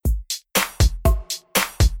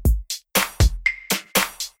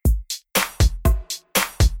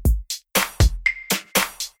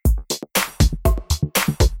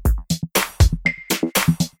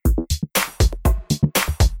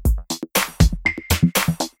Hello,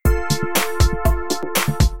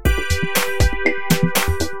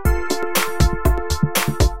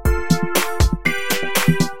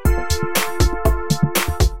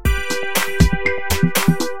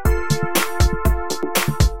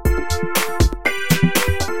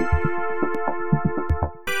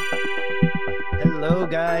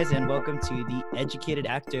 guys, and welcome to The Educated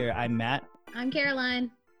Actor. I'm Matt. I'm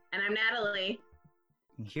Caroline. And I'm Natalie.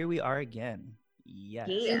 And here we are again. Yes.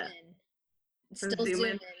 Yeah. Still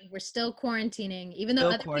zooming. We're still quarantining, even though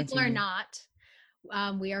Still other people are not.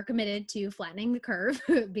 We are committed to flattening the curve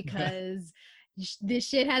because this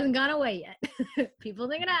shit hasn't gone away yet. People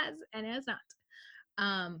think it has, and it has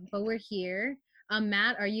not. But we're here.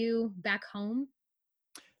 Matt, are you back home?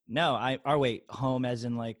 No, wait, home as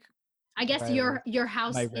in like. I guess your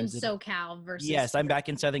house in SoCal versus. Yes, I'm back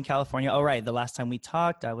in Southern California. Oh, right. The last time we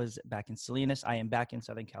talked, I was back in Salinas. I am back in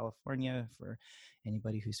Southern California for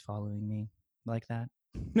anybody who's following me like that.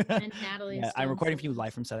 And Natalie. I'm recording for you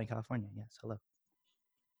live from Southern California. Yes, hello.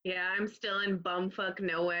 Yeah, I'm still in bumfuck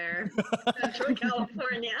nowhere, Central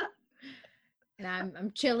California. And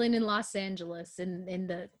I'm chilling in Los Angeles in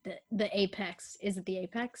the apex. Is it the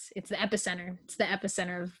apex? It's the epicenter. It's the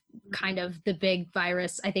epicenter of kind of the big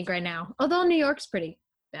virus, I think, right now. Although New York's pretty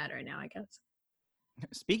bad right now, I guess.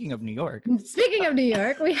 Speaking of New York.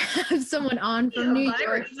 We have someone on from New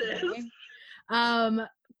York.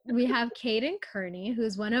 We have Kaden Kearney,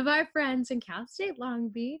 who's one of our friends in Cal State Long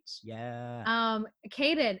Beach. Yeah.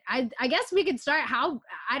 Kaden, I guess we could start.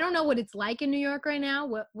 I don't know what it's like in New York right now.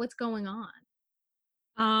 What's going on?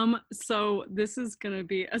 So this is gonna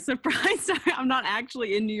be a surprise. I'm not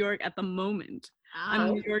actually in New York at the moment.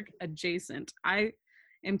 I'm New York adjacent. I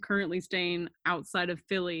am currently staying outside of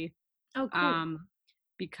Philly. Oh, cool.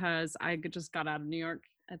 Because I just got out of New York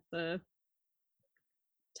at the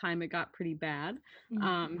time it got pretty bad.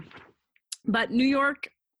 Mm-hmm. But New York,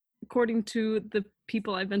 according to the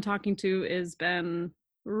people I've been talking to, has been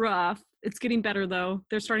rough. It's getting better though.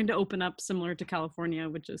 They're starting to open up similar to California,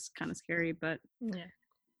 which is kind of scary, but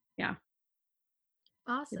yeah.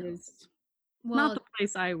 Awesome. It is not the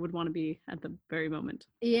place I would want to be at the very moment.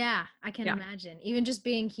 Yeah, I can imagine. Even just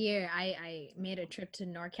being here, I made a trip to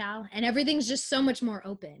NorCal and everything's just so much more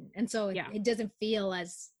open. And so it doesn't feel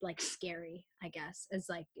as like scary, I guess, as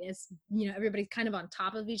like, it's, everybody's kind of on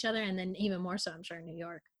top of each other. And then even more so, I'm sure, in New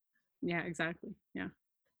York. Yeah, exactly. Yeah.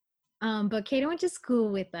 But Kaden went to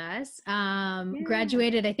school with us,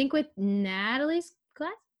 graduated, I think, with Natalie's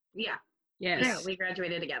class? Yeah. Yes. Yeah, we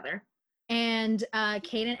graduated together. And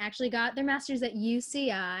Kaden actually got their master's at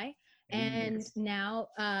UCI and now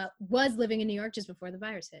was living in New York just before the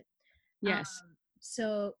virus hit. Yes.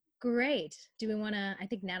 So great. Do we want to, I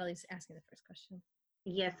think Natalie's asking the first question.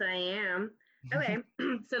 Yes, I am. Okay.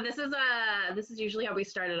 So this is usually how we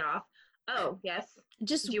started off. Oh, yes.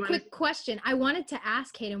 Just a quick question. I wanted to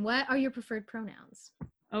ask Kaden, what are your preferred pronouns?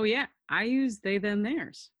 Oh, yeah. I use they, them,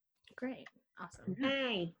 theirs. Great. Awesome.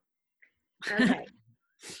 Hey. Okay.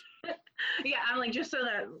 Yeah, I'm like, just so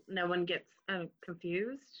that no one gets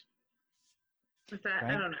confused. With that,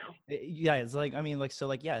 right? I don't know. Yeah, it's like,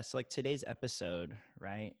 so today's episode,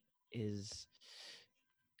 right, is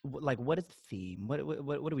like, what is the theme? What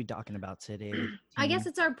are we talking about today? I guess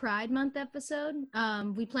it's our Pride Month episode.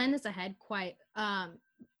 We planned this ahead quite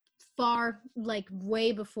far, like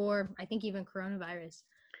way before, I think, even coronavirus.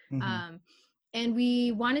 Mm-hmm. And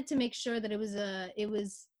we wanted to make sure that it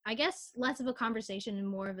was I guess less of a conversation and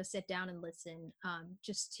more of a sit down and listen,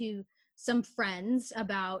 just to some friends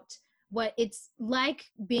about what it's like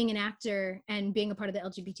being an actor and being a part of the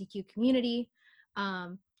LGBTQ community.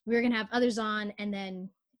 We were going to have others on, and then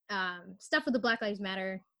stuff with the Black Lives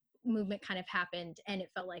Matter movement kind of happened, and it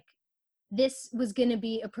felt like this was going to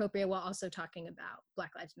be appropriate while also talking about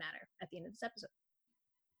Black Lives Matter at the end of this episode.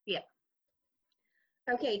 Yeah.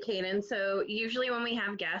 Okay, Kaden, so usually when we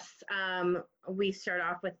have guests, we start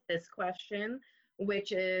off with this question,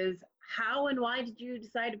 which is, how and why did you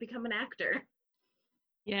decide to become an actor?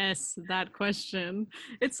 Yes, that question.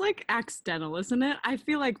 It's like accidental, isn't it? I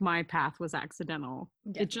feel like my path was accidental.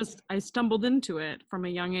 Definitely. I stumbled into it from a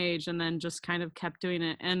young age and then just kind of kept doing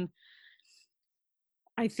it. And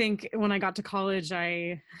I think when I got to college,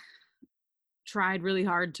 I tried really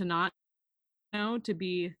hard to not to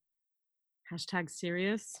be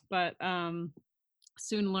 #serious, but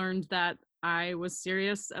soon learned that I was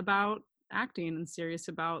serious about acting and serious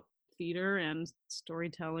about theater and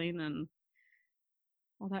storytelling and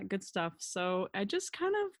all that good stuff. So I just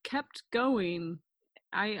kind of kept going.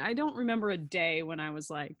 I don't remember a day when I was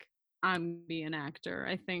like, I'm being an actor.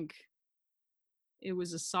 I think it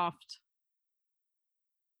was a soft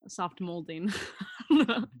molding.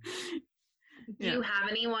 Do you have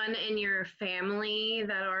anyone in your family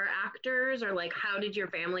that are actors, or like how did your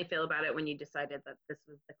family feel about it when you decided that this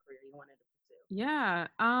was the career you wanted to pursue? Yeah,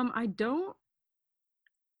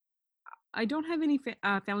 I don't have any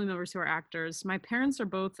family members who are actors. My parents are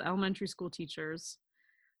both elementary school teachers,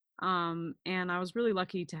 and I was really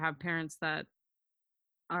lucky to have parents that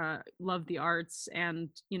love the arts. And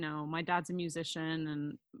my dad's a musician,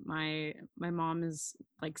 and my mom is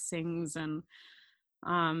like sings, and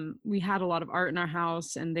we had a lot of art in our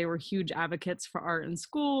house, and they were huge advocates for art in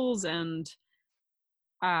schools. And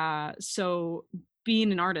so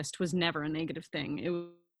being an artist was never a negative thing. It was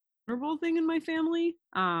a honorable thing in my family.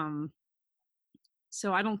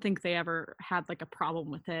 So I don't think they ever had like a problem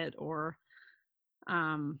with it or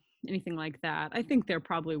anything like that. I think they're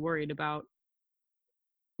probably worried about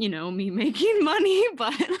me making money,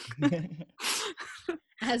 but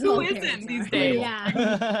As who all isn't parents these are. days?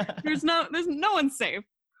 Yeah. There's no one's safe.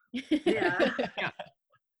 Yeah.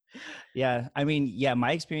 Yeah, I mean, yeah,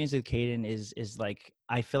 my experience with Kaden is like,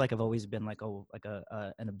 I feel like I've always been like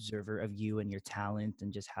an observer of you and your talent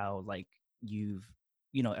and just how like you've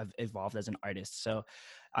have evolved as an artist. So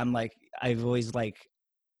I'm like, I've always like,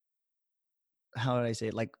 how did I say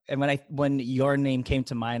it? Like, and when your name came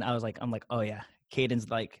to mind, I'm like, oh yeah, Kaden's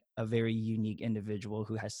like a very unique individual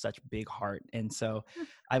who has such big heart. And so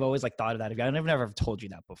I've always like thought of that. I've never told you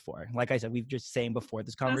that before. Like I said, we've just saying before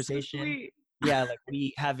this That's so conversation. sweet. Yeah, like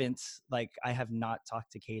we haven't, like I have not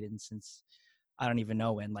talked to Kaden since I don't even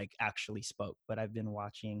know when, like actually spoke, but I've been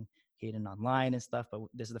watching Kaden online and stuff, but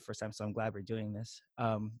this is the first time, so I'm glad we're doing this.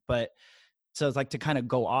 But so it's like to kind of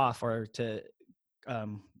go off or to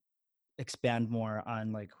expand more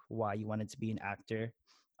on like why you wanted to be an actor.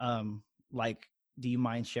 Like, do you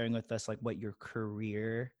mind sharing with us like what your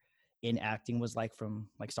career in acting was like from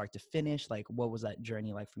like start to finish? Like, what was that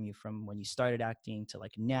journey like from you from when you started acting to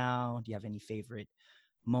like now? Do you have any favorite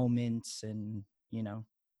moments? And Yeah.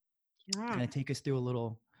 kind of take us through a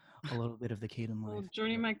little bit of the Kaden life.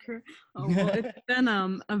 Journey my career. Oh well, it's been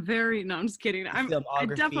a very no. I'm just kidding. I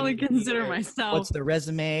definitely Filmography, consider myself. what's the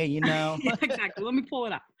resume? Yeah, exactly. Let me pull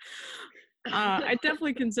it up. I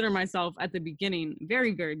definitely consider myself at the beginning,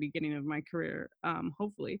 very very beginning of my career.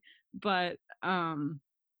 Hopefully, but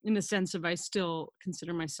in the sense of I still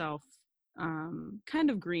consider myself kind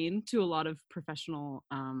of green to a lot of professional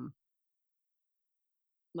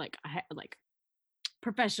like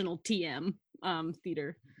professional TM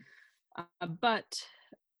theater. But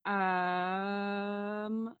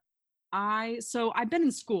I've been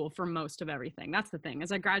in school for most of everything. That's the thing.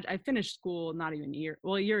 As I finished school not even a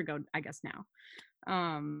year ago, I guess now.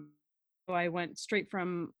 So I went straight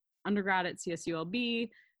from undergrad at CSULB,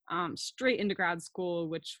 straight into grad school,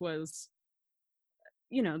 which was,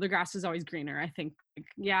 the grass is always greener. I think,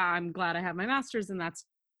 yeah, I'm glad I have my master's, and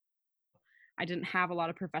I didn't have a lot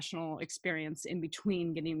of professional experience in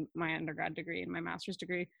between getting my undergrad degree and my master's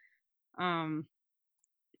degree.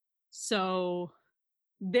 So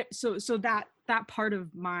that part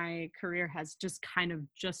of my career has just kind of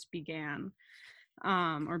just begun.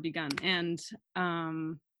 And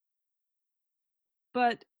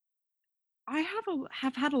but I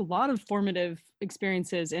have had a lot of formative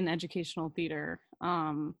experiences in educational theater,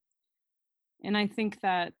 and I think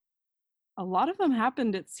that a lot of them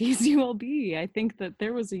happened at CSULB. I think that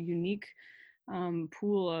there was a unique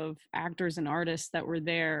pool of actors and artists that were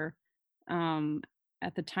there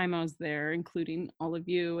at the time I was there, including all of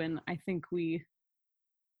you. And I think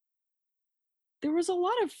there was a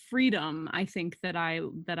lot of freedom, I think, that I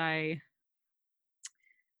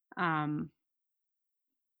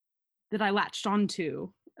latched onto,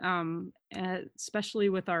 especially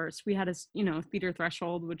with we had a theater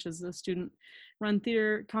threshold, which is a student run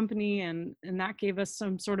theater company, and that gave us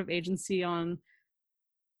some sort of agency on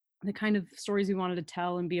the kind of stories we wanted to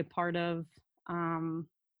tell and be a part of.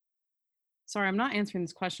 Sorry, I'm not answering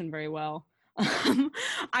this question very well.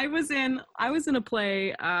 I was in a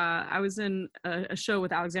play. I was in a show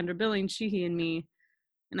with Alexandra Billing, She, He, and Me,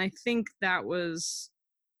 and I think that was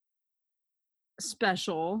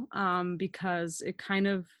special because it kind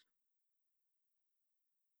of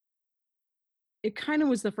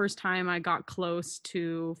was the first time I got close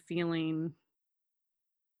to feeling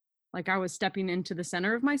like I was stepping into the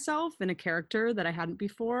center of myself in a character that I hadn't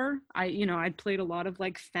before. I'd played a lot of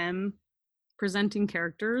like femme presenting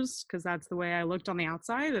characters because that's the way I looked on the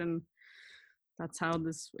outside, and that's how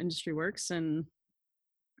this industry works. And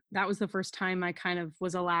that was the first time I kind of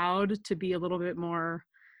was allowed to be a little bit more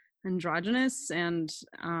androgynous and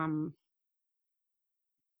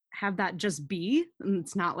have that just be. And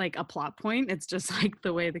it's not like a plot point, it's just like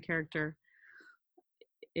the way the character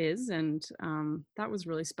is. And that was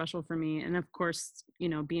really special for me. And of course, you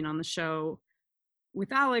know, being on the show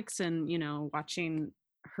with Alex and, you know, watching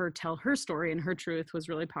her tell her story and her truth was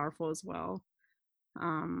really powerful as well.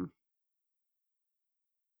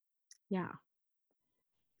 Yeah.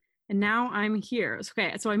 And now I'm here.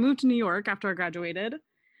 Okay, so I moved to New York after I graduated.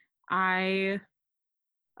 We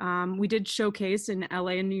did showcase in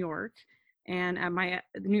LA and New York, and at my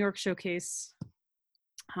New York showcase,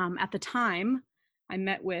 at the time, I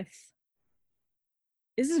met with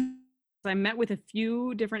a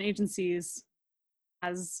few different agencies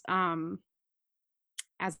as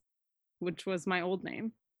which was my old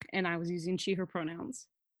name, and I was using she her pronouns,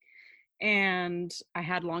 and I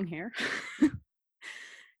had long hair.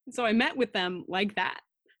 So I met with them like that,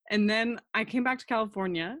 and then I came back to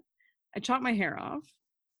California. I chopped my hair off,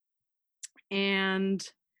 and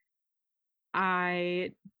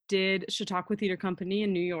I did Chautauqua Theater Company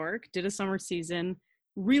in New York, did a summer season,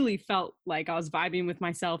 really felt like I was vibing with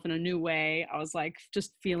myself in a new way. I was like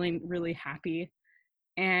just feeling really happy.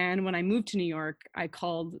 And when I moved to New York, I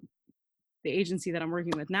called the agency that I'm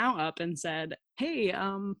working with now up and said, hey,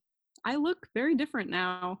 I look very different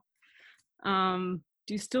now.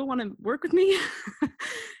 Do you still want to work with me?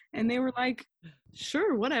 And they were like,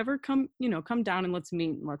 sure, whatever, come down and let's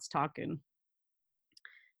meet and let's talk. And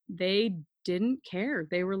they didn't care.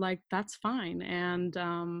 They were like, that's fine. And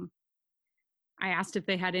I asked if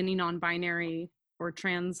they had any non-binary or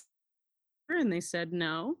trans, and they said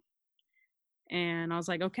no. And I was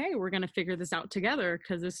like, okay, we're going to figure this out together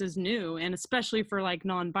because this is new. And especially for like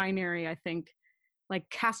non-binary, I think like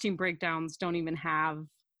casting breakdowns don't even have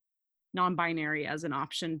non-binary as an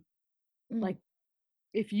option. Like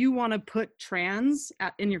if you want to put trans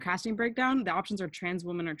in your casting breakdown, the options are trans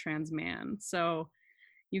woman or trans man. So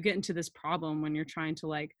you get into this problem when you're trying to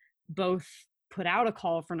like both put out a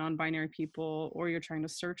call for non-binary people or you're trying to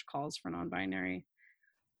search calls for non-binary.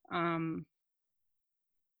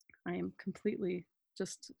 I am completely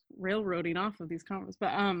just railroading off of these comments,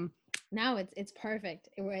 but no, it's perfect.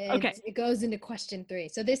 Okay. It goes into question 3.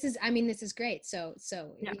 So this is great. So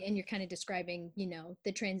yeah. And you're kind of describing, you know,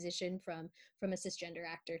 the transition from a cisgender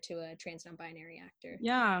actor to a trans non-binary actor.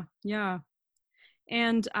 Yeah.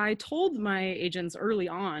 And I told my agents early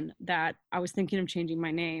on that I was thinking of changing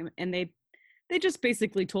my name, and they just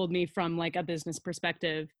basically told me from like a business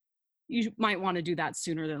perspective, you might want to do that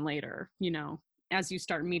sooner than later, you know, as you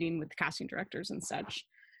start meeting with casting directors and such.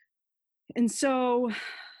 And so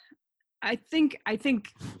I think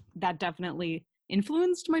that definitely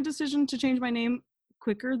influenced my decision to change my name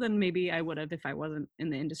quicker than maybe I would have if I wasn't in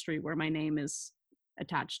the industry where my name is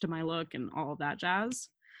attached to my look and all of that jazz.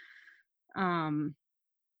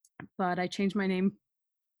 But I changed my name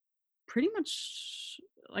pretty much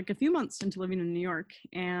like a few months into living in New York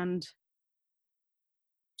and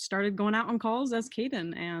started going out on calls as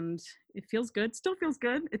Kaden, and it feels good. Still feels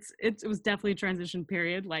good. It was definitely a transition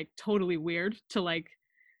period, like totally weird to like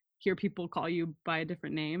hear people call you by a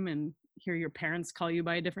different name and hear your parents call you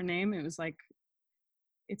by a different name. It was like,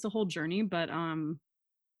 it's a whole journey, but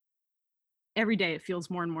every day it feels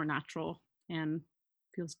more and more natural and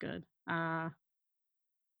feels good.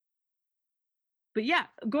 But yeah,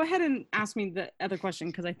 go ahead and ask me the other question,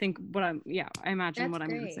 because I think I imagine That's what I'm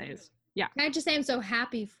great. going to say is, yeah. Can I just say I'm so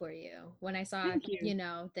happy for you. When I saw, you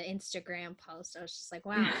know, the Instagram post, I was just like,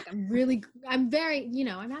 wow, like I'm very, you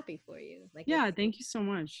know, I'm happy for you. Like, yeah, thank you so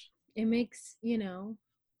much. It makes, you know,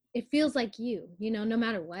 it feels like you know, no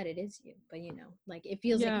matter what, it is you, but you know, like it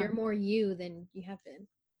feels like you're more you than you have been.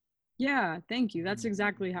 Yeah, thank you. That's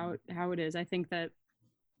exactly how it is. I think that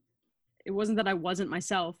it wasn't that I wasn't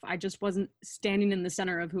myself. I just wasn't standing in the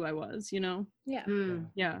center of who I was, you know? Yeah.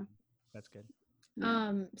 Yeah. That's good.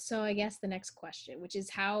 Yeah. So I guess the next question, which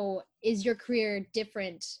is, how is your career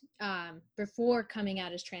different before coming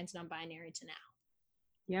out as trans non-binary to now?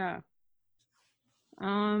 Yeah.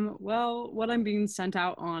 Well, what I'm being sent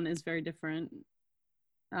out on is very different.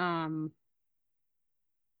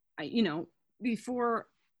 Before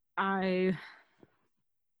I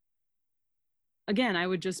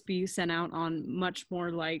would just be sent out on much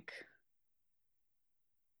more like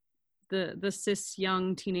the cis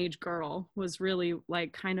young teenage girl was really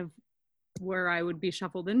like kind of where I would be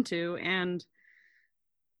shuffled into. And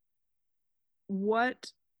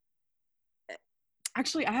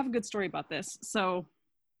actually, I have a good story about this. So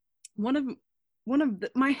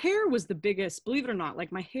my hair was the biggest, believe it or not,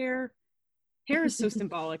 like my hair is so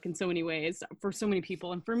symbolic in so many ways for so many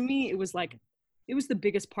people. And for me, it was the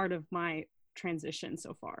biggest part of my transition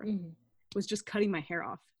so far, was just cutting my hair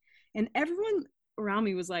off. And everyone around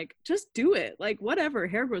me was like, just do it. Like, whatever,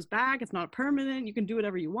 hair grows back. It's not permanent. You can do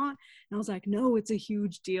whatever you want. And I was like, no, it's a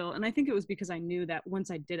huge deal. And I think it was because I knew that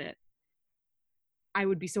once I did it, I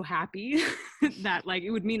would be so happy that like,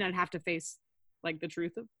 it would mean I'd have to face like the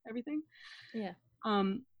truth of everything. Yeah.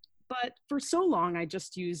 But for so long, I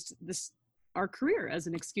just used our career as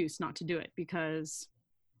an excuse not to do it because,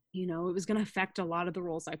 you know, it was going to affect a lot of the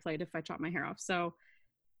roles I played if I chopped my hair off. So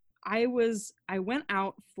I went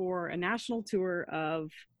out for a national tour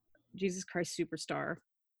of Jesus Christ Superstar,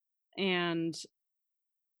 and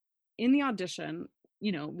in the audition,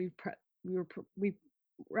 you know, we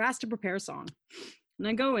were asked to prepare a song, and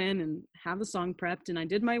I go in and have the song prepped, and I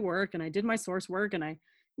did my work, and I did my source work, and I,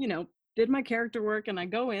 you know, did my character work, and I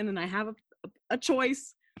go in and I have a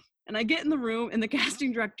choice, and I get in the room, and the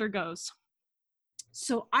casting director goes,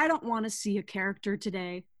 so I don't want to see a character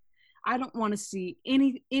today. I don't want to see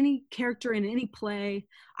any character in any play.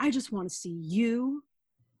 I just want to see you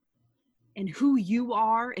and who you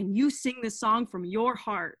are, and you sing this song from your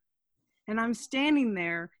heart. And I'm standing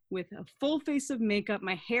there with a full face of makeup,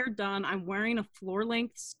 my hair done. I'm wearing a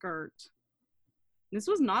floor-length skirt. This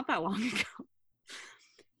was not that long ago.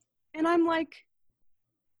 And I'm like,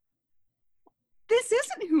 this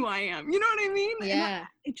isn't who I am. You know what I mean? Yeah.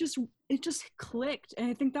 It just clicked. And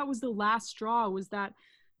I think that was the last straw, was that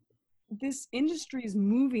this industry is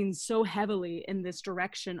moving so heavily in this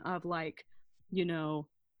direction of like, you know,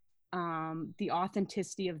 the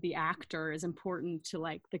authenticity of the actor is important to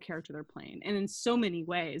like the character they're playing. And in so many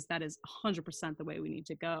ways, that is 100% the way we need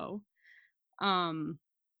to go. And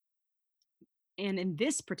in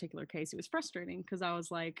this particular case, it was frustrating because I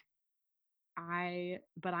was like,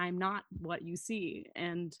 but I'm not what you see.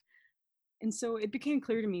 And so it became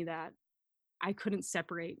clear to me that I couldn't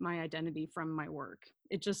separate my identity from my work.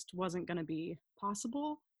 It just wasn't going to be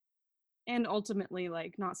possible, and ultimately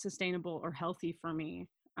like not sustainable or healthy for me.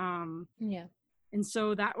 Yeah. And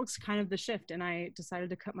so that was kind of the shift, and I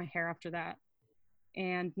decided to cut my hair after that.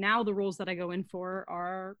 And now the roles that I go in for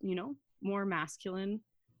are, you know, more masculine,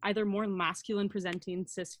 either more masculine presenting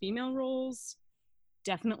cis female roles,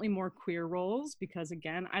 definitely more queer roles, because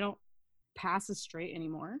again, I don't pass as straight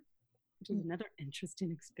anymore, which is another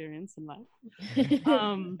interesting experience in life.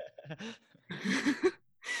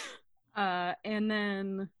 And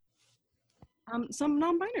then some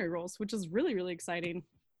non-binary roles, which is really, really exciting.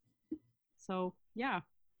 So yeah,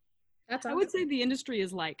 That's awesome. I would say the industry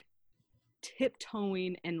is like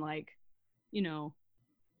tiptoeing and like, you know,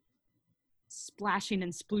 splashing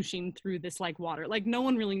and splooshing through this like water. Like no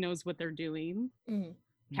one really knows what they're doing. Mm-hmm.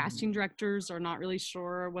 Casting directors are not really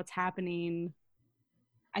sure what's happening.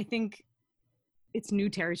 I think it's new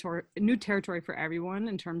territory for everyone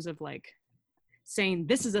in terms of like saying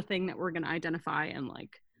this is a thing that we're going to identify and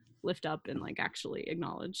like lift up and like actually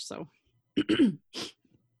acknowledge. So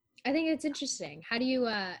I think it's interesting. How do you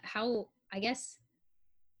I guess,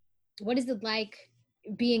 what is it like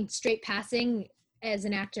being straight passing as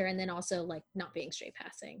an actor, and then also like not being straight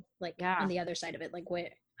passing, like on the other side of it? Like, where,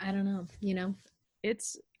 I don't know, you know?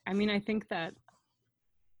 I mean, I think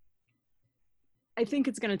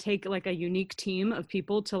it's going to take like a unique team of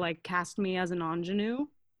people to like cast me as an ingenue,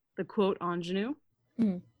 the quote ingenue,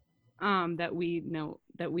 that we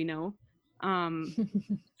know,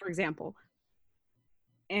 for example.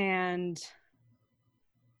 And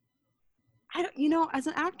I don't, you know, as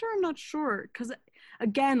an actor, I'm not sure. 'Cause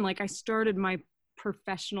again, like I started my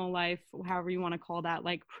professional life, however you want to call that,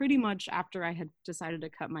 like pretty much after I had decided to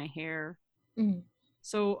cut my hair.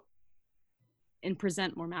 So, and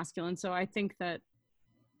present more masculine. So I think that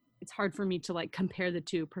it's hard for me to like compare the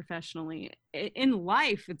two professionally. In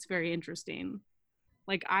life, it's very interesting.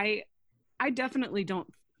 Like I definitely don't,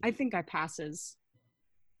 I think I pass as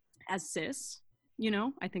cis, you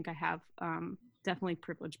know, I think I have definitely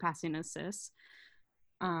privilege passing as cis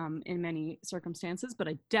in many circumstances, but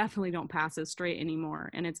I definitely don't pass as straight anymore.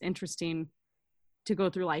 And it's interesting to go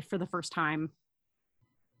through life for the first time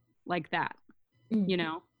like that, you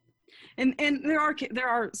know? And there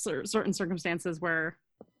are certain circumstances where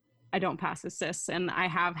I don't pass as cis, and I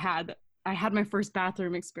had my first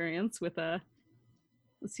bathroom experience with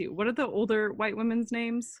let's see, what are the older white women's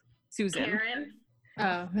names? Susan. Karen.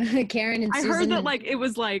 Oh, Karen and Susan. I heard that like it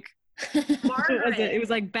was like it was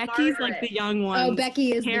like Becky's Margaret. like the young one. Oh,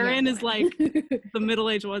 Becky is Karen the young is like the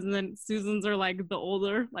middle-aged ones, and then Susan's are like the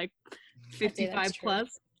older, like 55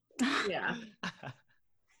 plus. Yeah.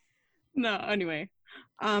 No, anyway.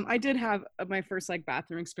 I did have my first like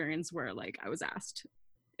bathroom experience where like I was asked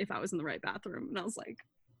if I was in the right bathroom, and I was like,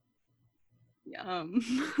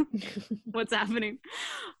 what's happening?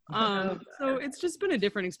 So it's just been a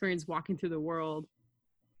different experience walking through the world.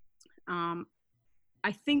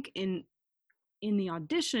 I think in the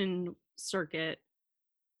audition circuit,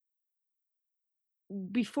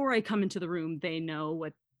 before I come into the room, they know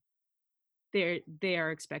what they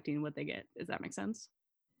are expecting, what they get. Does that make sense?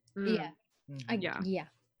 Yeah. Mhm. Yeah.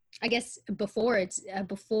 I guess before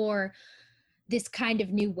before this kind of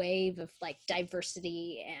new wave of like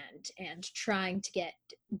diversity and trying to get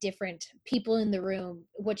different people in the room,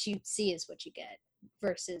 what you see is what you get,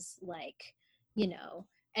 versus like, you know,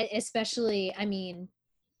 especially, I mean,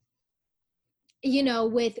 you know,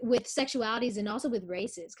 with sexualities and also with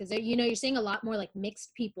races, because you know, you're seeing a lot more like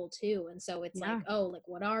mixed people too, and so it's like, oh, like,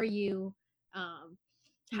 what are you, how,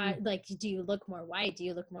 like, do you look more white, do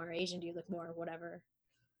you look more Asian, do you look more whatever?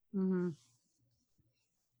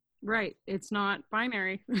 Right, it's not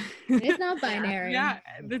binary. It's not binary. Yeah,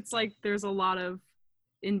 it's like there's a lot of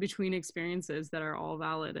in between experiences that are all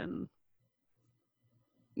valid and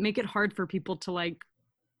make it hard for people to like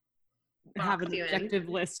have an objective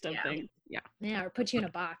list of things. Yeah, or put you in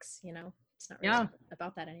a box, you know. It's not really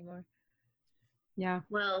about that anymore. Yeah.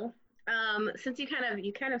 Well, since you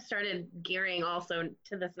kind of started gearing also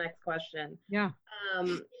to this next question. Yeah.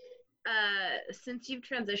 Since you've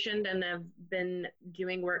transitioned and have been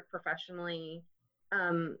doing work professionally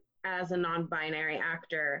as a non-binary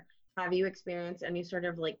actor, have you experienced any sort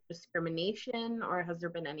of like discrimination, or has there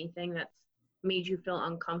been anything that's made you feel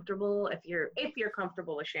uncomfortable, if you're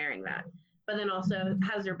comfortable with sharing that? But then also,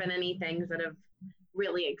 has there been any things that have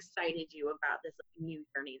really excited you about this new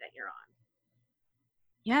journey that you're on?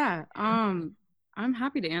 Yeah, I'm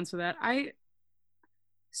happy to answer that.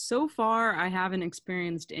 So far I haven't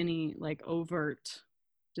experienced any like overt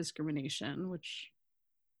discrimination, which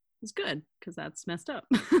is good because that's messed up.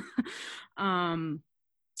 And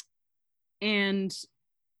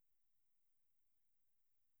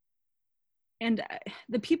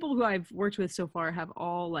the people who I've worked with so far have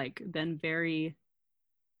all like been very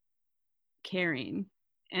caring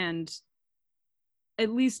and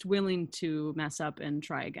at least willing to mess up and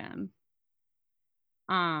try again.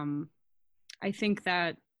 I think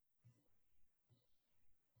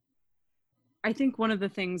one of the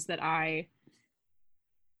things that I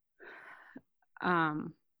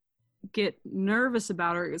get nervous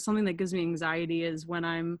about, or something that gives me anxiety, is when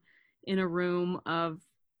I'm in a room of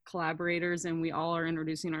collaborators and we all are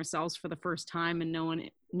introducing ourselves for the first time and no one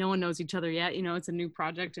knows each other yet. You know, it's a new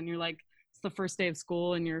project and you're like, it's the first day of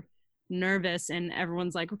school and you're nervous and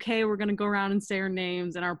everyone's like, okay, we're gonna go around and say our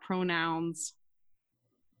names and our pronouns.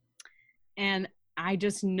 And I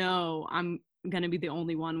just know I'm gonna be the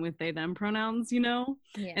only one with they them pronouns, you know?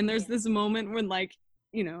 Yeah, and there's this moment when like,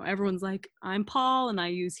 you know, everyone's like, I'm Paul and I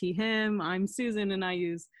use he him, I'm Susan and I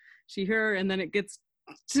use she her, and then it gets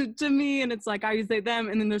to me and it's like I use they them,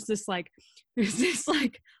 and then there's this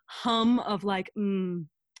hum of like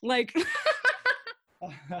like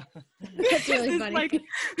That's really funny. Like,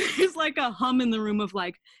 there's like a hum in the room of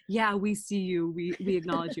like, yeah, we see you, we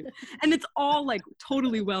acknowledge you, and it's all like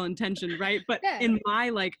totally well intentioned, right? But in my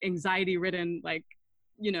like anxiety ridden, like,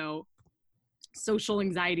 you know, social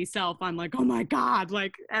anxiety self, I'm like, oh my god,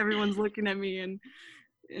 like everyone's looking at me and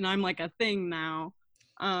I'm like a thing now.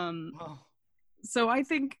 So I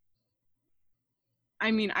think, I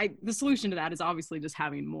mean, the solution to that is obviously just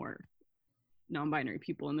having more non-binary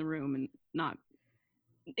people in the room and not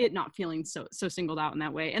feeling so singled out in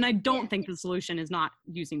that way. And I don't think the solution is not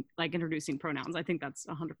introducing pronouns. I think that's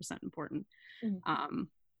 100% important. Mm-hmm.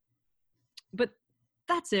 But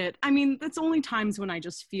that's it. I mean, that's only times when I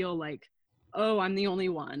just feel like, oh, I'm the only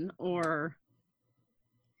one, or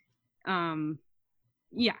that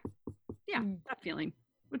feeling,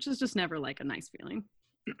 which is just never like a nice feeling.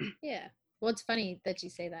 Yeah. Well, it's funny that you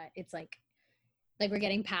say that. It's like we're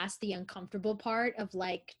getting past the uncomfortable part of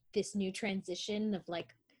like this new transition of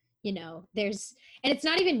like, you know, and it's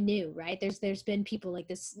not even new, right? There's been people like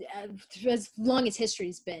this as long as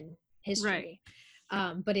history's been history.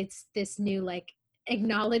 Right. But it's this new like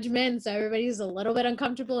acknowledgement, so everybody's a little bit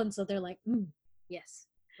uncomfortable, and so they're like, yes,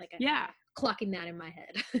 like clocking that in my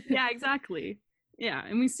head. Yeah, exactly. Yeah,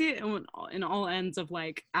 and we see it in all ends of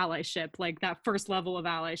like allyship, like that first level of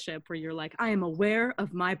allyship where you're like, I am aware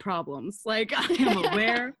of my problems, like I am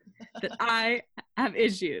aware that I have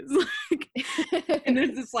issues, and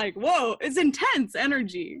it's just like, whoa, it's intense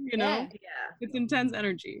energy, you know? Yeah, it's intense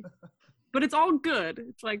energy, but it's all good.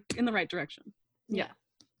 It's like in the right direction. Yeah.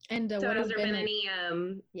 And so has there been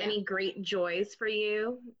any great joys for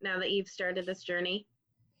you now that you've started this journey?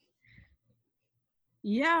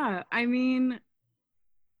 Yeah, I mean,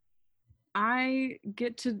 I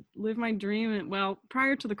get to live my dream. And well,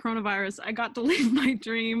 prior to the coronavirus, I got to live my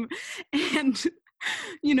dream and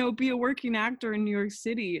be a working actor in New York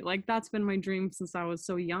City. Like, that's been my dream since I was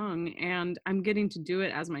so young, and I'm getting to do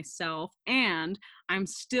it as myself. And I'm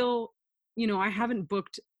still, I haven't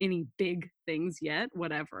booked any big things yet,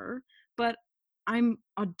 whatever, but I'm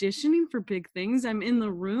auditioning for big things. I'm in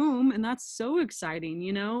the room, and that's so exciting,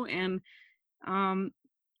 and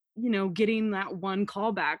getting that one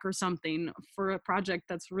callback or something for a project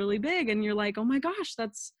that's really big, and you're like, oh my gosh,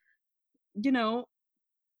 that's,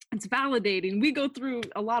 it's validating. We go through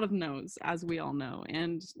a lot of no's, as we all know,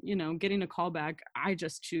 and getting a callback, I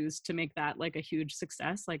just choose to make that like a huge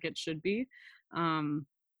success, like it should be,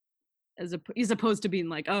 as opposed to being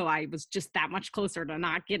like, oh, I was just that much closer to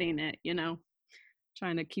not getting it,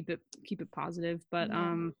 trying to keep it positive. But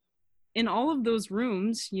in all of those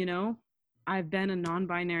rooms, I've been a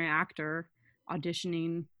non-binary actor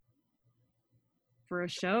auditioning for a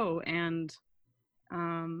show, and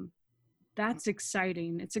that's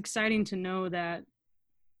exciting. It's exciting to know that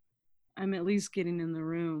I'm at least getting in the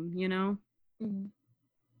room, Mm-hmm.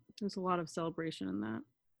 There's a lot of celebration in that.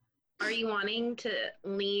 Are you wanting to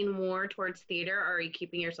lean more towards theater, or are you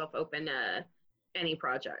keeping yourself open to any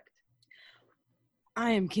project?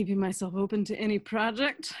 I am keeping myself open to any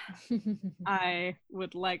project. I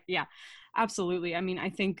would like, yeah, absolutely. I mean, I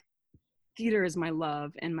think theater is my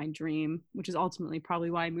love and my dream, which is ultimately probably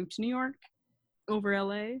why I moved to New York over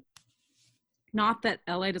LA. Not that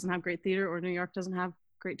LA doesn't have great theater or New York doesn't have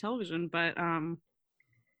great television, but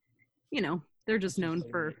they're just known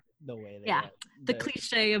for the way they the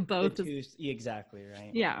cliche of both. Exactly,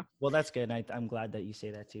 right? Yeah. Well, that's good. I'm glad that you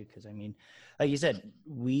say that too, because I mean, like you said,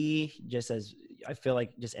 I feel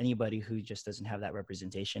like just anybody who just doesn't have that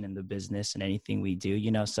representation in the business and anything we do,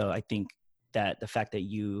 so I think that the fact that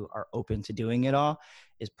you are open to doing it all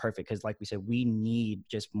is perfect, because like we said, we need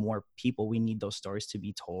just more people. We need those stories to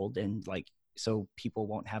be told, and like, so people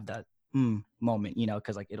won't have that moment,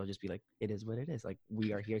 because like it'll just be like, it is what it is. Like,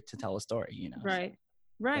 we are here to tell a story, Right.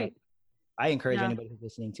 So, right. I encourage anybody who's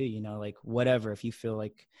listening too, like whatever, if you feel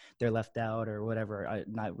like they're left out or whatever,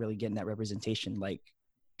 not really getting that representation, like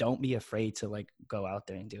don't be afraid to like go out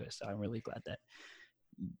there and do it. So I'm really glad that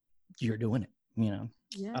you're doing it,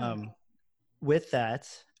 Yeah. With that,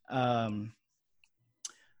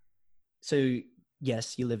 so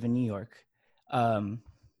yes, you live in New York, and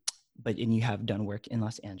you have done work in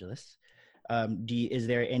Los Angeles. Is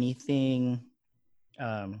there anything,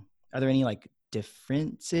 are there any like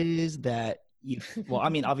differences that well, I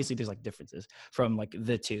mean, obviously there's like differences from like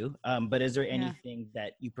the two, but is there anything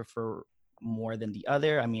that you prefer more than the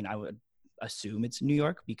other? I mean, I would assume it's New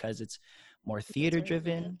York because it's more theater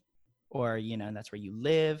driven, or and that's where you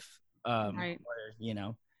live, Right. or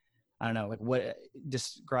I don't know, like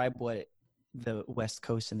describe what the West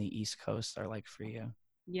Coast and the East Coast are like for you.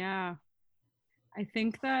 Yeah, I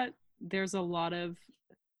think that there's a lot of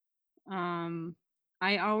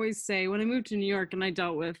I always say, when I moved to New York and I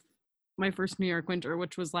dealt with my first New York winter,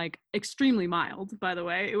 which was like extremely mild, by the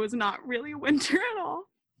way, it was not really winter at all,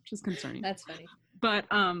 which is concerning. That's funny. But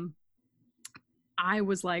I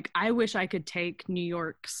was like, I wish I could take New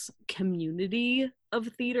York's community of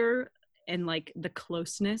theater and like the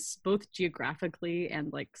closeness, both geographically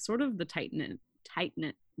and like sort of the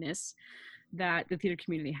tight-knitness that the theater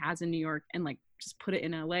community has in New York, and like just put it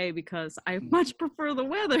in LA, because I much prefer the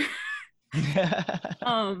weather.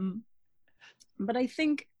 But I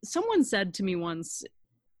think someone said to me once,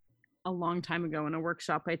 a long time ago in a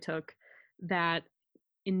workshop I took, that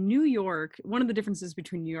in New York, one of the differences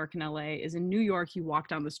between New York and LA is in New York, you walk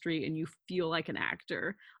down the street and you feel like an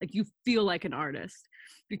actor, like you feel like an artist,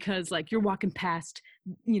 because like you're walking past,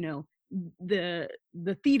 the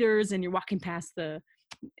theaters, and you're walking past the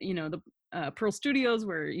Pearl Studios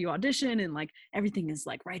where you audition, and like everything is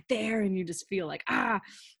like right there, and you just feel like,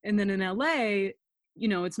 and then in LA,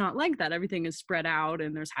 it's not like that. Everything is spread out,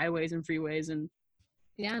 and there's highways and freeways, and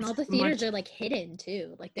and all the theaters are like hidden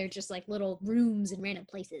too, like they're just like little rooms in random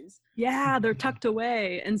places. Yeah, they're tucked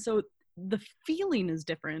away, and so the feeling is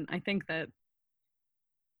different. I think that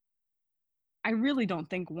I really don't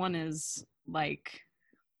think one is like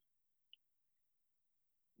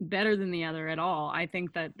better than the other at all. I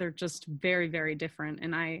think that they're just very, very different.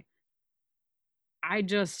 And I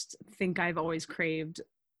just think I've always craved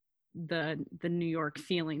the New York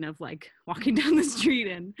feeling of like walking down the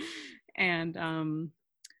street, and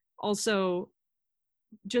also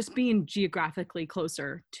just being geographically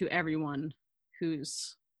closer to everyone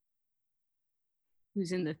who's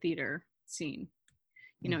in the theater scene.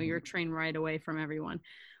 You're a train ride away from everyone.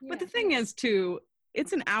 But the thing is too,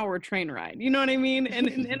 it's an hour train ride, you know what I mean? And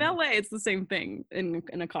in LA, it's the same thing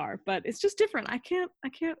in a car, but it's just different. I can't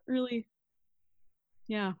really,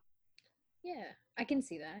 yeah. Yeah. I can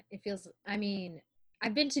see that. It feels, I mean,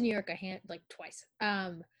 I've been to New York like twice.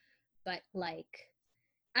 But like,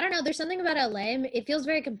 I don't know, there's something about LA, it feels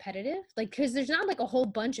very competitive. Like, cause there's not like a whole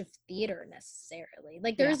bunch of theater necessarily.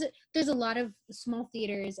 Like there's a lot of small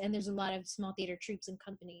theaters, and there's a lot of small theater troupes and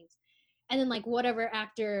companies. And then like whatever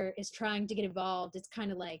actor is trying to get involved, it's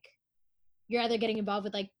kind of like you're either getting involved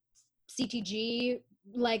with like CTG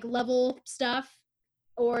like level stuff,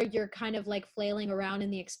 or you're kind of like flailing around in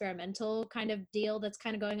the experimental kind of deal that's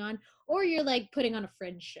kind of going on, or you're like putting on a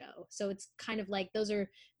fringe show. So it's kind of like those are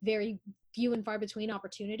very few and far between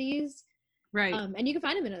opportunities. Right. And you can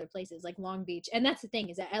find them in other places like Long Beach. And that's the thing,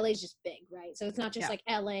 is that LA is just big, right? So it's not just like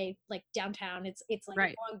LA, like downtown. It's like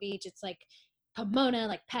Long Beach. It's like Pomona,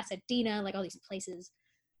 like Pasadena, like all these places.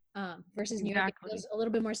 Versus New York, it feels a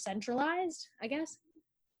little bit more centralized, I guess.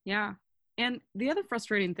 Yeah. And the other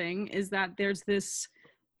frustrating thing is that there's this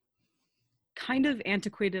kind of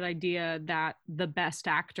antiquated idea that the best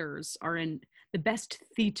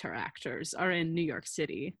theater actors are in New York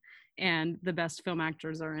City, and the best film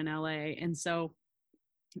actors are in LA. And so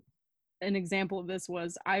an example of this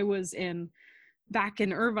was I was back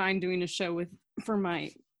in Irvine doing a show for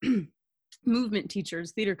my movement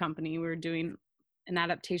teachers theater company. We were doing an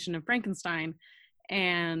adaptation of Frankenstein,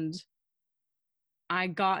 and I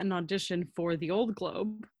got an audition for the Old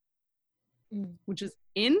Globe, which is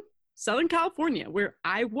in Southern California, where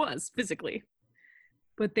I was physically,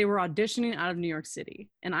 but they were auditioning out of New York City,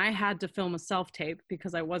 and I had to film a self-tape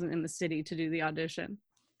because I wasn't in the city to do the audition,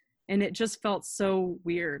 and it just felt so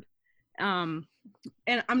weird. And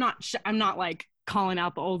I'm not like calling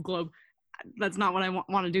out the Old Globe. That's not what I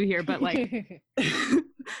want to do here, but like,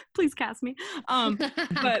 please cast me.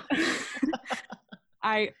 But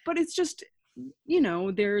but it's just,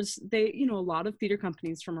 a lot of theater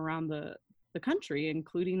companies from around the country,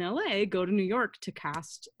 including LA, go to New York to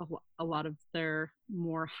cast a lot of their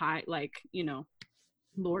more high, like,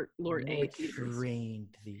 Lord A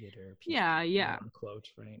trained theater people, yeah quote,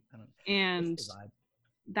 right? I don't know. And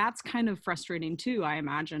that's kind of frustrating too, I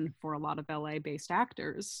imagine, for a lot of LA based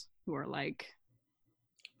actors who are like,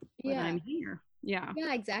 I'm here. Yeah,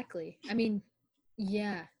 exactly. I mean,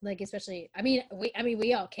 yeah, like especially,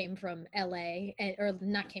 we all came from LA, or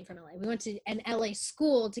not came from LA. We went to an LA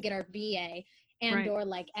school to get our BA and or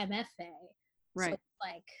like MFA. Right. So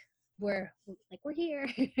like we're here.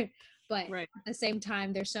 But at the same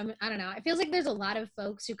time, there's I don't know. It feels like there's a lot of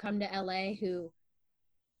folks who come to LA who,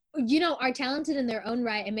 are talented in their own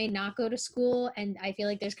right and may not go to school. And I feel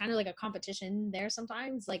like there's kind of like a competition there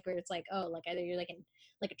sometimes, like where it's like, oh, like either you're like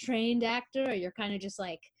a trained actor, or you're kind of just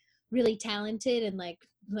like really talented and like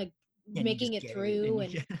making it through.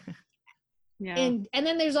 And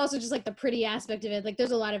then there's also just like the pretty aspect of it. Like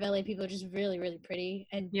there's a lot of LA people just really, really pretty,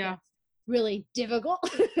 and really difficult.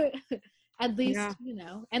 At least,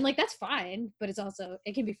 and like that's fine, but it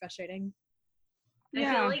can be frustrating.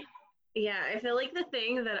 I feel like the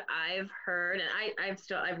thing that I've heard, and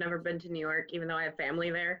I've never been to New York, even though I have family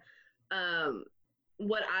there.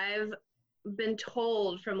 What I've been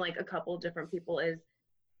told from like a couple of different people is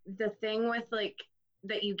the thing with like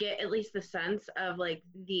that you get at least the sense of like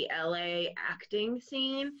the LA acting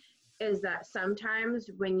scene is that sometimes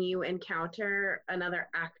when you encounter another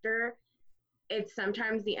actor, it's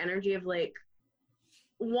sometimes the energy of like,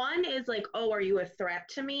 one is like, oh, are you a threat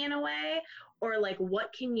to me in a way? Or like,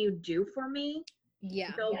 what can you do for me?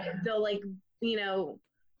 They'll like,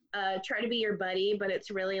 try to be your buddy, but it's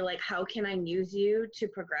really like, how can I use you to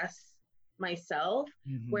progress myself?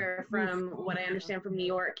 Where from what I understand from New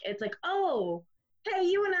York, it's like, oh, hey,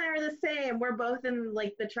 you and I are the same. We're both in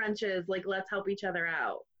like the trenches. Like, let's help each other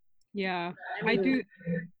out. Yeah, I do.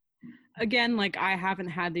 Again, like I haven't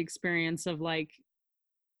had the experience of like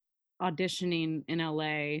auditioning in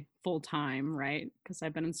LA full time, right? Because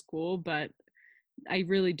I've been in school, but I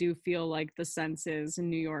really do feel like the sense is in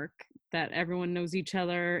New York that everyone knows each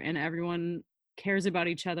other and everyone cares about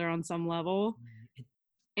each other on some level,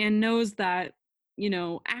 and knows that,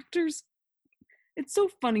 actors, it's so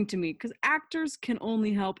funny to me because actors can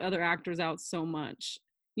only help other actors out so much.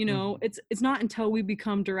 It's not until we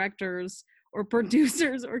become directors or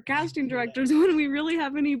producers or casting directors when we really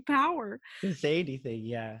have any power to say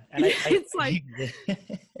anything. And it's like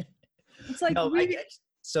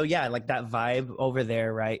so like that vibe over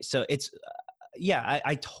there, right? So it's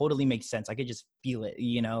I totally makes sense. I could just feel it,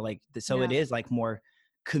 it is like more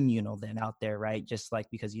communal than out there, right? Just like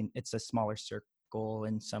because it's a smaller circle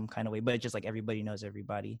in some kind of way, but it's just like everybody knows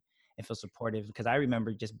everybody and feels supportive. Because I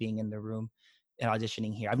remember just being in the room and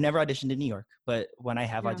auditioning here. I've never auditioned in New York, but when I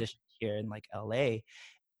have auditioned here in like LA,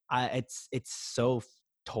 it's so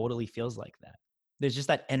totally feels like that. there's just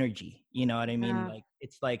that energy, you know what I mean? Yeah. Like,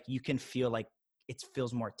 it's like you can feel like it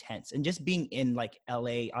feels more tense. And just being in like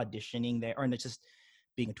LA auditioning there, or not just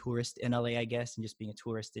being a tourist in LA, I guess, and just being a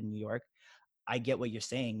tourist in New York, I get what you're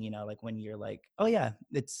saying, you know, like when you're like, oh yeah,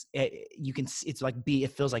 you can, it's like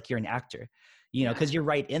it feels like you're an actor, you know, because you're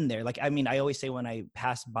right in there. Like, I mean, I always say when I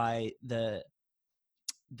pass by the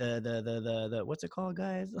what's it called,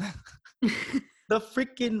 guys? The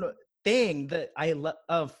freaking thing that I love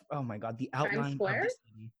of, oh my God, the Times outline of Square? the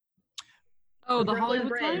city. Oh, The the Brooklyn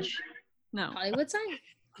Hollywood sign? Bridge. No. Hollywood sign?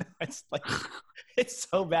 It's like, it's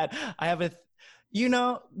so bad. I have you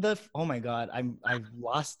know, oh my God, I've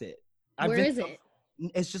lost it. Where is it?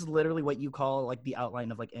 It's just literally what you call like the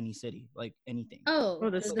outline of like any city, like anything. Oh,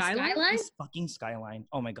 the skyline? This fucking skyline.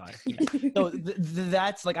 Oh my God. Yeah. So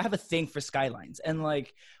that's like, I have a thing for skylines. And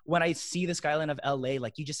like, when I see the skyline of LA,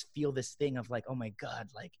 like you just feel this thing of like, oh my God,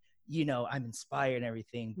 like, you know, I'm inspired and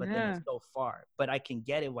everything, but then it's so far. But I can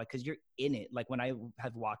get it, because you're in it. Like when I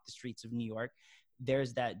have walked the streets of New York,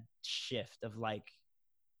 there's that shift of like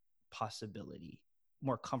possibility,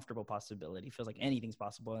 more comfortable possibility. It feels like anything's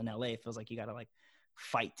possible. In LA, it feels like you gotta like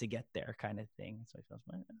fight to get there, kind of thing. So it feels,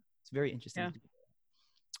 it's very interesting. Yeah.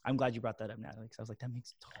 I'm glad you brought that up, Natalie, because I was like, that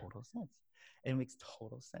makes total sense. It makes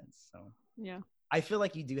total sense. So yeah, I feel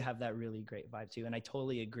like you do have that really great vibe too, and I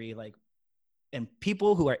totally agree. Like, and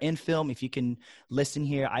people who are in film, if you can listen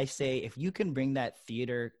here, I say if you can bring that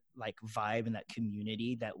theater like vibe and that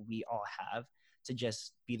community that we all have, to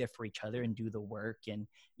just be there for each other and do the work, and,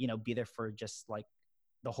 you know, be there for just like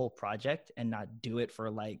the whole project, and not do it for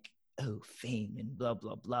like, oh, fame and blah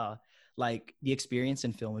blah blah. Like, the experience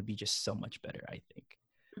in film would be just so much better, I think.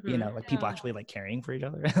 You know, like people actually like caring for each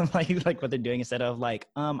other, like what they're doing, instead of like,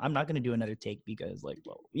 I'm not gonna do another take because like,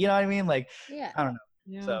 well, you know what I mean? Like, yeah, I don't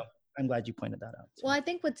know. So I'm glad you pointed that out too. Well, I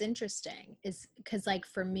think what's interesting is because like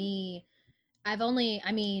for me, I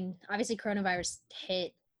mean, obviously coronavirus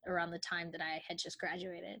hit around the time that I had just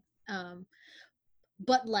graduated.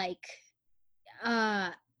 But like,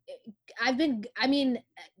 my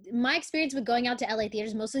experience with going out to LA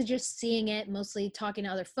theaters, mostly just seeing it, mostly talking to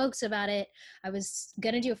other folks about it. I was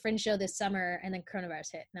going to do a fringe show this summer, and then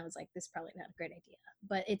coronavirus hit, and I was like, this is probably not a great idea.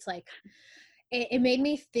 But it's like, it made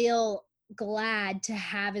me feel glad to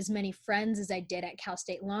have as many friends as I did at Cal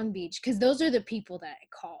State Long Beach, because those are the people that I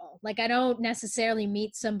call. Like, I don't necessarily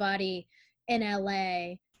meet somebody in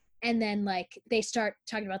LA and then like they start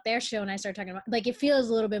talking about their show and I start talking about, like, it feels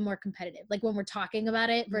a little bit more competitive, like when we're talking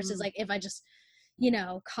about it versus like if I just, you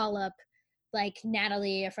know, call up like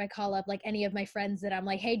Natalie, if I call up like any of my friends that I'm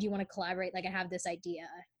like, hey, do you want to collaborate? Like, I have this idea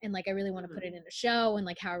and like I really want to put it in a show, and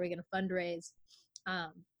like how are we going to fundraise?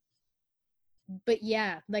 But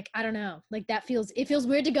yeah, like, I don't know, like it feels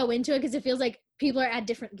weird to go into it because it feels like people are at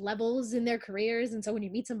different levels in their careers, and so when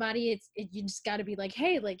you meet somebody, you just got to be like,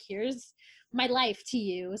 hey, like, here's my life to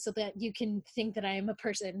you so that you can think that I am a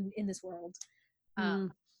person in this world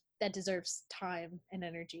that deserves time and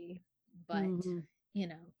energy. But you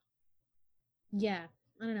know, yeah,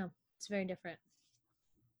 I don't know, it's very different.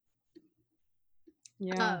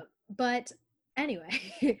 But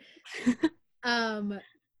anyway,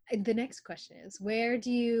 the next question is, where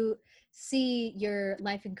do you see your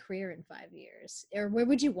life and career in 5 years? Or where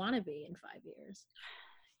would you want to be in 5 years?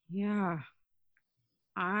 Yeah.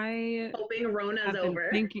 Hoping Rona's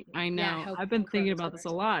over. I know. Yeah, I've been thinking about this a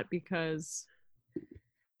lot because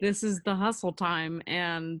this is the hustle time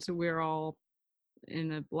and we're all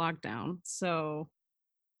in a lockdown, so,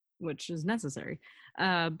 which is necessary.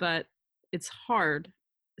 But it's hard,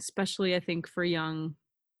 especially I think for young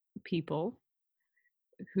people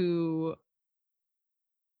who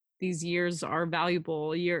these years are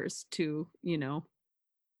valuable years to, you know,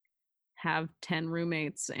 have 10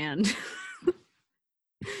 roommates and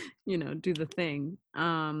you know, do the thing.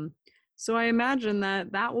 So I imagine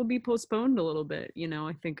that will be postponed a little bit. You know,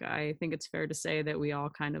 I think it's fair to say that we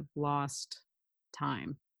all kind of lost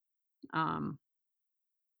time.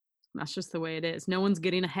 That's just the way it is. No one's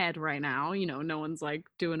getting ahead right now. You know, no one's like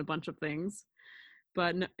doing a bunch of things,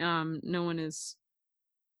 but no one is,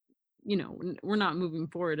 you know, we're not moving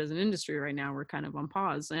forward as an industry right now. We're kind of on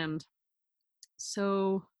pause. And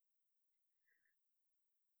so,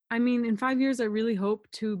 I mean, in 5 years, I really hope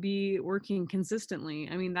to be working consistently.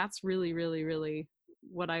 I mean, that's really, really, really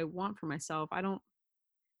what I want for myself. I don't,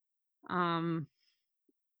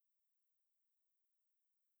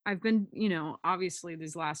 I've been, you know, obviously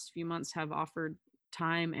these last few months have offered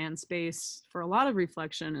time and space for a lot of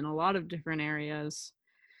reflection in a lot of different areas.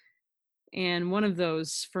 And one of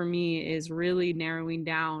those for me is really narrowing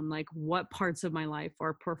down like what parts of my life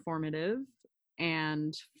are performative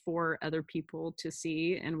and for other people to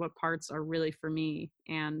see, and what parts are really for me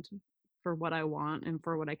and for what I want and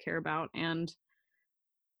for what I care about. And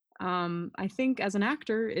I think as an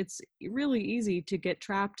actor, it's really easy to get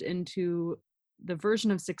trapped into the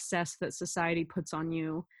version of success that society puts on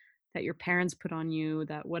you, that your parents put on you,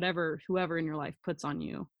 that whoever in your life puts on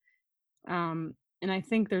you. And I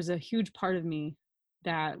think there's a huge part of me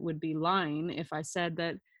that would be lying if I said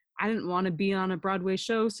that I didn't want to be on a Broadway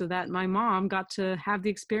show so that my mom got to have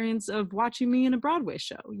the experience of watching me in a Broadway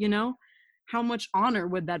show, you know? How much honor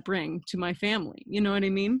would that bring to my family? You know what I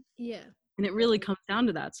mean? Yeah. And it really comes down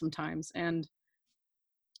to that sometimes. And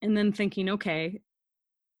then thinking, okay,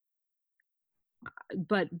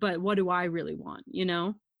 but what do I really want, you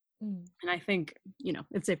know? And I think, you know,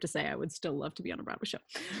 it's safe to say I would still love to be on a Broadway show,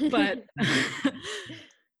 but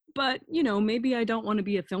but you know, maybe I don't want to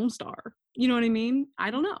be a film star, you know what I mean?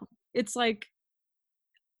 I don't know. It's like,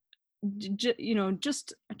 you know,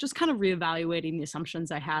 just kind of reevaluating the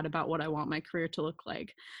assumptions I had about what I want my career to look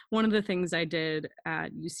like. One of the things I did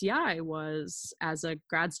at UCI was, as a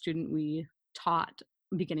grad student, we taught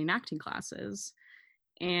beginning acting classes,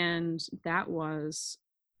 and that was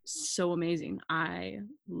so amazing. I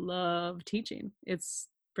love teaching. It's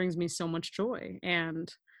brings me so much joy,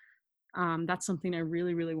 and that's something I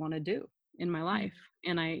really, really want to do in my life.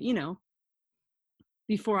 And I, you know,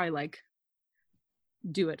 before I like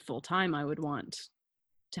do it full time, I would want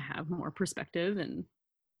to have more perspective and,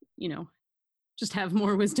 you know, just have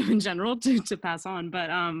more wisdom in general to pass on. But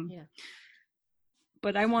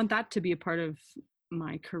but I want that to be a part of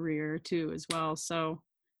my career too as well. So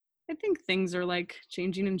I think things are like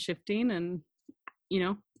changing and shifting, and, you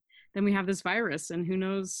know, then we have this virus, and who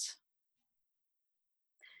knows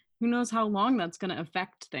how long that's going to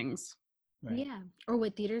affect things. Right. Yeah. Or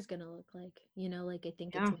what theater's going to look like, you know, like I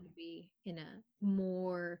think it's going to be in a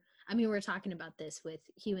more, I mean, we were talking about this with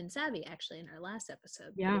Hugh and Savvy actually in our last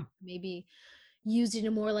episode. Yeah. Maybe used in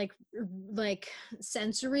a more like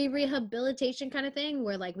sensory rehabilitation kind of thing,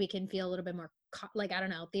 where like we can feel a little bit more like, I don't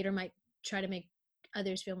know, theater might try to make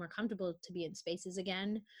others feel more comfortable to be in spaces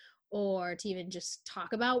again, or to even just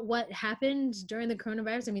talk about what happened during the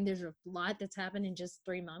coronavirus. I mean, there's a lot that's happened in just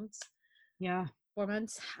 3 months. Yeah. 4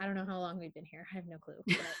 months. I don't know how long we've been here. I have no clue.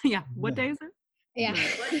 But yeah. What day is it? Yeah.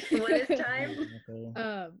 What is time?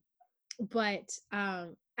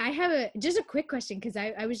 I have just a quick question, because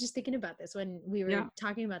I was just thinking about this when we were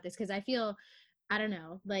talking about this, because I feel, I don't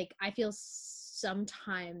know, like I feel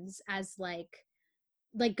sometimes as like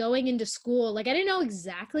going into school, like I didn't know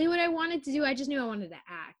exactly what I wanted to do. I just knew I wanted to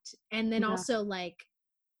act, and then also like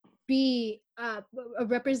be a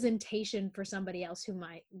representation for somebody else who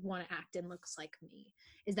might want to act and looks like me.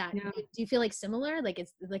 Is that, do you feel like similar? Like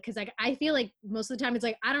it's like, cause like, I feel like most of the time it's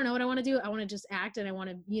like, I don't know what I want to do. I want to just act, and I want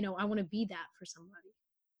to, you know, I want to be that for somebody.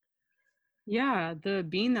 Yeah. The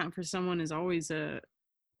being that for someone is always a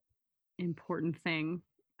important thing.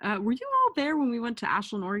 Were you all there when we went to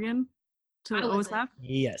Ashland, Oregon to OSF?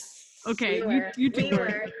 Yes. Okay. You two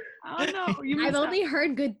were. Oh no. I've only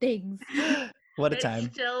heard good things. What a time.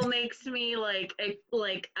 It still makes me like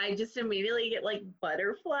I just immediately get like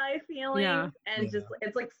butterfly feelings, and just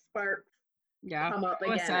it's like sparks come up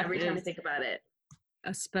again OSF every time I think about it.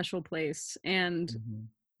 A special place. And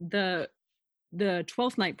the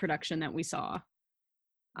 12th night production that we saw,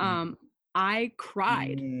 I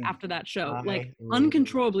cried after that show. Like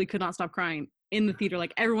uncontrollably could not stop crying in the theater.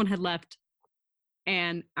 Like everyone had left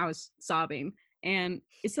and I was sobbing. And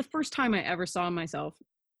it's the first time I ever saw myself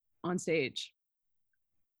on stage,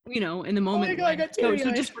 you know, in the moment. So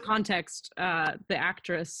just for context, the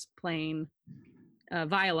actress playing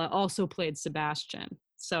Viola also played Sebastian.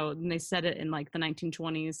 So they set it in like the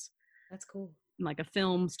 1920s. That's cool. Like a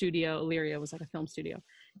film studio. Illyria was like a film studio.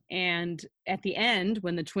 And at the end,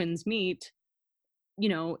 when the twins meet, you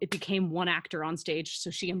know, it became one actor on stage. So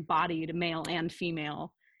she embodied male and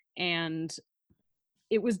female. And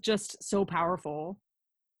it was just so powerful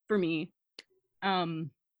for me. And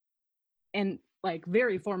like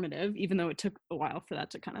very formative, even though it took a while for that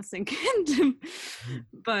to kind of sink into.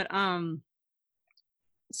 But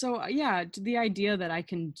so yeah, the idea that I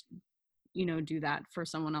can, you know, do that for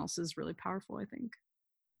someone else is really powerful, I think.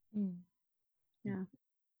 Yeah.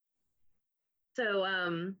 So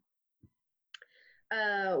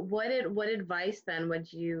what advice then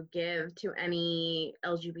would you give to any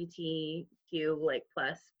LGBTQ like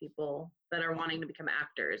plus people that are wanting to become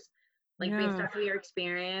actors? Like based off of your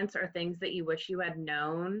experience, or things that you wish you had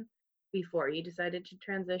known before you decided to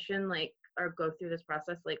transition, like, or go through this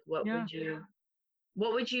process, like what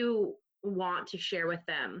would you want to share with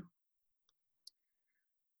them?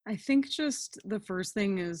 I think just the first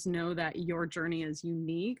thing is know that your journey is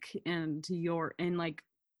unique, and like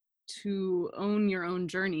to own your own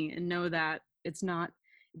journey and know that it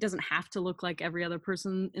doesn't have to look like every other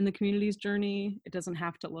person in the community's journey. It doesn't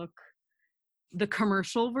have to look the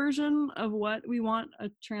commercial version of what we want a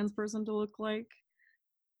trans person to look like.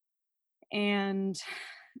 And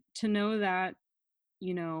to know that,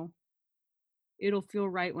 it'll feel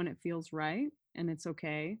right when it feels right, and it's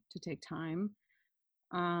okay to take time.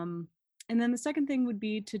 And then the second thing would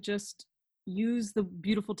be to just use the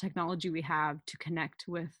beautiful technology we have to connect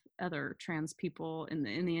with other trans people in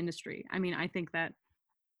the industry. I mean, I think that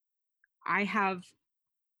I have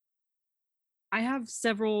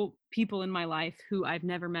several people in my life who I've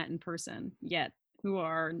never met in person yet, who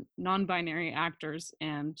are non-binary actors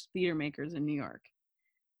and theater makers in New York.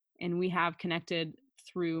 And we have connected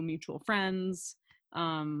through mutual friends,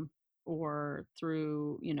 or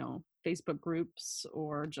through, Facebook groups,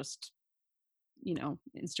 or just,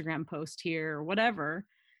 Instagram post here or whatever.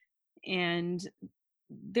 And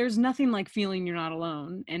there's nothing like feeling you're not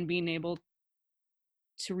alone and being able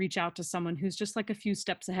to reach out to someone who's just like a few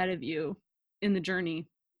steps ahead of you in the journey,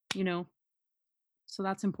 so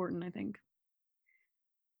that's important, I think.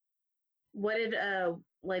 What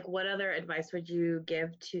other advice would you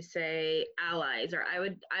give to, say, allies? Or I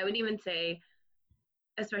would even say,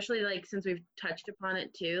 especially like since we've touched upon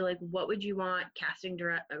it too, like what would you want casting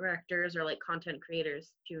directors or like content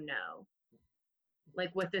creators to know?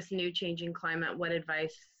 Like with this new changing climate, what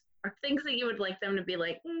advice or things that you would like them to be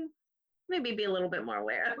like, maybe be a little bit more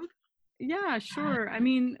aware of? Yeah, sure. I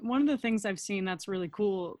mean, one of the things I've seen that's really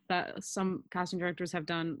cool that some casting directors have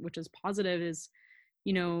done, which is positive, is,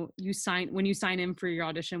 when you sign in for your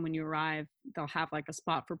audition, when you arrive, they'll have like a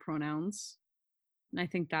spot for pronouns. And I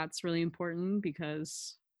think that's really important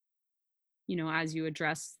because, as you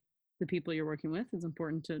address the people you're working with, it's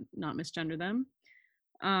important to not misgender them.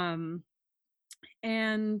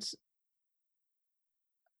 And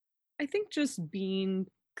I think just being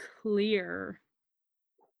clear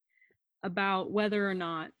about whether or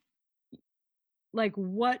not, like,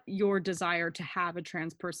 what your desire to have a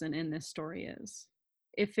trans person in this story is.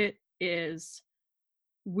 If it is,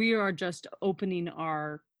 we are just opening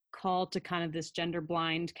our call to kind of this gender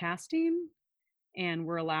blind casting and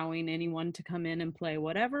we're allowing anyone to come in and play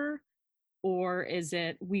whatever, or is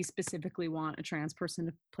it we specifically want a trans person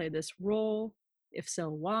to play this role? If so,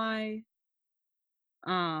 why?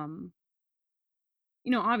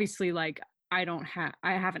 Obviously, like, I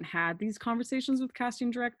haven't had these conversations with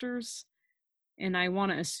casting directors, and I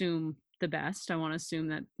want to assume the best. I want to assume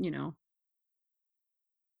that,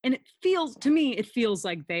 and it feels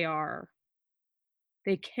like they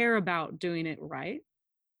care about doing it right.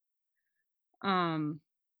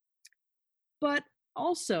 But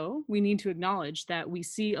also we need to acknowledge that we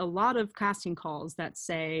see a lot of casting calls that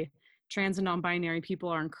say trans and non-binary people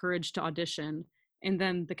are encouraged to audition, and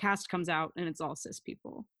then the cast comes out and it's all cis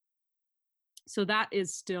people. So that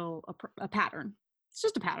is still a pattern. It's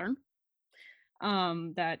just a pattern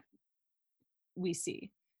that we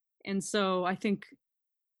see. And so I think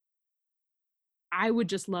I would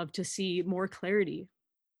just love to see more clarity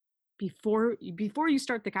before you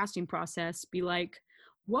start the casting process. Be like,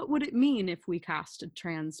 what would it mean if we cast a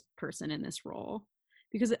trans person in this role?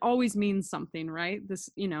 Because it always means something, right? This,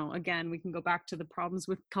 again, we can go back to the problems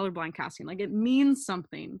with colorblind casting. Like, it means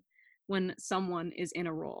something when someone is in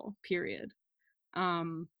a role, period.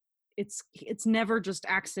 It's never just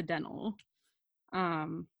accidental.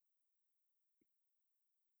 And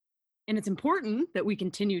it's important that we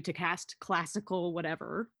continue to cast classical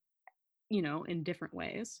whatever, in different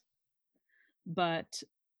ways. But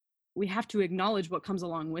we have to acknowledge what comes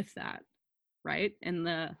along with that, right? And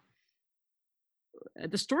the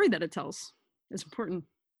story that it tells is important.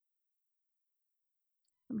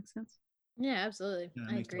 That makes sense. Yeah, absolutely. Yeah,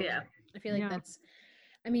 I agree. Yeah. I feel like that's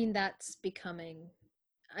becoming,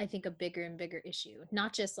 I think, a bigger and bigger issue.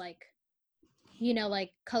 Not just like,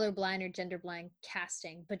 like colorblind or gender blind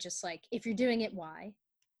casting, but just like, if you're doing it, why?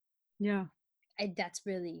 Yeah.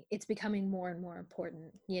 It's becoming more and more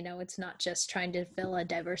important. It's not just trying to fill a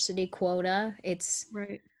diversity quota. It's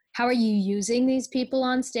right. How are you using these people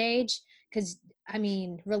on stage? Because, I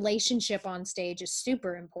mean, relationship on stage is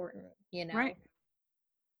super important, Right.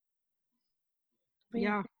 But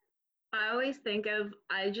yeah.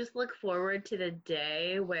 I just look forward to the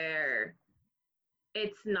day where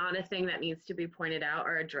it's not a thing that needs to be pointed out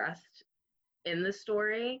or addressed in the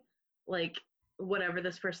story. Like, whatever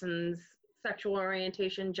this person's sexual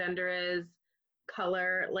orientation, gender is,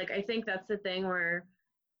 color. Like, I think that's the thing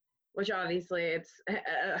which obviously it's,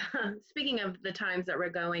 speaking of the times that we're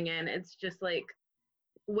going in, it's just like,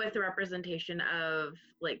 with the representation of,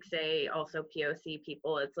 like, say, also POC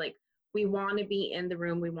people, it's like we want to be in the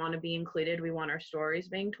room, we want to be included, we want our stories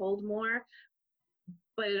being told more,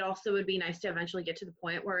 but it also would be nice to eventually get to the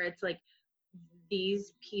point where it's like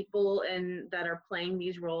these people and that are playing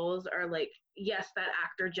these roles are like, yes, that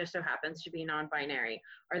actor just so happens to be non-binary,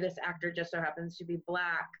 or this actor just so happens to be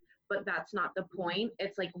Black, but that's not the point.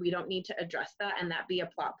 It's like we don't need to address that and that be a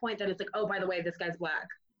plot point that it's like, oh, by the way, this guy's Black.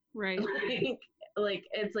 Right. like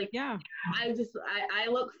it's like, yeah, I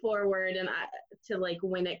look forward to like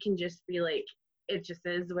when it can just be like, it just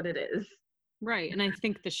is what it is. Right. And I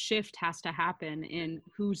think the shift has to happen in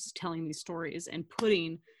who's telling these stories and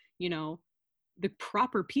putting, you know, the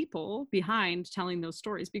proper people behind telling those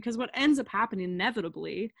stories. Because what ends up happening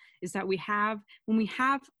inevitably is that when we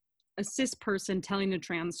have a cis person telling a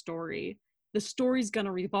trans story, the story's going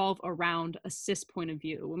to revolve around a cis point of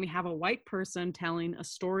view. When we have a white person telling a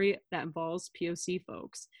story that involves POC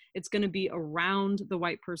folks, it's going to be around the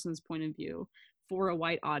white person's point of view for a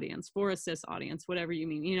white audience, for a cis audience, whatever you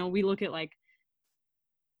mean. You know, we look at like,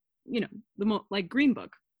 you know, like Green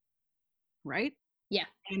Book, right? Yeah.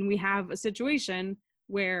 And we have a situation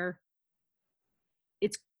where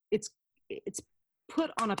it's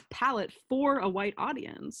put on a palette for a white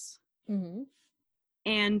audience. Mm-hmm.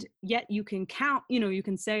 And yet you can count, you know, you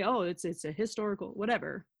can say, oh, it's a historical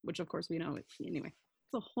whatever, which of course we know it anyway.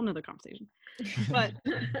 It's a whole nother conversation. But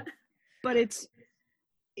but it's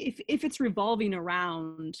if it's revolving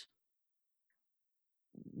around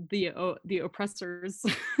the oppressor's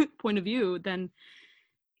point of view, then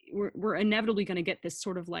we're inevitably going to get this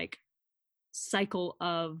sort of like cycle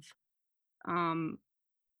of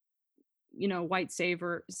you know, white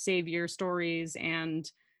savior stories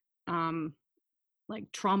and like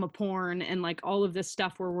trauma porn and like all of this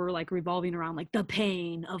stuff where we're like revolving around like the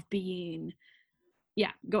pain of being.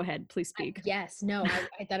 Yeah, go ahead, please speak. Yes, no,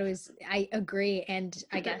 I thought it was, I agree. And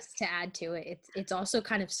I guess to add to it, it's also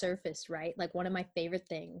kind of surface, right? Like one of my favorite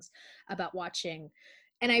things about watching,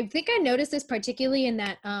 and I think I noticed this particularly in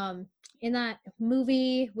that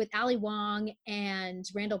movie with Ali Wong and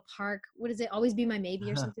Randall Park, what is it, Always Be My Maybe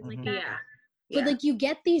or something like that? Yeah. But like you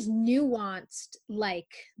get these nuanced like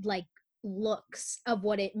looks of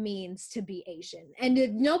what it means to be Asian, and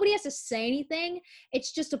nobody has to say anything.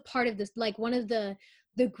 It's just a part of this. Like one of the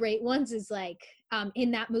great ones is like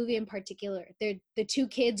in that movie in particular, the two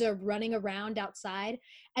kids are running around outside,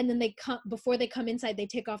 and then they come, before they come inside, they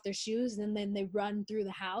take off their shoes and then they run through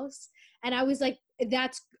the house. And I was like,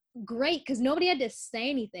 that's great, because nobody had to say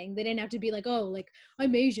anything. They didn't have to be like, oh, like,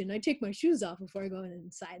 I'm Asian, I take my shoes off before I go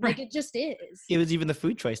inside. Like it just is. It was even the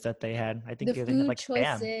food choice that they had. I think The they had like food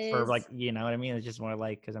spam for choices. like, you know what I mean? It's just more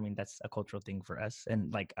like, because I mean that's a cultural thing for us,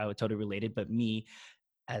 and like I would totally relate it. But me,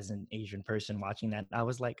 as an Asian person watching that, I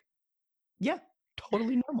was like, yeah,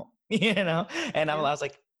 totally normal, you know. And I was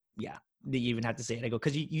like, yeah, they even have to say it. I go,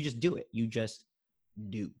 because you just do it. You just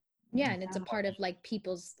do. Yeah, and it's a part of like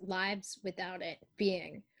people's lives without it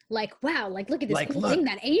being like, wow, like look at this Like, cool look. thing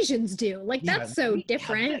that Asians do. Like Yeah, that's so we have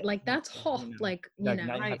different. it. Like that's whole, You know, like, you now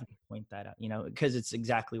know. you have to point that out, you know, because it's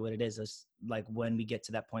exactly what it is. It's like when we get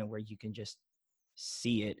to that point where you can just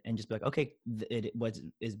see it and just be like, okay, what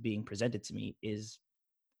is being presented to me is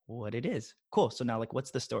what it is. Cool. So now, like,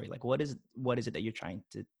 what's the story? Like, what is it that you're trying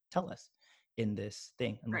to tell us in this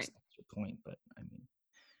thing? Unless that's your point, but I mean,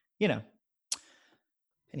 you know.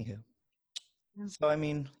 Anywho, so I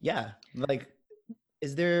mean, yeah, like,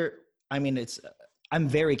 is there? I mean, I'm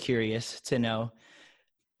very curious to know.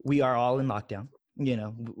 We are all in lockdown. You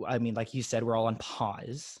know, I mean, like you said, we're all on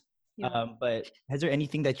pause. Yeah. But has there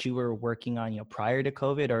anything that you were working on, you know, prior to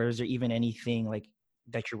COVID, or is there even anything like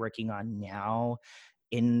that you're working on now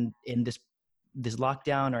in this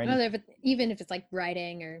lockdown or anything? Oh, even if it's like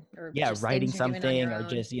writing or just writing things you're doing on something, your or own.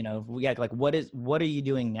 just, you know, like what are you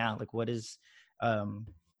doing now? Like what is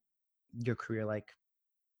your career like?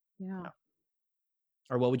 Yeah.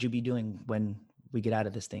 Or what would you be doing when we get out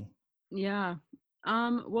of this thing? Yeah.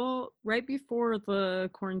 Well, right before the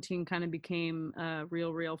quarantine kind of became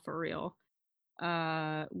real for real,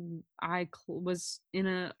 I was in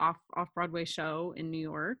a off-Broadway show in New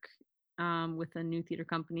York with a new theater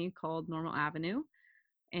company called Normal Avenue,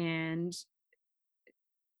 and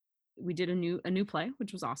we did a new play,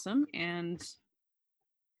 which was awesome, and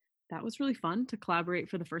that was really fun to collaborate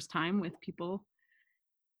for the first time with people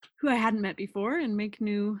who I hadn't met before and make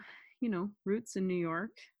new, you know, roots in New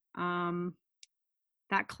York.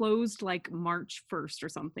 That closed like March 1st or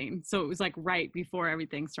something. So it was like right before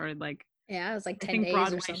everything started. Like, Yeah, it was like 10 I think days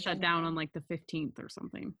Broadway or something. shut down on like the 15th or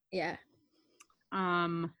something. Yeah.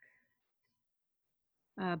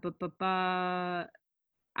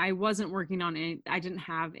 I wasn't working on any, I didn't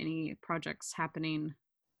have any projects happening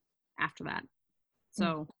after that.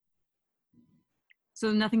 So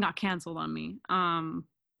nothing got canceled on me. I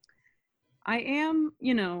am,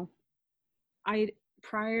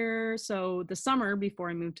 so the summer before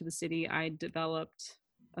I moved to the city, I developed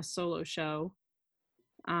a solo show,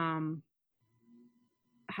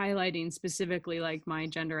 highlighting specifically like my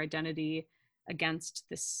gender identity against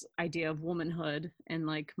this idea of womanhood, and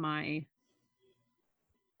like my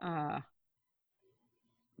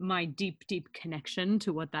deep connection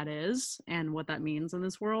to what that is and what that means in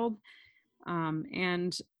this world.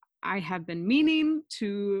 And I have been meaning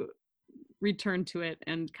to return to it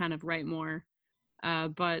and kind of write more.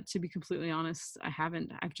 But to be completely honest, I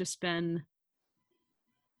haven't. I've just been,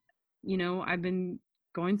 I've been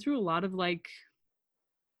going through a lot of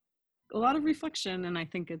reflection, and I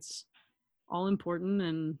think it's all important,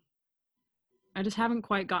 and I just haven't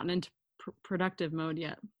quite gotten into productive mode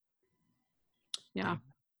yet. Yeah.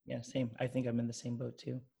 Yeah, same. I think I'm in the same boat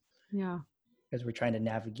too. Yeah. Because we're trying to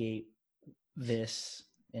navigate this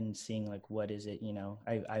and seeing like, what is it,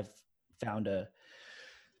 I've found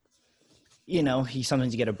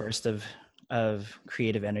sometimes you get a burst of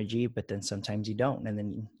creative energy, but then sometimes you don't. And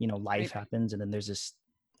then, life happens, and then there's this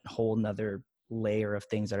whole nother layer of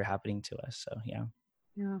things that are happening to us. So, yeah.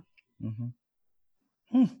 Yeah.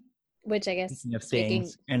 Mm-hmm. Which I guess speaking of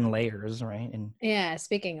things and layers, right? And yeah,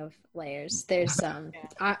 speaking of layers, there's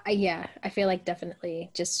I feel like definitely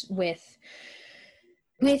just with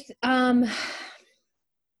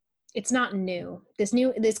it's not new.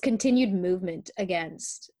 This continued movement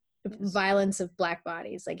against violence of Black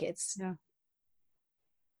bodies, like it's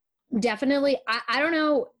definitely, I don't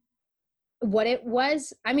know what it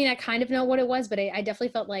was. I mean, I kind of know what it was, but I definitely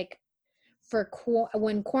felt like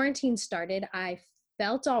when quarantine started, I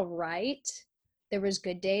felt all right. There was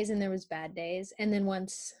good days and there was bad days. And then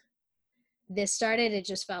once this started, it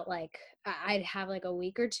just felt like I'd have like a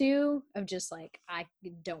week or two of just like, I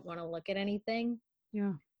don't want to look at anything.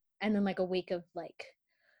 Yeah. And then like a week of like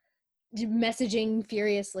messaging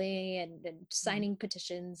furiously and signing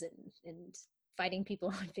petitions and fighting people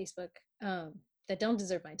on Facebook that don't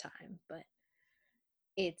deserve my time. But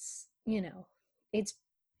it's, it's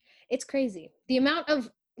crazy.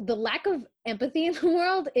 The lack of empathy in the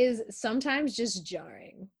world is sometimes just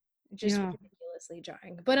jarring, ridiculously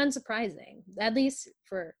jarring, but unsurprising, at least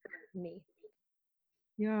for me.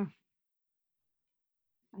 Yeah.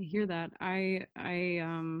 I hear that. I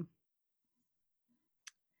am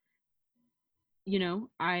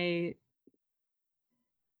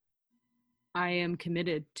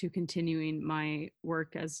committed to continuing my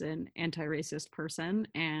work as an anti-racist person,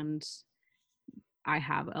 and I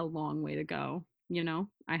have a long way to go.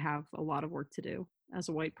 I have a lot of work to do as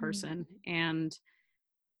a white person, and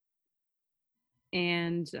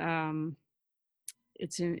it's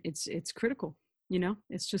critical.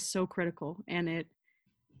 It's just so critical, and it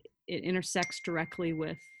intersects directly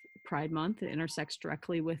with Pride Month. It intersects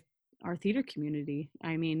directly with our theater community.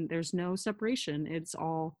 I mean, there's no separation. It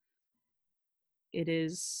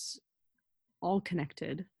is all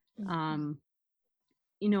connected. And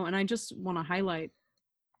I just want to highlight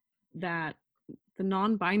that the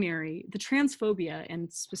non-binary, the transphobia,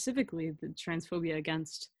 and specifically the transphobia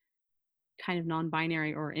against kind of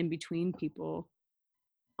non-binary or in-between people,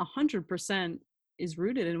 100% is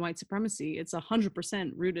rooted in white supremacy. It's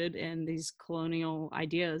 100% rooted in these colonial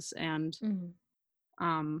ideas and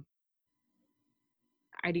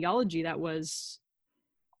ideology that was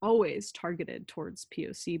always targeted towards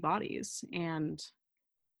POC bodies. And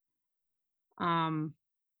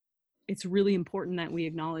it's really important that we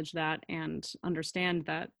acknowledge that and understand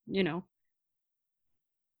that,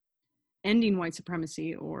 ending white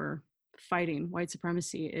supremacy or fighting white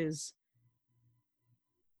supremacy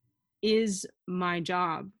is my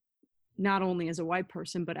job, not only as a white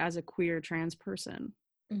person, but as a queer trans person,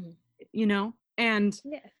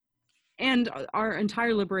 and our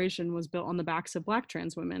entire liberation was built on the backs of Black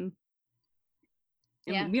trans women.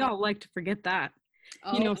 And we all like to forget that.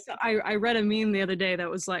 So I read a meme the other day that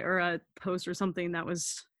was like, or a post or something that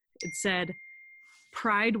was, it said,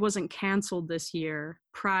 Pride wasn't canceled this year.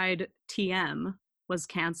 Pride TM was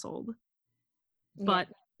canceled. But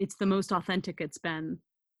it's the most authentic it's been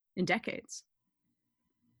in decades.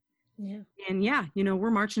 Yeah. And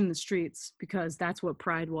we're marching in the streets because that's what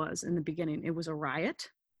Pride was in the beginning. It was a riot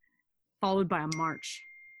followed by a march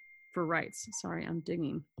for rights. Sorry, I'm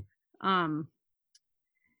digging. And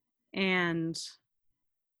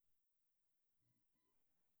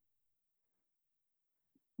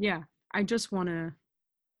I just want to,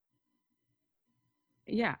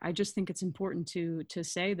 I just think it's important to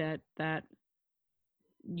say that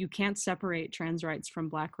you can't separate trans rights from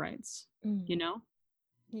Black rights, you know?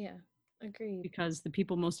 Yeah, agreed. Because the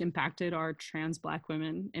people most impacted are trans Black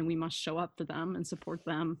women, and we must show up for them and support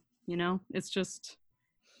them, you know? It's just,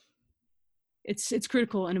 it's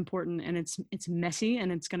critical and important, and it's messy,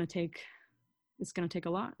 and it's gonna take a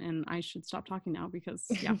lot, and I should stop talking now because,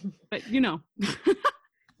 yeah, but you know.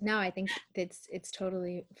 No, I think it's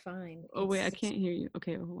totally fine. Oh, wait, I can't hear you.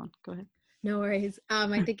 Okay, hold on, go ahead. No worries.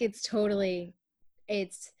 I think it's totally,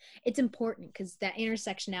 it's important because that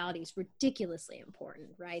intersectionality is ridiculously important,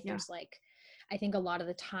 right? Yeah. There's like, I think a lot of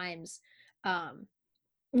the times,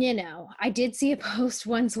 you know, I did see a post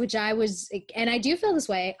once, which I was, and I do feel this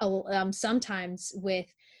way sometimes with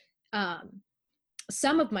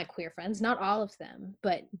some of my queer friends, not all of them,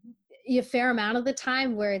 but a fair amount of the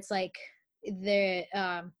time, where it's like the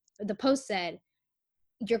post said,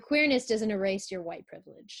 your queerness doesn't erase your white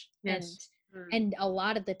privilege. Yes. And a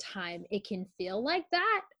lot of the time it can feel like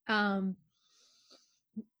that. And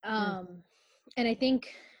I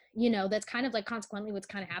think, you know, that's kind of like consequently what's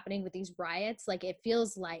kind of happening with these riots. Like, it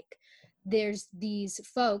feels like there's these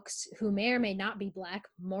folks who may or may not be Black,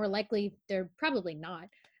 more likely they're probably not,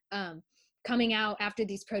 coming out after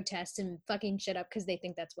these protests and fucking shit up because they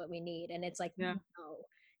think that's what we need. And it's like, no,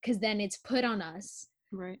 because then it's put on us.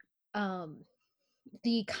 Right.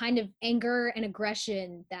 The kind of anger and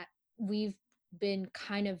aggression that we've been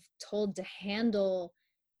kind of told to handle,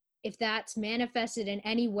 if that's manifested in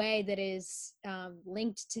any way that is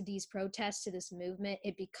linked to these protests, to this movement,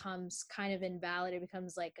 it becomes kind of invalid. It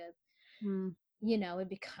becomes like a, you know, it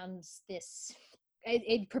becomes this,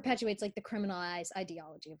 it perpetuates like the criminalized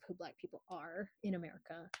ideology of who Black people are in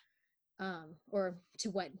America, or to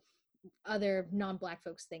what other non-Black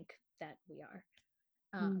folks think that we are.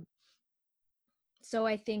 So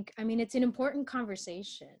I think, I mean, it's an important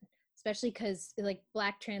conversation, especially because like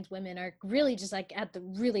Black trans women are really just like at the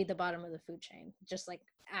bottom of the food chain, just like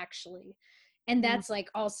actually. And that's like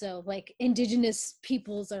also like Indigenous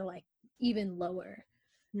peoples are like even lower.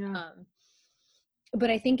 Yeah.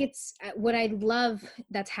 But I think it's what I love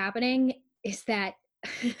that's happening is that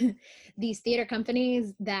these theater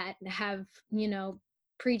companies that have, you know,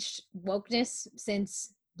 preached wokeness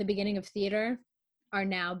since the beginning of theater are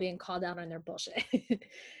now being called out on their bullshit.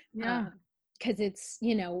 Yeah. Because it's,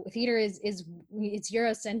 you know, theater is it's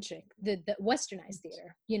Eurocentric, the westernized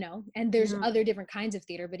theater, you know, and there's other different kinds of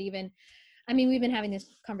theater, but even, I mean, we've been having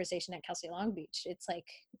this conversation at Kelsey Long Beach. It's like,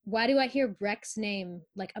 why do I hear Brecht's name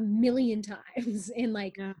like a million times in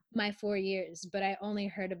like my 4 years, but I only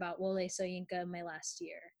heard about Wole Soyinka my last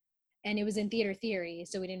year, and it was in theater theory,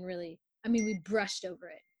 so we didn't really, I mean, we brushed over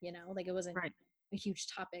it, you know, like it wasn't a huge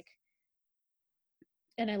topic.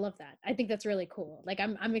 And I love that. I think that's really cool. Like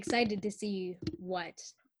I'm excited to see what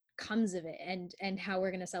comes of it, and how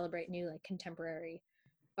we're going to celebrate new like contemporary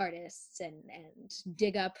artists and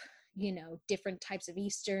dig up, you know, different types of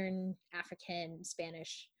Eastern, African,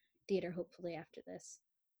 Spanish theater hopefully after this.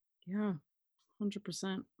 Yeah,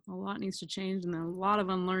 100%. A lot needs to change, and a lot of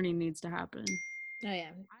unlearning needs to happen. Oh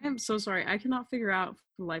yeah. I am so sorry. I cannot figure out for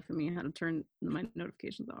the life of me how to turn my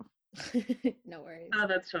notifications off. No worries. Oh,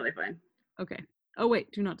 that's totally fine. Okay. Oh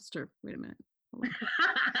wait, do not disturb. Wait a minute.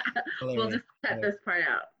 We'll just cut this part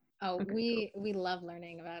out. Oh, okay, we love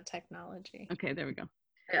learning about technology. Okay, there we go.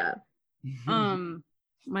 Yeah.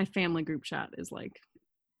 My family group chat is like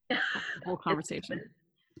the whole conversation.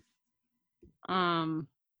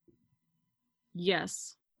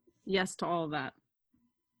 Yes to all of that.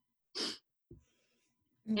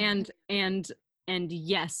 And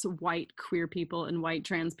yes, white queer people and white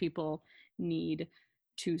trans people need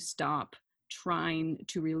to stop trying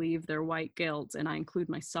to relieve their white guilt, and I include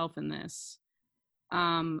myself in this,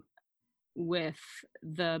 with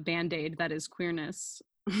the band-aid that is queerness.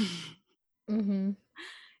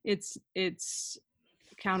 It's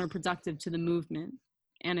counterproductive to the movement,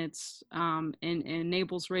 and it's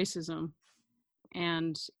enables racism,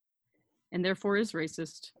 and therefore is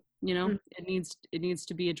racist. You know, it needs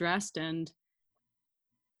to be addressed. And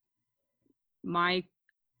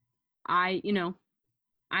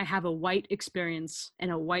I have a white experience and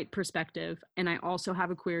a white perspective, and I also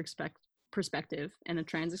have a queer perspective and a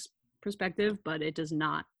trans perspective, but it does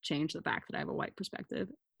not change the fact that I have a white perspective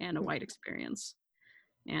and a white experience.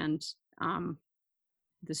 And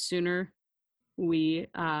the sooner we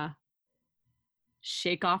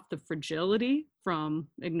shake off the fragility from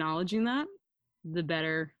acknowledging that, the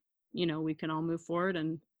better, you know, we can all move forward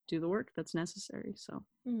and do the work that's necessary. So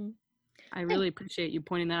I really appreciate you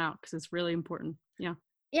pointing that out, because it's really important. Yeah.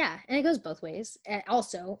 Yeah, and it goes both ways.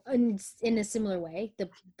 Also, in a similar way, the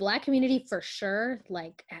Black community for sure,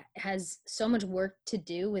 like, has so much work to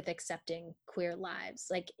do with accepting queer lives.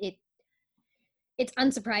 Like, it's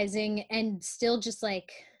unsurprising and still just like,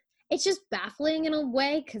 it's just baffling in a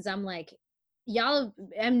way, because I'm like, y'all,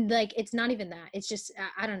 I'm like, it's not even that. It's just,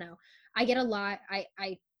 I don't know. I get a lot.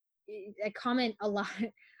 I comment a lot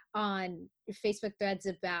on Facebook threads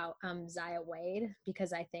about Zaya Wade,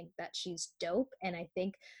 because I think that she's dope, and I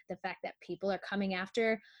think the fact that people are coming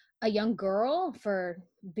after a young girl for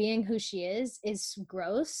being who she is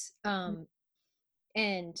gross.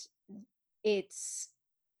 And it's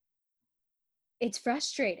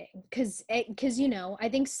frustrating, because you know, I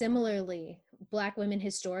think similarly Black women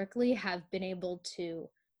historically have been able to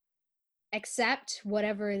accept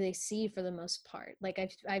whatever they see for the most part. Like,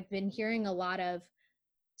 I've been hearing a lot of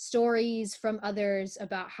stories from others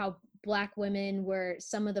about how Black women were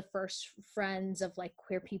some of the first friends of like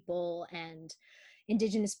queer people and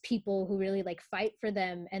Indigenous people who really like fight for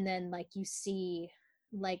them. And then like you see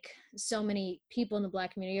like so many people in the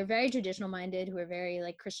Black community are very traditional minded, who are very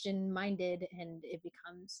like Christian minded, and it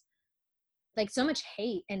becomes like so much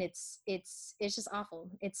hate, and it's just awful.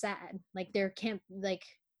 It's sad. Like, there can't, like,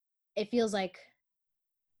 it feels like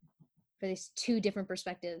for these two different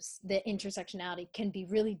perspectives, the intersectionality can be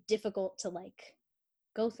really difficult to like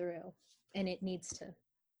go through, and it needs to,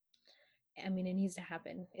 I mean, it needs to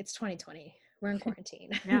happen. It's 2020. We're in quarantine.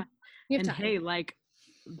 Yeah. We have And time. hey, like,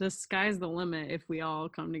 the sky's the limit if we all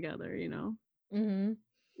come together, you know? Mm-hmm.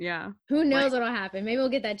 Yeah. Who knows Like, what'll happen? Maybe we'll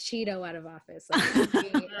get that Cheeto out of office.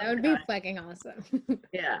 Like, that would be fucking awesome.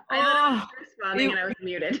 Yeah. I know I was oh, responding and I was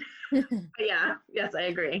muted. But yeah. Yes, I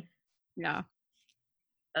agree. yeah.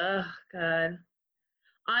 Oh, God.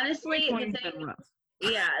 Honestly, the 2020's thing, been rough.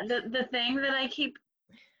 yeah, the thing that I keep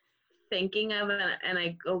thinking of, and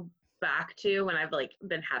I go back to when I've like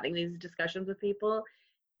been having these discussions with people,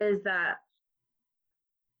 is that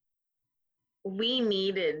we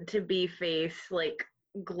needed to be faced like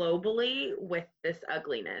globally with this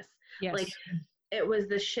ugliness. Yes. Like, it was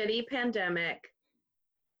the shitty pandemic,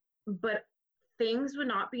 but things would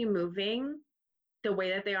not be moving the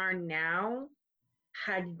way that they are now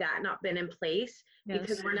had that not been in place, because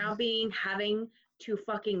Yes. we're now having to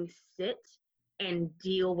fucking sit and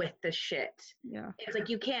deal with the shit. Yeah. It's like,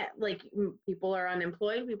 you can't, like, people are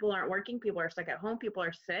unemployed, people aren't working, people are stuck at home, people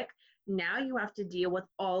are sick. Now you have to deal with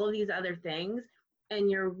all of these other things, and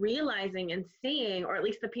you're realizing and seeing, or at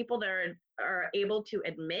least the people that are able to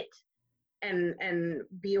admit and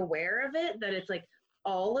be aware of it, that it's like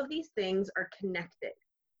all of these things are connected,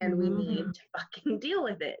 and we need to fucking deal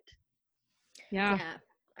with it. Yeah. Yeah,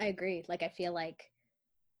 I agree. Like, I feel like,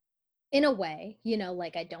 in a way, you know,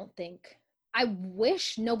 like, I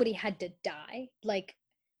wish nobody had to die. Like,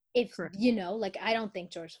 if, Correct. you know, like, I don't think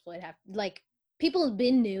George Floyd like, people have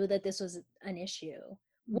been knew that this was an issue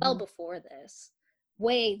well before this,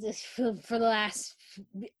 for the last,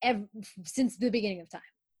 since the beginning of time.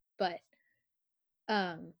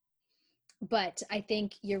 But I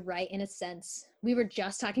think you're right in a sense. We were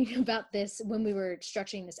just talking about this when we were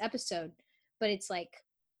structuring this episode, but it's like,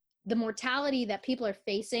 the mortality that people are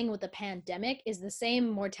facing with the pandemic is the same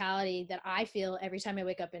mortality that I feel every time I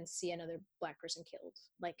wake up and see another Black person killed.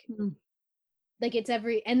 Like, like, it's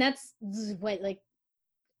and that's what, like,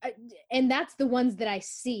 and that's the ones that I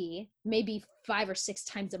see maybe 5 or 6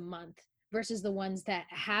 times a month, versus the ones that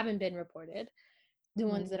haven't been reported, the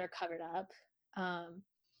ones that are covered up.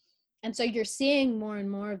 And so you're seeing more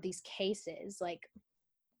and more of these cases,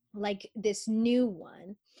 like this new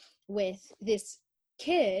one with this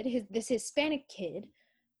kid, this Hispanic kid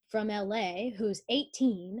from LA who's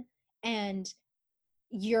 18, and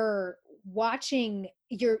you're watching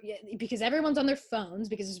because everyone's on their phones,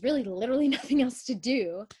 because there's really literally nothing else to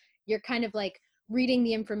do. You're kind of like reading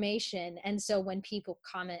the information, and so when people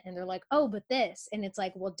comment and they're like, oh, but this, and it's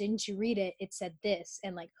like, well, didn't you read it? It said this.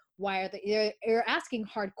 And like, why are you're asking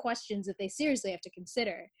hard questions that they seriously have to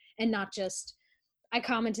consider, and not just, I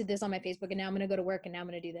commented this on my Facebook, and now I'm going to go to work, and now I'm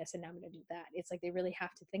going to do this, and now I'm going to do that. It's like, they really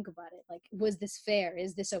have to think about it. Like, was this fair?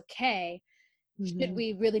 Is this okay? Should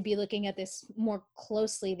we really be looking at this more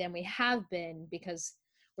closely than we have been? Because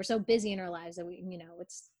we're so busy in our lives that we, you know,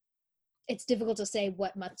 it's difficult to say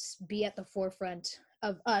what must be at the forefront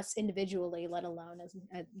of us individually, let alone as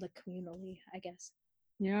the community, I guess.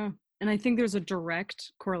 Yeah. And I think there's a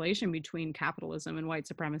direct correlation between capitalism and white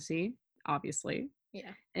supremacy, obviously.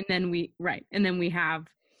 Yeah. And then we have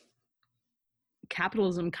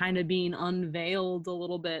capitalism kind of being unveiled a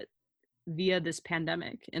little bit via this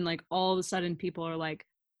pandemic. And like, all of a sudden people are like,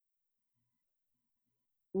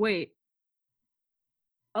 wait,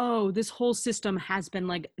 oh, this whole system has been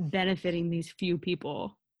like benefiting these few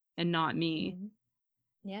people and not me.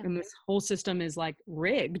 Yeah. And this whole system is like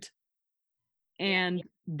rigged. And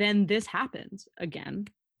then this happens again.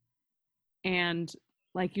 And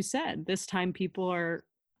like you said, this time people are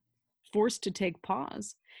forced to take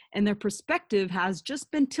pause, and their perspective has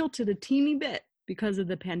just been tilted a teeny bit because of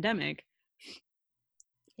the pandemic.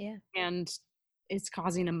 Yeah. And it's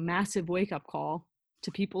causing a massive wake-up call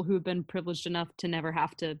to people who have been privileged enough to never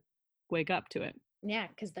have to wake up to it. Yeah,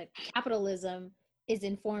 because the capitalism is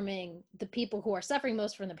informing the people who are suffering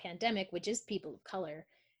most from the pandemic, which is people of color.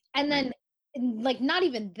 And then like not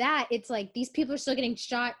even that, it's like these people are still getting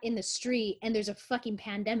shot in the street and there's a fucking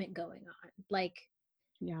pandemic going on. Like,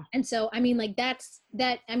 yeah. And so I mean like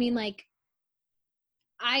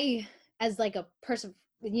I as like a person,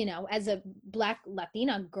 you know, as a Black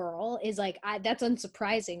Latina girl is like, that's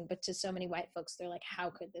unsurprising, but to so many white folks, they're like, how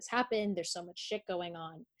could this happen? There's so much shit going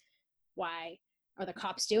on. Why are the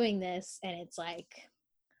cops doing this? And it's like,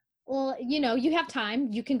 well, you know, you have time.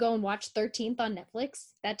 You can go and watch 13th on Netflix.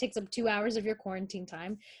 That takes up 2 hours of your quarantine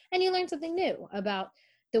time. And you learn something new about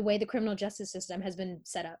the way the criminal justice system has been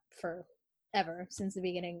set up forever, since the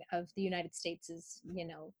beginning of the United States'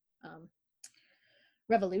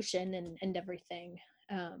 revolution and everything.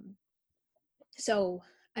 So,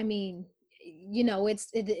 I mean, you know,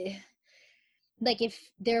 like if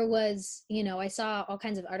there was, you know, I saw all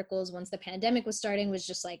kinds of articles once the pandemic was starting, was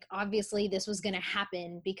just like, obviously this was going to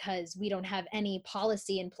happen because we don't have any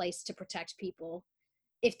policy in place to protect people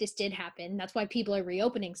if this did happen. That's why people are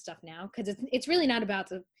reopening stuff now, because it's really not about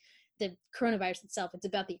the coronavirus itself. It's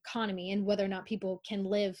about the economy and whether or not people can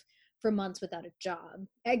live for months without a job.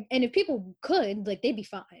 And if people could, like, they'd be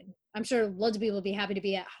fine. I'm sure loads of people would be happy to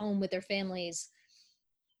be at home with their families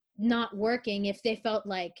not working if they felt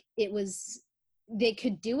like they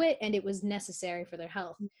could do it and it was necessary for their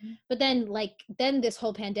health. But then this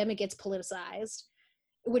whole pandemic gets politicized,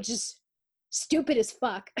 which is stupid as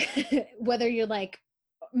fuck. Whether you're like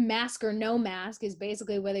mask or no mask is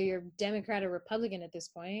basically whether you're Democrat or Republican at this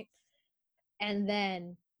point. And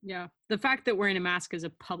then yeah, the fact that wearing a mask is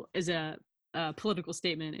a political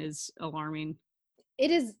statement is alarming.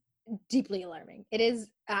 It is deeply alarming. It is.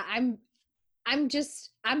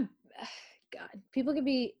 God, people could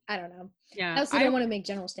be, I don't know. Yeah, I also don't want to make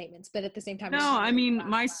general statements, but at the same time, no, I mean,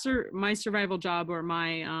 my survival job, or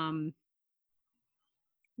my I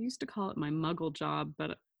used to call it my muggle job,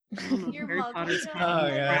 but I don't know, Harry Potter's kind of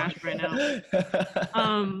trash right now.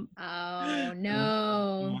 Oh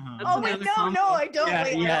no! Oh wait, no, I don't.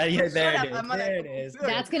 Yeah, there it is.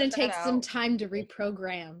 That's gonna take some time to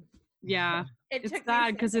reprogram. Yeah, it's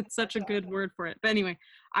sad because it's such a good word for it. But anyway,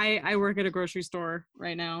 I work at a grocery store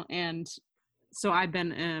right now, and so I've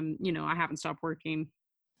been, you know, I haven't stopped working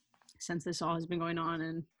since this all has been going on,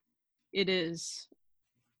 and it is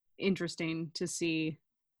interesting to see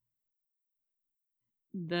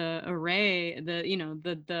the array,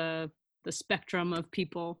 the spectrum of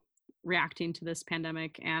people reacting to this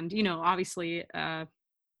pandemic. And, you know, obviously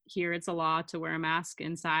here it's a law to wear a mask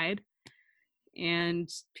inside, and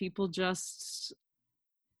people just,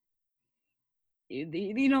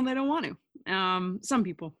 you know, they don't want to, some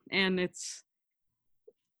people. And it's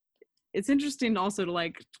interesting also to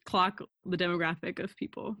like clock the demographic of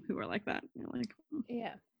people who are like that. You're like,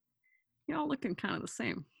 yeah, you're all looking kind of the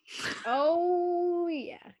same. Oh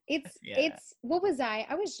yeah, it's what was I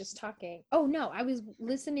was just talking, oh no, I was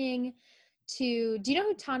listening to, do you know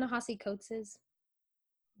who Ta-Nehisi Coates is?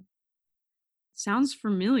 Sounds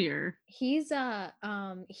familiar. He's a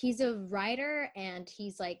writer, and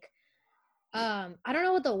he's like, I don't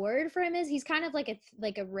know what the word for him is. He's kind of like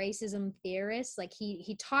a racism theorist. Like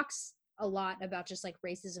he talks a lot about just like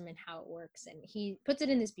racism and how it works, and he puts it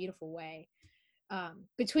in this beautiful way.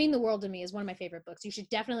 Between the World and Me is one of my favorite books. You should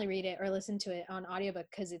definitely read it or listen to it on audiobook,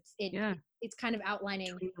 because it's kind of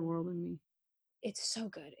outlining Between the World and Me. It's so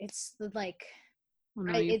good. It's like, oh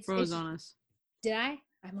no, you froze on us. Did I?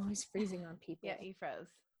 I'm always freezing on people. Yeah, you froze.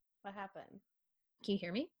 What happened? Can you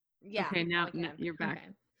hear me? Yeah. Okay, now you're back. Okay.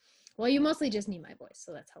 Well, you mostly just need my voice,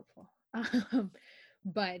 so that's helpful.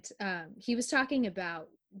 But he was talking about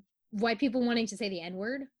white people wanting to say the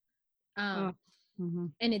N-word. And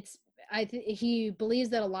it's, he believes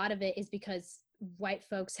that a lot of it is because white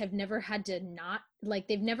folks have never had to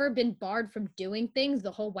they've never been barred from doing things.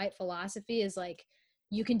 The whole white philosophy is like,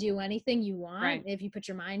 you can do anything you want if you put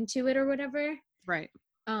your mind to it or whatever. Right.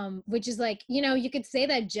 Which is like, you know, you could say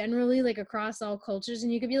that generally like across all cultures,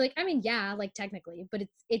 and you could be like, I mean, yeah, like technically, but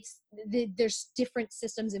there's different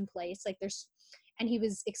systems in place. Like and he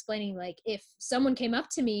was explaining like if someone came up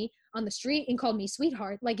to me on the street and called me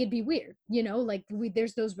sweetheart, like it'd be weird, you know, like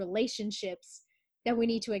there's those relationships that we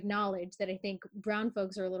need to acknowledge that I think brown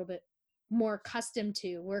folks are a little bit more accustomed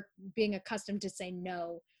to. We're being accustomed to say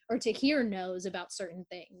no or to hear no's about certain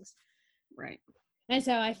things. Right. And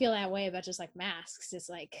so I feel that way about just like masks. It's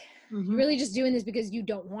like you're really just doing this because you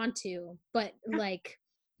don't want to, but like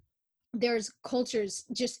there's cultures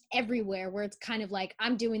just everywhere where it's kind of like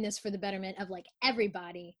I'm doing this for the betterment of like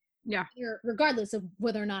everybody. Yeah. Regardless of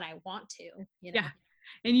whether or not I want to, you know? Yeah.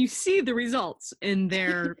 And you see the results in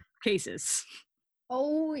their cases.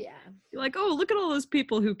 Oh yeah. You're like, oh, look at all those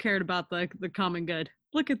people who cared about the common good.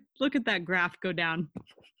 Look at that graph go down.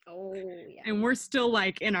 Oh yeah. And we're still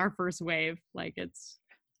like in our first wave. Like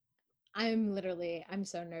I'm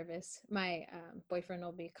so nervous. My boyfriend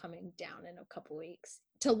will be coming down in a couple weeks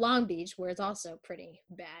to Long Beach, where it's also pretty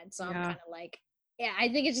bad. So I'm kind of like, yeah, I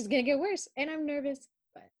think it's just gonna get worse, and I'm nervous.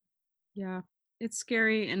 But yeah, it's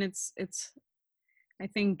scary, and it's. I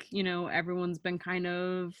think, you know, everyone's been kind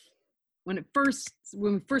of when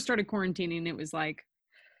we first started quarantining, it was like.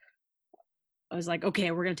 I was like,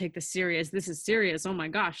 okay, we're going to take this serious. This is serious. Oh my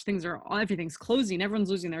gosh, everything's closing. Everyone's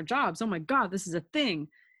losing their jobs. Oh my God, this is a thing.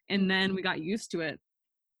 And then we got used to it.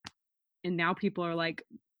 And now people are like,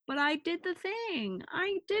 but I did the thing.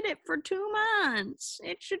 I did it for 2 months.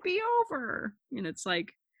 It should be over. And it's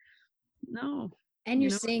like, no. And you're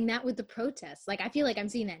seeing that with the protests. Like, I feel like I'm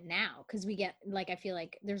seeing that now because I feel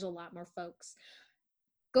like there's a lot more folks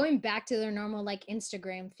going back to their normal like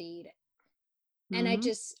Instagram feed. And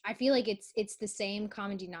I feel like it's the same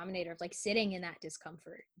common denominator of like sitting in that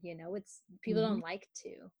discomfort, you know, it's people they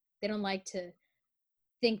don't like to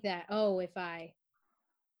think that, oh, if I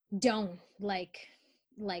don't like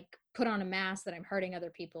put on a mask that I'm hurting other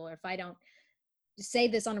people, or if I don't say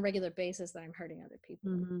this on a regular basis that I'm hurting other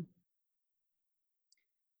people.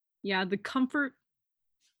 Yeah, the comfort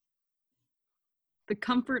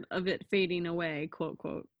of it fading away, quote,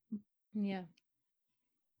 quote. Yeah.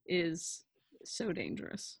 Is so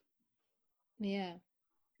dangerous. Yeah.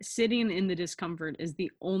 Sitting in the discomfort is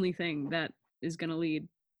the only thing that is going to lead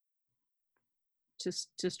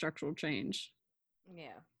to structural change.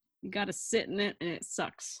 Yeah. You got to sit in it, and it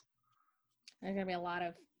sucks. There's going to be a lot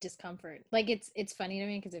of discomfort. Like it's funny to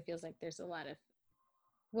me because it feels like there's a lot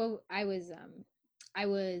of I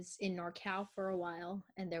was in NorCal for a while,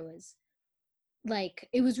 and there was like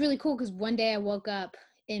it was really cool because one day I woke up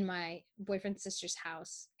in my boyfriend's sister's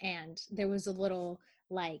house, and there was a little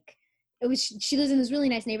like she lives in this really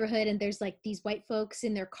nice neighborhood, and there's like these white folks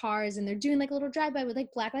in their cars, and they're doing like a little drive-by with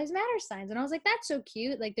like Black Lives Matter signs, and I was like, that's so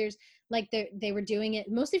cute. Like there's like they were doing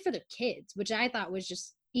it mostly for their kids, which I thought was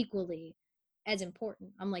just equally as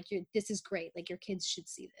important. I'm like, this is great. Like your kids should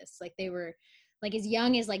see this. Like they were like as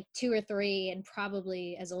young as like 2 or 3 and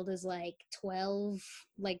probably as old as like 12,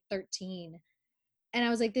 like 13. And I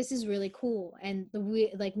was like, this is really cool. And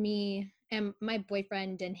like me and my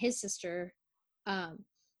boyfriend and his sister,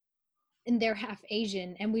 and they're half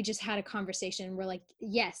Asian, and we just had a conversation. We're like,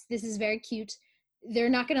 yes, this is very cute. They're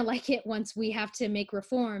not going to like it once we have to make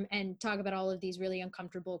reform and talk about all of these really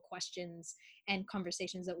uncomfortable questions and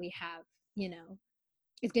conversations that we have, you know.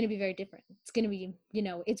 It's going to be very different. It's going to be, you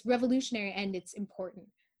know, it's revolutionary and it's important,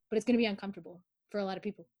 but it's going to be uncomfortable for a lot of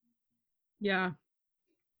people. Yeah.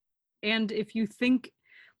 And if you think,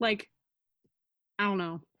 like, I don't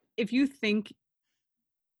know, if you think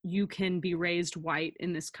you can be raised white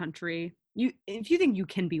in this country, if you think you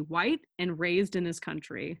can be white and raised in this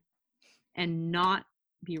country and not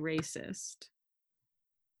be racist,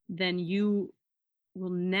 then you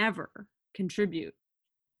will never contribute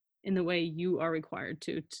in the way you are required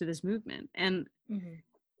to this movement. And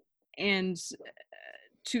and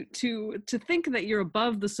to think that you're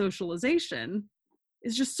above the socialization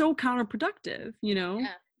is just so counterproductive, you know.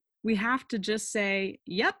 Yeah. We have to just say,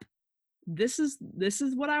 yep, this is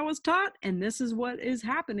what I was taught, and this is what is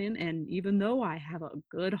happening. And even though I have a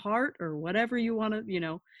good heart, or whatever you want to, you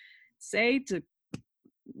know, say, to,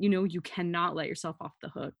 you know, you cannot let yourself off the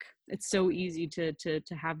hook. It's so easy to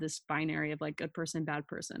have this binary of like good person, bad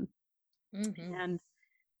person. And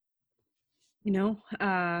you know,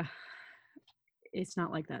 it's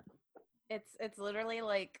not like that. It's literally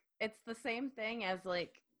like it's the same thing as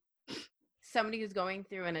like somebody who's going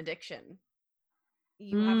through an addiction.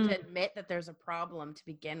 You have to admit that there's a problem to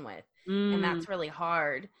begin with, and that's really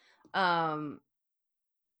hard. And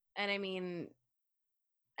I mean,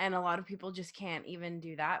 and a lot of people just can't even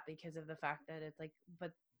do that because of the fact that it's like,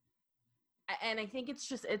 but, and I think it's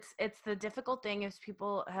just, it's the difficult thing is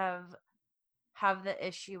people have the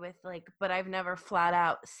issue with like, but I've never flat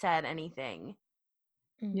out said anything.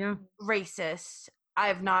 Yeah. racist. I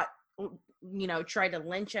have not, tried to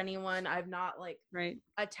lynch anyone. I've not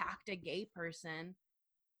attacked a gay person.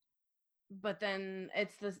 But then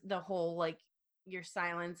it's the whole like your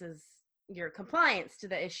silence is your compliance to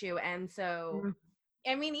the issue. And so,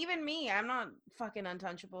 I mean, even me, I'm not fucking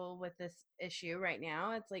untouchable with this issue right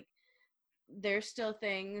now. It's like there's still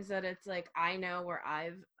things that it's like I know where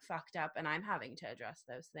I've fucked up and I'm having to address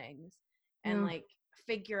those things and like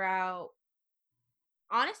figure out.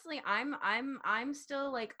 Honestly, I'm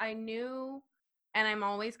still like I knew, and I'm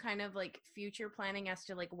always kind of like future planning as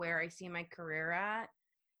to like where I see my career at.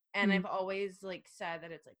 And I've always like said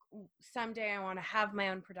that it's like someday I want to have my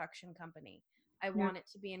own production company. I want it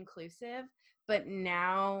to be inclusive, but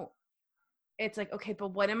now it's like, okay, but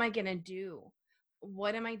what am I going to do?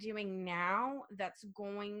 What am I doing now that's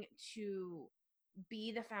going to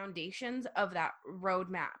be the foundations of that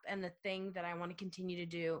roadmap and the thing that I want to continue to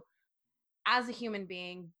do as a human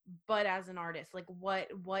being, but as an artist? Like what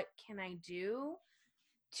can I do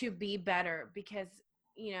to be better? Because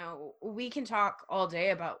we can talk all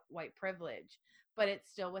day about white privilege, but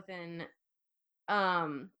it's still within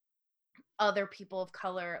other people of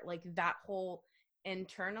color, like that whole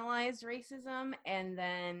internalized racism. And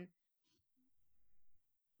then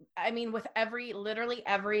I mean, with literally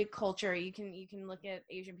every culture, you can look at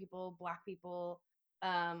Asian people, Black people,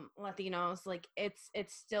 Latinos, like it's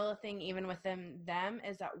still a thing even within them,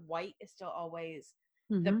 is that white is still always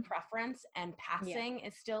the preference, and passing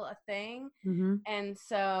is still a thing. And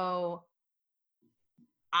so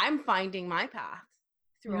I'm finding my path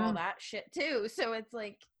through all that shit too. So it's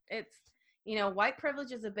like, it's, white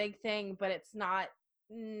privilege is a big thing, but it's not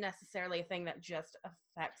necessarily a thing that just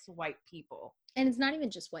affects white people. And it's not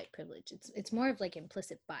even just white privilege. It's more of like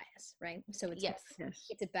implicit bias, right? So it's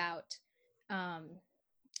it's about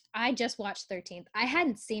I just watched 13th. I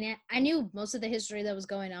hadn't seen it. I knew most of the history that was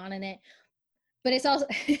going on in it, but it's also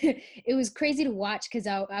it was crazy to watch because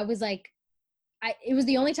I was like, it was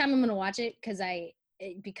the only time I'm going to watch it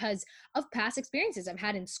because of past experiences I've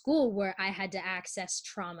had in school where I had to access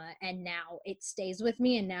trauma, and now it stays with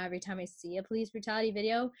me. And now every time I see a police brutality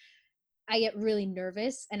video, I get really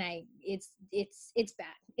nervous, and it's bad.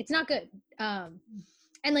 It's not good. And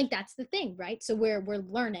like that's the thing, right? So we're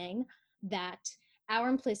learning that our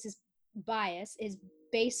implicit bias is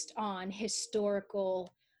based on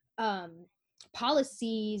historical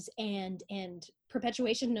policies and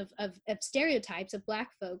perpetuation of stereotypes of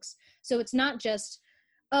Black folks. So it's not just,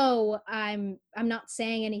 oh, I'm not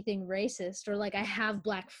saying anything racist, or like I have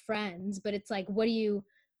Black friends, but it's like, what do you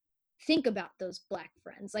think about those Black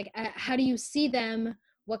friends? Like, how do you see them?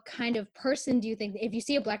 What kind of person do you think? If you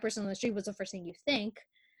see a Black person on the street, what's the first thing you think?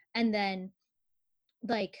 And then,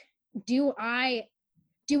 like, do I,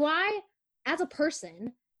 as a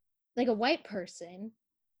person, like a white person,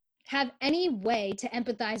 have any way to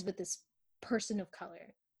empathize with this person of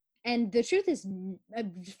color? And the truth is,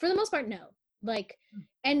 for the most part, no. Like,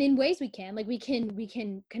 and in ways we can, like, we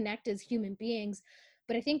can connect as human beings,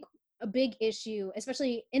 but I think a big issue,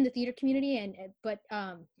 especially in the theater community, but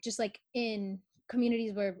just like in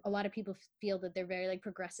communities where a lot of people feel that they're very like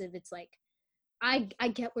progressive, it's like, I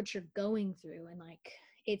get what you're going through, and like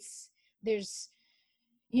there's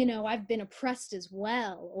I've been oppressed as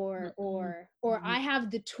well, or I have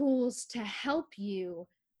the tools to help you,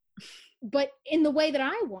 but in the way that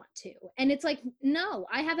I want to. And it's like, no,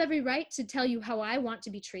 I have every right to tell you how I want to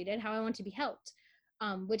be treated, how I want to be helped.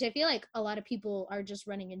 Which I feel like a lot of people are just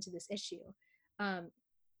running into this issue.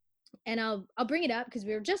 And I'll bring it up because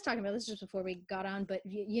we were just talking about this just before we got on, but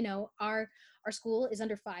our school is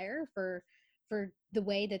under fire for the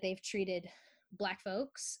way that they've treated Black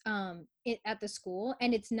folks at the school.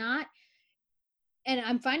 And it's not, and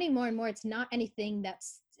I'm finding more and more, it's not anything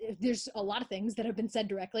there's a lot of things that have been said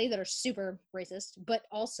directly that are super racist, but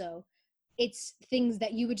also it's things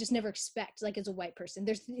that you would just never expect, like as a white person,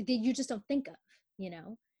 you just don't think of,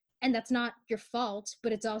 and that's not your fault,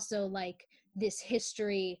 but it's also like this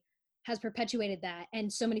history has perpetuated that.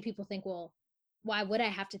 And so many people think, well, why would I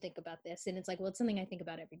have to think about this? And it's like, well, it's something I think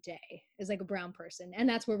about every day as like a brown person. And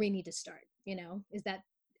that's where we need to start, is that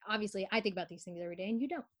obviously I think about these things every day and you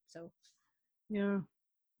don't. So. Yeah,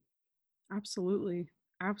 absolutely.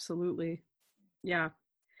 Absolutely. Yeah.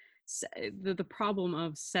 The problem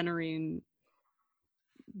of centering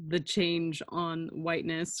the change on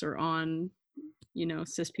whiteness or on,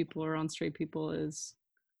 cis people or on straight people is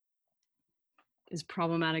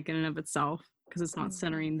problematic in and of itself, because it's not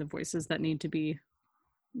centering the voices that need to be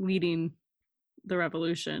leading the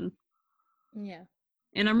revolution. Yeah.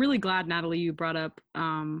 And I'm really glad, Natalie, you brought up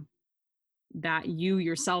that you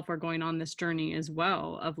yourself are going on this journey as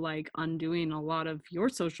well of like undoing a lot of your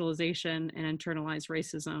socialization and internalized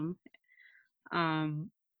racism,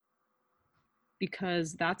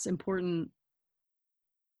 because that's important.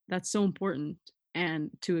 That's so important, and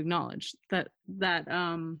to acknowledge that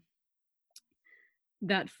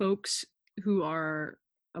that folks who are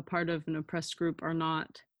a part of an oppressed group are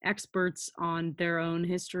not experts on their own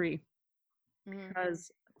history,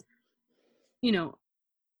 because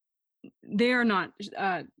they are not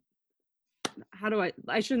I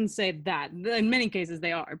shouldn't say that, in many cases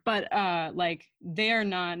they are, but like we are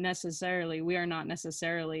not necessarily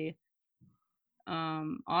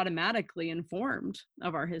automatically informed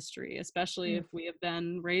of our history, especially if we have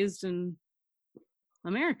been raised in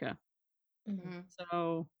America.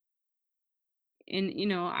 So,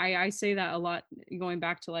 and I say that a lot, going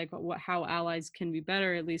back to like how allies can be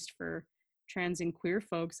better, at least for trans and queer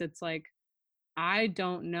folks. It's like, I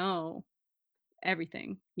don't know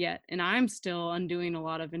everything yet, and I'm still undoing a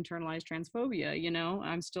lot of internalized transphobia.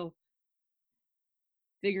 I'm still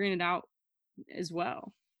figuring it out as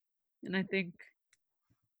well. And I think,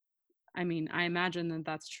 I imagine that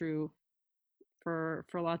that's true for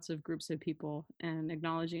lots of groups of people, and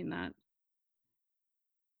acknowledging that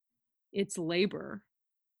it's labor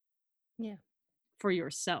for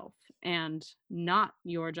yourself and not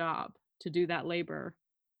your job to do that labor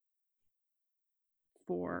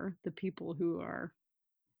for the people who are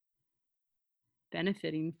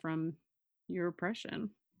benefiting from your oppression.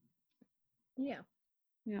 Yeah.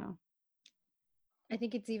 I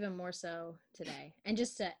think it's even more so today. And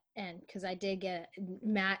just to end, because I did get,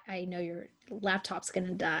 Matt, I know your laptop's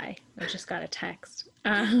gonna die. I just got a text.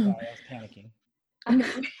 Sorry, I was panicking. I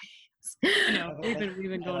know, we've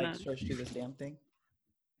been going on. I searched through this damn thing,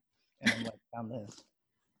 and I'm like, found this.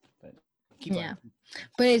 But keep on.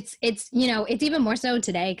 But it's it's even more so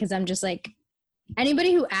today, because I'm just like,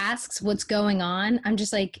 anybody who asks what's going on, I'm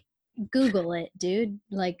just like, Google it, dude.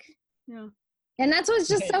 Like, and that's what's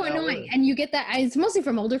just so annoying. And you get that, it's mostly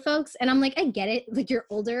from older folks, and I'm like, I get it, like you're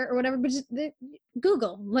older or whatever, but just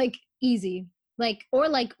Google, like, easy, like, or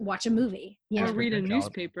like watch a movie, or read a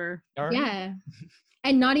newspaper. Yeah.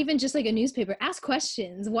 And not even just like a newspaper, ask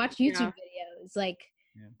questions, watch YouTube videos, like,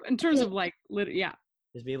 in terms of like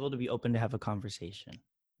just be able to be open to have a conversation.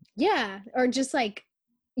 Or just like,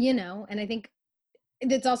 and I think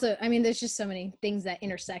it's also, there's just so many things that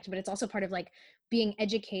intersect, but it's also part of like being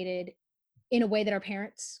educated in a way that our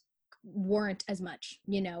parents weren't as much,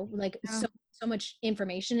 like so much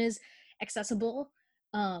information is accessible.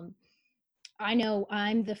 I know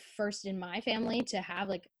I'm the first in my family to have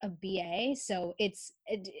like a BA, so it's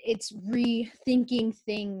rethinking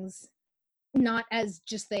things not as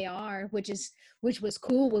just they are, which was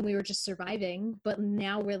cool when we were just surviving, but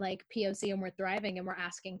now we're like POC and we're thriving and we're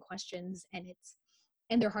asking questions, and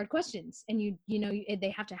they're hard questions, and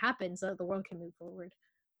they have to happen so that the world can move forward.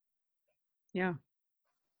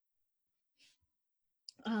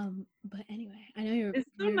 But anyway, I know it's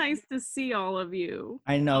so nice to see all of you.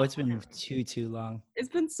 I know, it's been too long. It's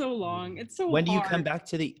been so long. It's so when do hard. you come back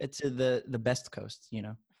to the best coast,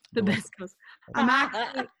 the best coast?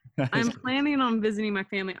 I'm planning on visiting my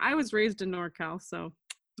family. I was raised in NorCal, so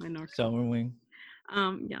my NorCal Summer Wing.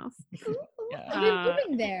 Yes. I'm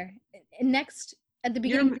moving there at the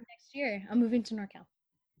beginning of next year. I'm moving to NorCal.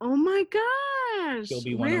 Oh my gosh. You'll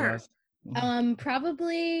be one of us.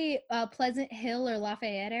 Probably Pleasant Hill or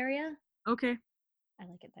Lafayette area. Okay. I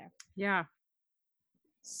like it there. Yeah.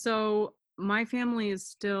 So my family is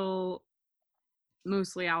still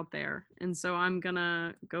mostly out there, and so I'm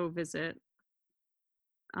gonna go visit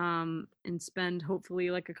and spend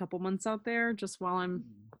hopefully like a couple months out there, just while I'm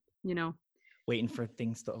waiting for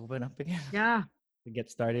things to open up again. Yeah. To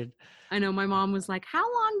get started. I know my mom was like, how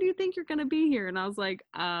long do you think you're gonna be here? And I was like,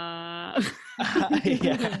 I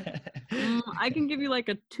can give you like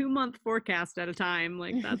a 2-month forecast at a time.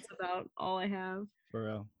 Like, that's about all I have. For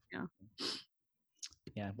real.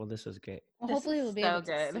 Yeah, well, this was great. Well, hopefully we'll be able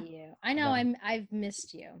to see you. I know I've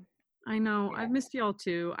missed you. I know, I've missed y'all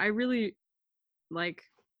too. I really, like,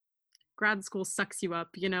 grad school sucks you up,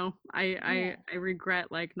 I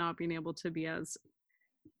regret like not being able to be as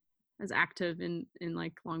active in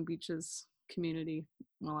like Long Beach's community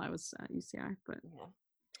while I was at UCI, but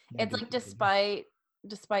it's like despite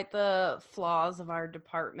the flaws of our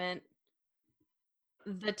department,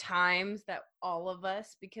 the times that all of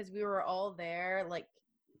us, because we were all there like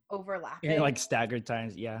overlapping, like staggered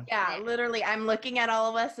times. Yeah, literally I'm looking at all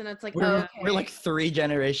of us and it's like, we're like 3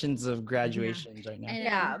 generations of graduations right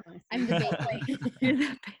now. I'm the baby.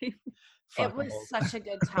 It was such a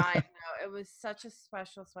good time. It was such a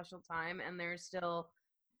special time, and there's still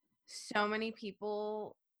so many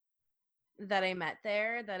people that I met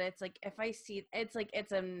there that it's like, if I see, it's like,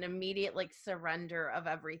 it's an immediate like surrender of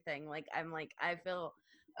everything. Like, I'm like, I feel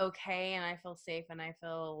okay and I feel safe and I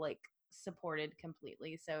feel like supported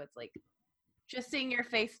completely. So it's like, just seeing your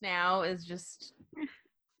face now is just,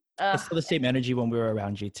 It's still the same energy when we were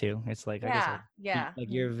around you too. It's like, like I said, yeah. like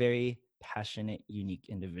you're a very passionate, unique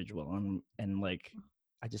individual, and like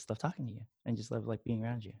I just love talking to you and just love like being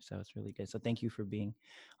around you. So it's really good. So thank you for being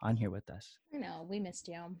on here with us. I know we missed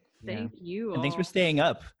you. Thank you And thanks for all. staying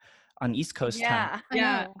up on East Coast time. I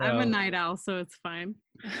Yeah, know. I'm a So- night owl, so it's fine.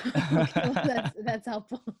 Okay, well, that's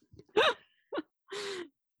helpful.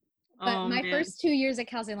 But Oh, my man. first 2 years at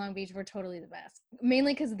Cal State Long Beach were totally the best,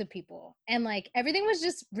 mainly because of the people. And like everything was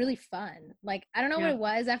just really fun. Like, I don't know what Yeah. it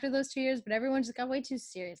was after those 2 years, but everyone just got way too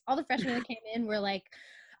serious. All the freshmen that came in were like,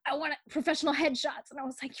 I want professional headshots. And I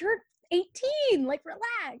was like, you're 18, like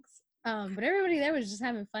relax. But everybody there was just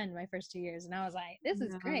having fun my first 2 years. And I was like, this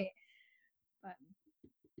is Yeah. great.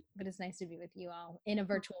 But it's nice to be with you all in a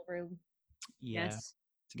virtual room. Yeah. Yes,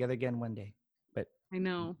 Together again one day. But I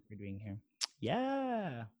know. we're doing here.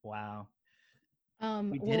 Yeah. Wow.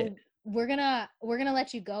 We did Well, it. we're gonna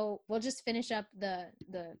let you go. We'll just finish up the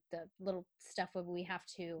little stuff that we have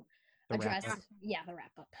to The wrap address. up. Yeah, the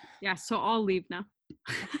wrap up. Yeah, so I'll leave now.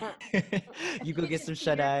 You go get some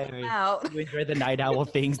shut eye or Out. you enjoy the night owl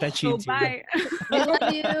things that you So do. bye. We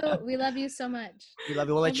love you. We love you so much. We love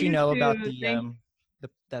you. We'll let Love you you know about too. the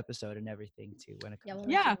episode and everything too when it Yeah, comes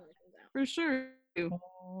we'll out. let you Yeah. know when it comes out. For sure.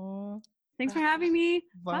 Aw. Thanks for having me.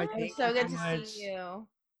 Bye. Bye. Thank you So good so to much. see you.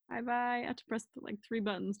 Bye bye. I had to press like 3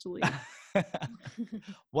 buttons to leave.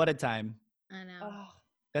 What a time. I know. Oh,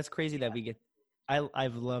 That's crazy that we get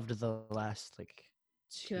I've loved the last like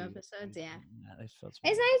 2 episodes, yeah. It feels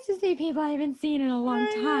It's nice to see people I haven't seen in a long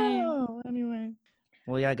time. Anyway.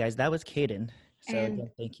 Well, yeah, guys, that was Kaden. So And-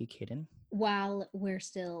 again, thank you, Kaden. While we're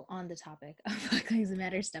still on the topic of Black Lives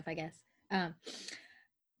Matter stuff, I guess.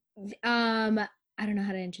 I don't know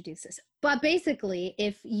how to introduce this, but basically,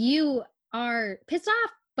 if you are pissed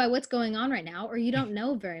off by what's going on right now, or you don't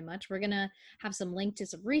know very much, we're gonna have some link to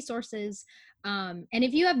some resources. And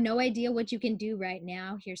if you have no idea what you can do right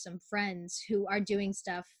now, here's some friends who are doing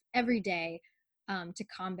stuff every day to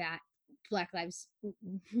combat Black lives,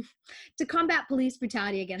 to combat police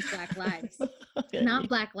brutality against Black lives. Not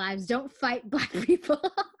Black lives. Don't fight Black people.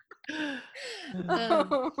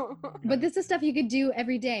 But this is stuff you could do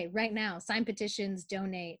every day right now. Sign petitions,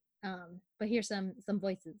 donate. But here's some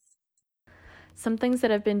voices. Some things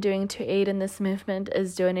that I've been doing to aid in this movement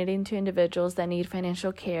is donating to individuals that need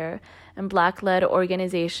financial care and Black-led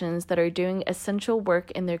organizations that are doing essential work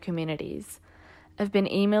in their communities. I've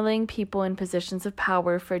been emailing people in positions of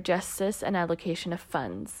power for justice and allocation of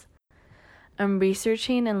funds. I'm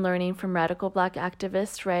researching and learning from radical Black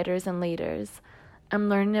activists, writers, and leaders. I'm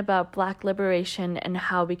learning about Black liberation and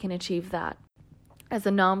how we can achieve that. As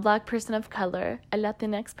a non-Black person of color, a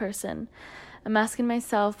Latinx person, I'm asking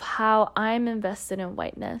myself how I'm invested in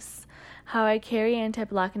whiteness, how I carry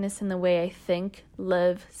anti-Blackness in the way I think,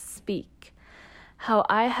 live, speak, how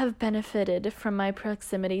I have benefited from my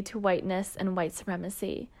proximity to whiteness and white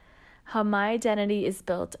supremacy, how my identity is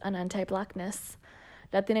built on anti-Blackness.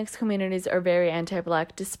 Latinx communities are very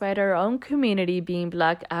anti-Black, despite our own community being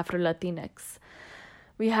Black Afro-Latinx.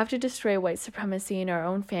 We have to destroy white supremacy in our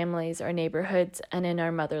own families, our neighborhoods, and in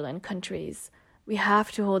our motherland countries. We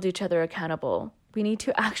have to hold each other accountable. We need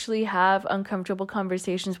to actually have uncomfortable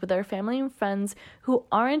conversations with our family and friends who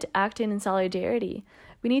aren't acting in solidarity.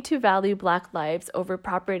 We need to value Black lives over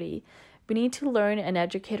property. We need to learn and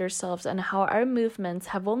educate ourselves on how our movements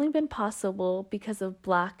have only been possible because of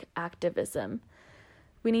Black activism.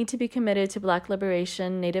 We need to be committed to Black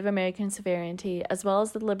liberation, Native American sovereignty, as well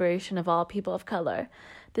as the liberation of all people of color.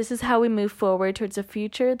 This is how we move forward towards a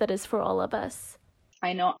future that is for all of us.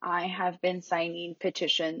 I know I have been signing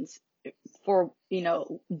petitions for,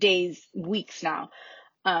 days, weeks now.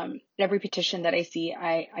 Every petition that I see,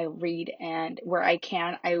 I read, and where I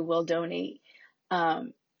can, I will donate. I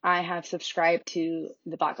have subscribed to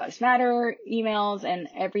the Black Lives Matter emails and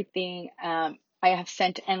everything. I have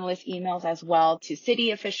sent endless emails as well to city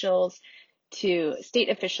officials, to state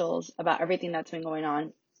officials about everything that's been going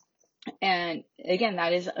on. And again,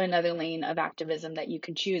 that is another lane of activism that you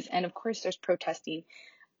can choose. And of course, there's protesting,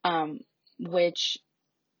 which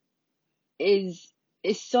is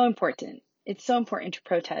so important. It's so important to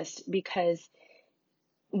protest because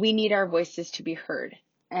we need our voices to be heard.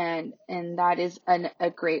 And that is a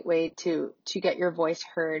great way to get your voice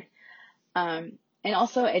heard. And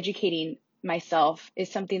also educating myself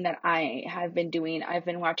is something that I have been doing. I've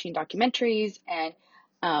been watching documentaries and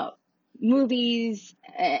movies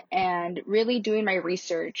and really doing my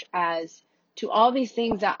research as to all these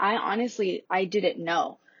things that I didn't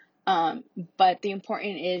know. But the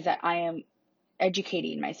important is that I am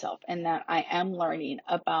educating myself and that I am learning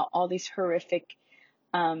about all these horrific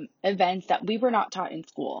events that we were not taught in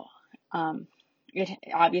school. It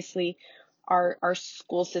obviously our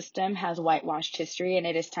school system has whitewashed history, and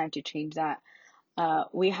it is time to change that.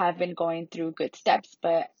 We have been going through good steps,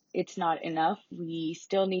 but it's not enough. We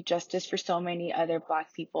still need justice for so many other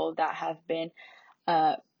Black people that have been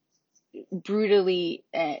brutally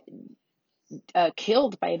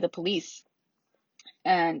killed by the police.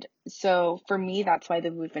 And so for me, that's why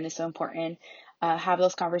the movement is so important. Have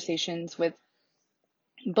those conversations with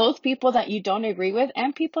both people that you don't agree with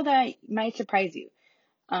and people that might surprise you.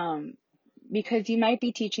 Because you might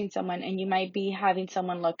be teaching someone and you might be having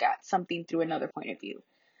someone look at something through another point of view.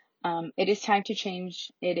 It is time to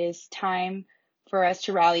change. It is time for us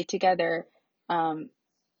to rally together. And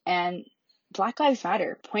Black Lives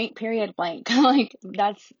Matter, point, period, blank. Like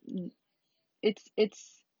it's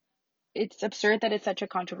absurd that it's such a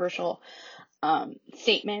controversial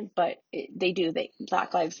statement, but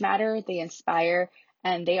Black Lives Matter, they inspire,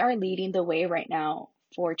 and they are leading the way right now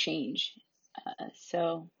for change.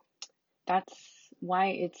 So that's why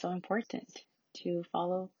it's so important to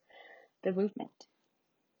follow the movement.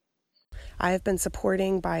 I have been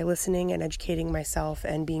supporting by listening and educating myself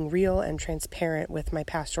and being real and transparent with my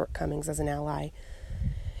past shortcomings as an ally,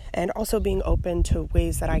 and also being open to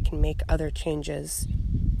ways that I can make other changes.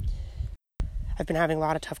 I've been having a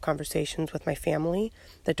lot of tough conversations with my family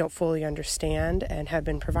that don't fully understand and have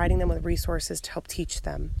been providing them with resources to help teach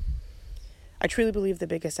them. I truly believe the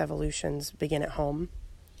biggest evolutions begin at home,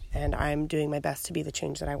 and I'm doing my best to be the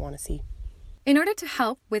change that I want to see. In order to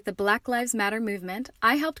help with the Black Lives Matter movement,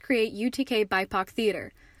 I helped create UTK BIPOC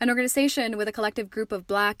Theater, an organization with a collective group of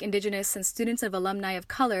Black, Indigenous, and students of alumni of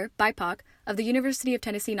color, BIPOC, of the University of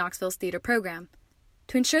Tennessee Knoxville's theater program.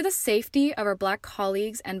 To ensure the safety of our Black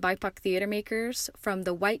colleagues and BIPOC theater makers from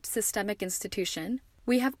the white systemic institution,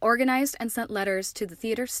 we have organized and sent letters to the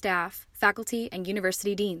theater staff, faculty, and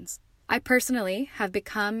university deans. I personally have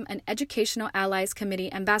become an Educational Allies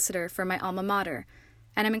Committee ambassador for my alma mater,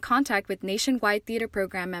 and I'm in contact with nationwide theater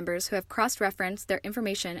program members who have cross-referenced their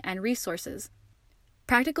information and resources.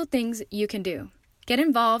 Practical things you can do. Get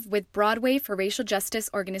involved with Broadway for Racial Justice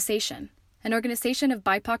Organization, an organization of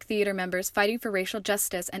BIPOC theater members fighting for racial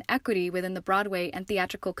justice and equity within the Broadway and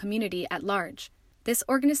theatrical community at large. This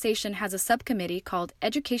organization has a subcommittee called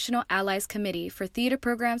Educational Allies Committee for theater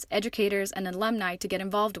programs, educators, and alumni to get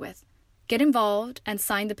involved with. Get involved and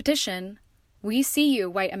sign the petition, We See You,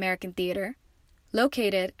 White American Theater,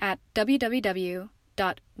 located at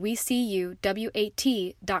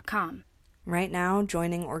www.weseeyouwat.com. Right now,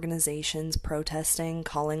 joining organizations, protesting,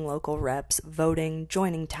 calling local reps, voting,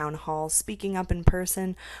 joining town halls, speaking up in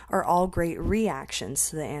person are all great reactions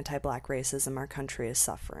to the anti-Black racism our country is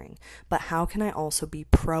suffering. But how can I also be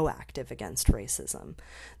proactive against racism?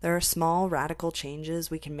 There are small, radical changes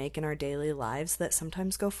we can make in our daily lives that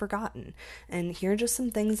sometimes go forgotten. And here are just some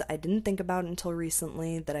things I didn't think about until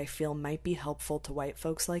recently that I feel might be helpful to white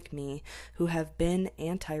folks like me who have been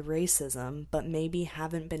anti-racism but maybe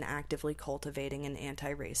haven't been actively cultivating an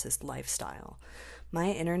anti-racist lifestyle.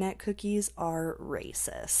 My internet cookies are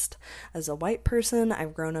racist. As a white person,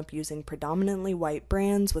 I've grown up using predominantly white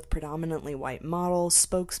brands with predominantly white models,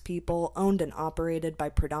 spokespeople, owned and operated by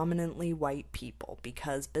predominantly white people,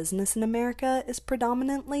 because business in America is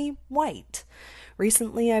predominantly white.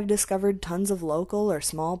 Recently, I've discovered tons of local or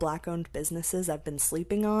small Black-owned businesses I've been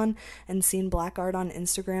sleeping on and seen Black art on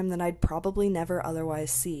Instagram that I'd probably never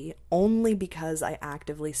otherwise see, only because I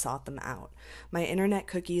actively sought them out. My internet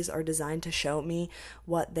cookies are designed to show me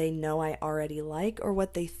what they know I already like or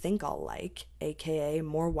what they think I'll like, aka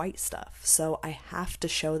more white stuff. So I have to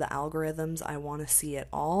show the algorithms I want to see it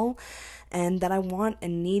all, and that I want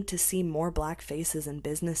and need to see more Black faces and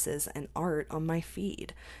businesses and art on my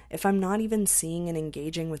feed. If I'm not even seeing and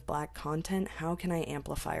engaging with Black content, how can I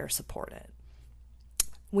amplify or support it?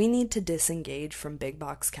 We need to disengage from big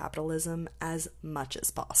box capitalism as much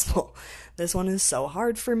as possible. This one is so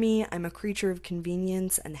hard for me. I'm a creature of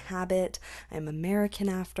convenience and habit. I'm American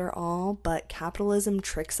after all, but capitalism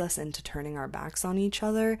tricks us into turning our backs on each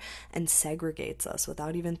other and segregates us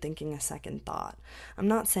without even thinking a second thought. I'm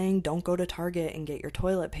not saying don't go to Target and get your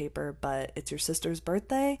toilet paper, but it's your sister's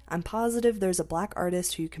birthday? I'm positive there's a Black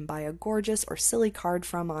artist who you can buy a gorgeous or silly card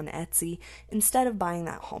from on Etsy instead of buying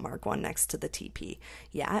that Hallmark one next to the TP.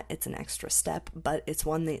 Yeah, it's an extra step, but it's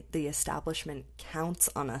one that the establishment counts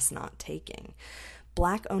on us not taking.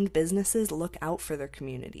 Black-owned businesses look out for their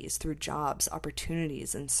communities through jobs,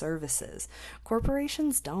 opportunities, and services.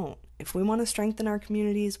 Corporations don't. If we want to strengthen our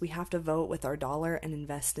communities, we have to vote with our dollar and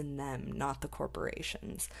invest in them, not the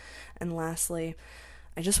corporations. And lastly,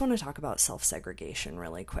 I just want to talk about self-segregation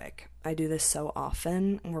really quick. I do this so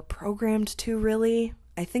often. We're programmed to, really.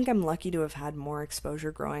 I think I'm lucky to have had more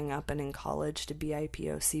exposure growing up and in college to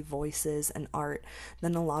BIPOC voices and art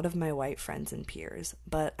than a lot of my white friends and peers,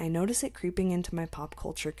 but I notice it creeping into my pop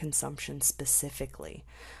culture consumption specifically.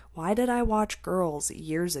 Why did I watch Girls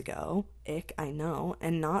years ago, ick, I know,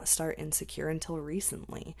 and not start Insecure until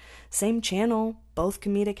recently? Same channel, both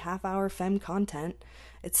comedic half-hour femme content.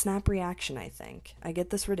 It's snap reaction, I think. I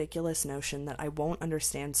get this ridiculous notion that I won't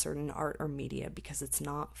understand certain art or media because it's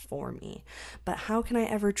not for me. But how can I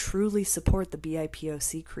ever truly support the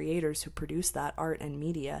BIPOC creators who produce that art and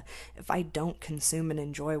media if I don't consume and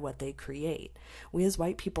enjoy what they create? We as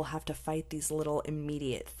white people have to fight these little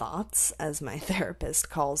immediate thoughts, as my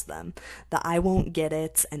therapist calls them, the I won't get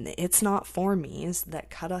it and the it's not for me's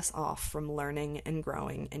that cut us off from learning and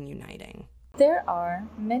growing and uniting. There are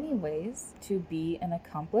many ways to be an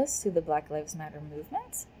accomplice to the Black Lives Matter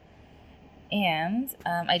movement. And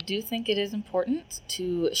I do think it is important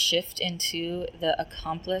to shift into the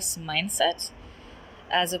accomplice mindset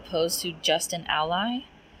as opposed to just an ally,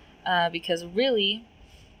 because really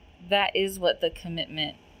that is what the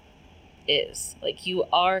commitment is. Like, you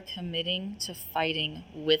are committing to fighting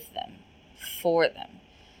with them, for them.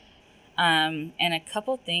 And a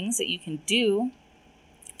couple things that you can do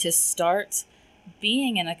to start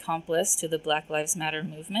being an accomplice to the Black Lives Matter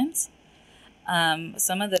movement.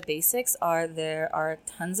 Some of the basics are there are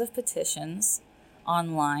tons of petitions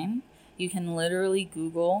online. You can literally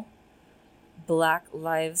Google Black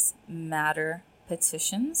Lives Matter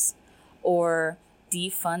petitions or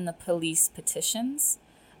defund the police petitions,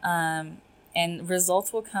 and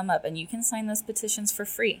results will come up, and you can sign those petitions for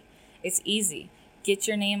free. It's easy. Get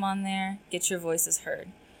your name on there, get your voices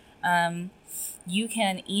heard. You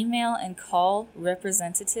can email and call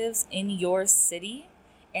representatives in your city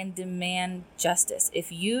and demand justice.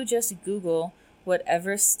 If you just Google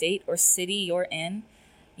whatever state or city you're in,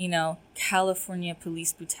 California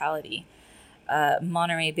police brutality,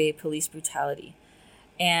 Monterey Bay police brutality,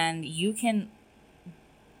 and you can,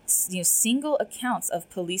 single accounts of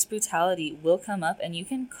police brutality will come up, and you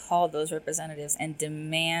can call those representatives and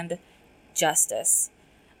demand justice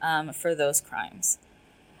for those crimes.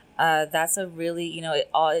 That's a really,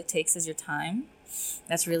 all it takes is your time.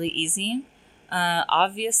 That's really easy.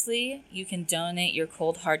 Obviously, you can donate your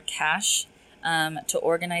cold hard cash to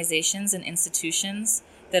organizations and institutions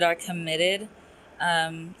that are committed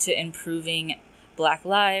to improving Black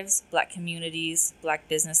lives, Black communities, Black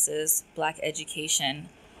businesses, Black education.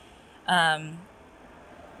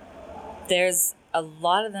 There's a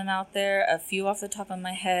lot of them out there. A few off the top of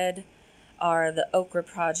my head are the Okra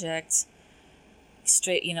Project,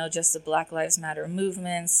 straight, just the Black Lives Matter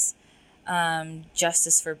movements,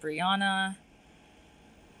 Justice for Breonna.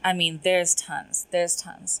 I mean, there's tons.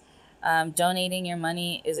 Donating your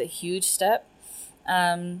money is a huge step.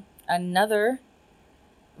 Another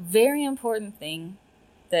very important thing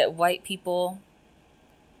that white people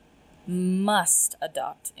must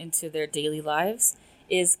adopt into their daily lives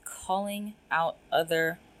is calling out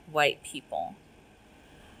other white people.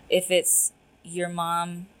 If it's your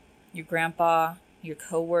mom, your grandpa, your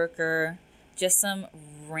coworker, just some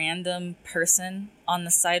random person on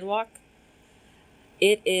the sidewalk,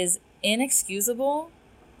 it is inexcusable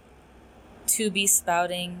to be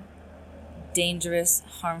spouting dangerous,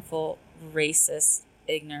 harmful, racist,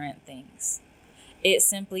 ignorant things. It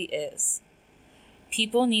simply is.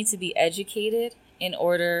 People need to be educated in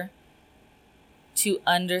order to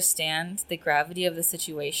understand the gravity of the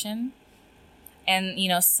situation. And,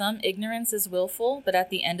 some ignorance is willful, but at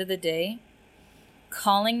the end of the day,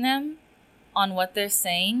 calling them on what they're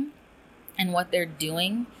saying and what they're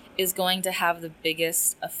doing is going to have the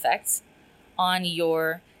biggest effect on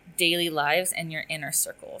your daily lives and your inner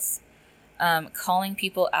circles. Calling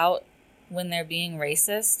people out when they're being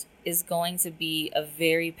racist is going to be a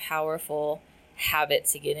very powerful habit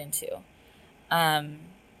to get into. And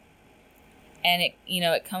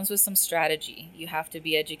it comes with some strategy. You have to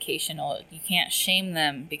be educational. You can't shame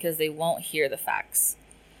them because they won't hear the facts.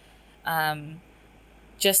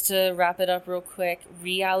 Just to wrap it up real quick,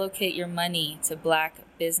 reallocate your money to Black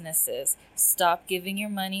businesses. Stop giving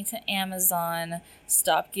your money to Amazon.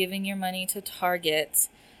 Stop giving your money to Target.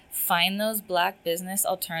 Find those Black business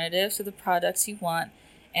alternatives to the products you want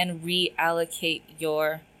and reallocate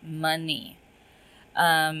your money.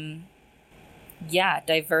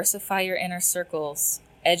 Diversify your inner circles.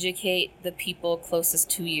 Educate the people closest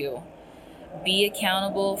to you. Be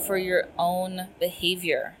accountable for your own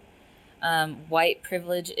behavior. White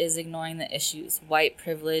privilege is ignoring the issues. White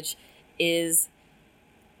privilege is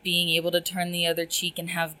being able to turn the other cheek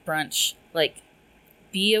and have brunch. Like,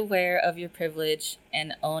 be aware of your privilege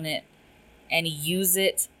and own it and use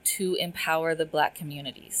it to empower the Black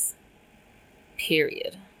communities.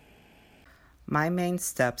 Period. My main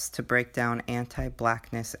steps to break down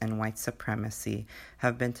anti-Blackness and white supremacy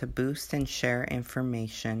have been to boost and share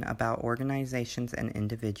information about organizations and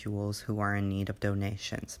individuals who are in need of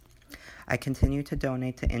donations. I continue to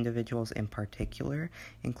donate to individuals in particular,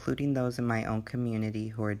 including those in my own community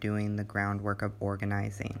who are doing the groundwork of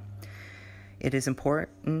organizing. It is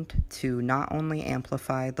important to not only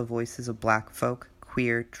amplify the voices of Black folk,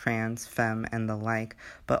 queer, trans, femme, and the like,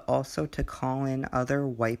 but also to call in other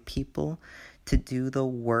white people to do the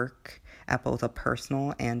work at both a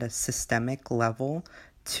personal and a systemic level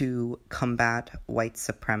to combat white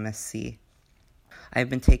supremacy. I've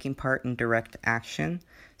been taking part in direct action,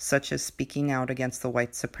 such as speaking out against the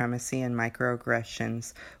white supremacy and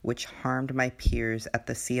microaggressions which harmed my peers at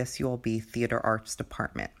the CSULB Theater Arts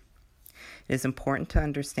Department. It is important to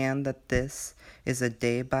understand that this is a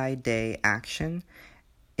day-by-day action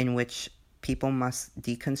in which people must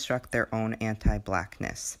deconstruct their own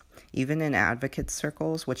anti-Blackness. Even in advocate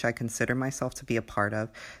circles, which I consider myself to be a part of,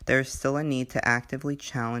 there is still a need to actively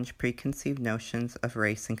challenge preconceived notions of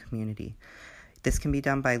race and community. This can be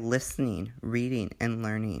done by listening, reading, and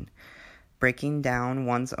learning. Breaking down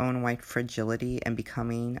one's own white fragility and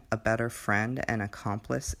becoming a better friend and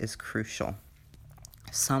accomplice is crucial.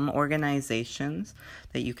 Some organizations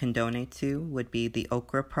that you can donate to would be the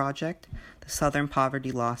Okra Project, the Southern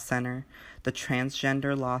Poverty Law Center, the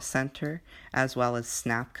Transgender Law Center, as well as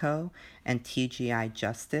SNAPCO and TGI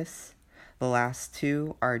Justice. The last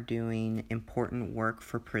two are doing important work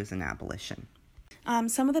for prison abolition.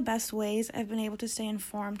 Some of the best ways I've been able to stay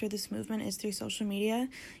informed through this movement is through social media.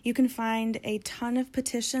 You can find a ton of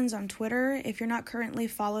petitions on Twitter. If you're not currently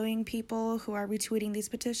following people who are retweeting these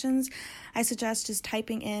petitions, I suggest just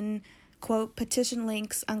typing in, quote, petition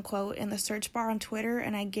links, unquote, in the search bar on Twitter,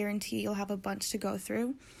 and I guarantee you'll have a bunch to go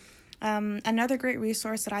through. Another great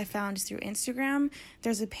resource that I found is through Instagram.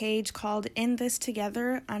 There's a page called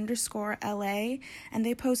inthistogether_LA, and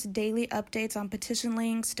they post daily updates on petition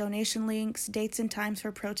links, donation links, dates and times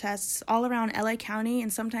for protests all around LA County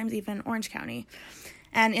and sometimes even Orange County.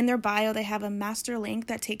 And in their bio, they have a master link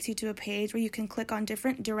that takes you to a page where you can click on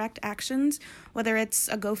different direct actions, whether it's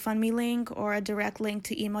a GoFundMe link or a direct link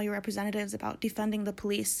to email your representatives about defunding the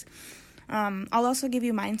police. I'll also give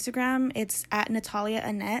you my Instagram. It's at Natalia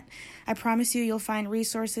Annette. I promise you'll find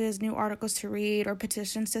resources, new articles to read, or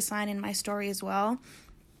petitions to sign in my story as well.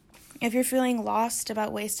 If you're feeling lost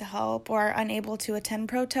about ways to help or unable to attend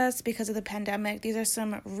protests because of the pandemic, these are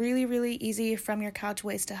some really, really easy from your couch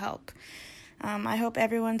ways to help. I hope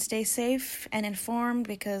everyone stays safe and informed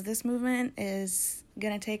because this movement is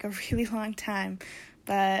going to take a really long time,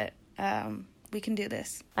 but we can do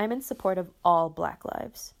this. I'm in support of all Black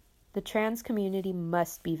lives. The trans community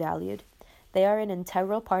must be valued. They are an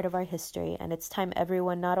integral part of our history, and it's time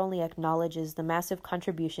everyone not only acknowledges the massive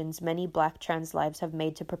contributions many Black trans lives have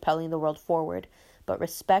made to propelling the world forward, but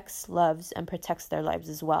respects, loves, and protects their lives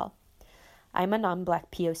as well. I'm a non-Black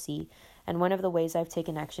POC, and one of the ways I've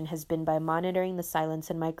taken action has been by monitoring the silence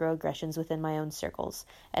and microaggressions within my own circles,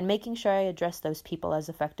 and making sure I address those people as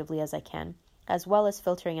effectively as I can, as well as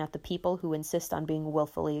filtering out the people who insist on being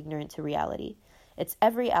willfully ignorant to reality. It's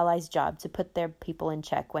every ally's job to put their people in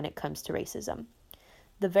check when it comes to racism.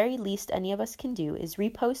 The very least any of us can do is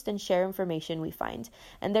repost and share information we find,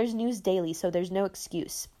 and there's news daily, so there's no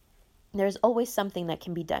excuse. There's always something that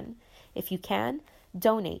can be done. If you can,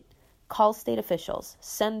 donate, call state officials,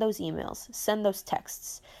 send those emails, send those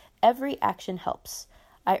texts. Every action helps.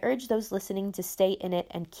 I urge those listening to stay in it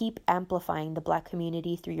and keep amplifying the Black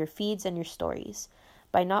community through your feeds and your stories.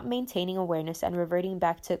 By not maintaining awareness and reverting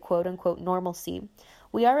back to quote-unquote normalcy,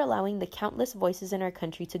 we are allowing the countless voices in our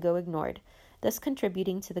country to go ignored, thus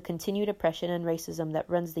contributing to the continued oppression and racism that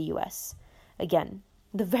runs the U.S. Again,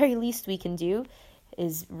 the very least we can do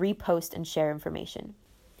is repost and share information.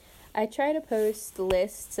 I try to post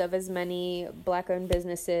lists of as many Black-owned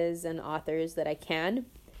businesses and authors that I can,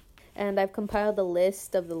 and I've compiled a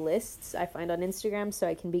list of the lists I find on Instagram so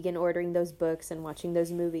I can begin ordering those books and watching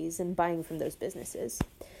those movies and buying from those businesses.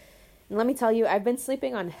 And let me tell you, I've been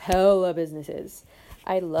sleeping on hella businesses.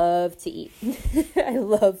 I love to eat. I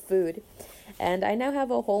love food. And I now have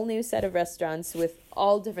a whole new set of restaurants with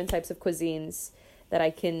all different types of cuisines that I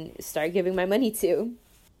can start giving my money to.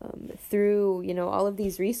 Through, all of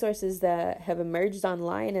these resources that have emerged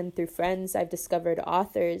online and through friends, I've discovered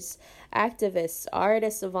authors, activists,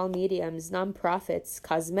 artists of all mediums, nonprofits,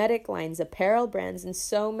 cosmetic lines, apparel brands, and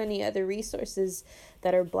so many other resources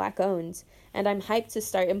that are Black owned. And I'm hyped to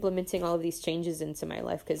start implementing all of these changes into my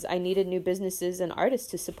life because I needed new businesses and artists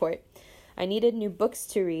to support. I needed new books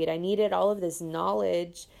to read. I needed all of this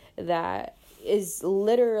knowledge that is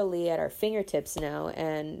literally at our fingertips now.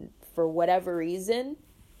 And for whatever reason,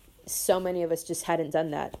 so many of us just hadn't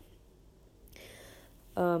done that.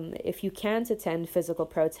 If you can't attend physical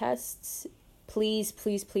protests, please,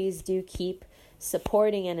 please, please do keep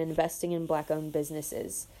supporting and investing in Black-owned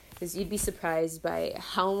businesses, because you'd be surprised by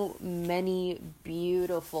how many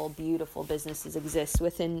beautiful, beautiful businesses exist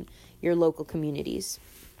within your local communities.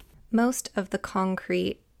 Most of the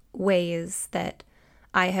concrete ways that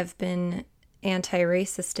I have been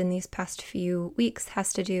anti-racist in these past few weeks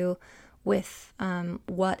has to do with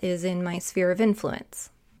what is in my sphere of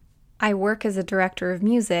influence. I work as a director of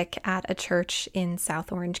music at a church in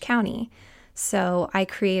South Orange County, so I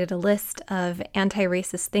created a list of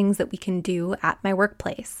anti-racist things that we can do at my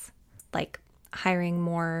workplace, like hiring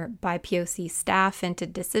more BIPOC staff into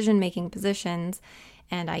decision-making positions,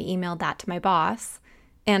 and I emailed that to my boss,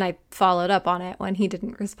 and I followed up on it when he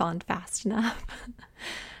didn't respond fast enough.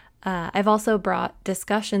 I've also brought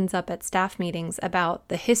discussions up at staff meetings about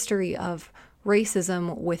the history of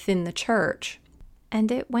racism within the church,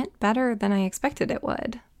 and it went better than I expected it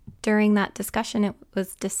would. During that discussion, it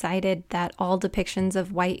was decided that all depictions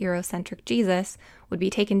of white Eurocentric Jesus would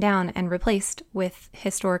be taken down and replaced with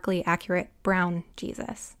historically accurate brown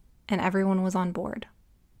Jesus, and everyone was on board.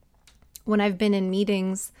 When I've been in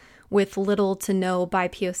meetings with little to no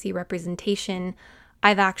BIPOC representation,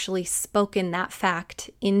 I've actually spoken that fact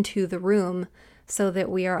into the room so that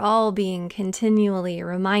we are all being continually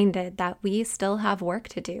reminded that we still have work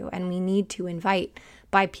to do and we need to invite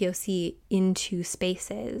BIPOC into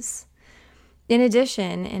spaces. In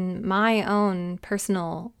addition, in my own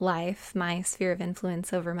personal life, my sphere of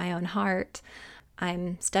influence over my own heart,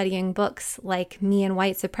 I'm studying books like Me and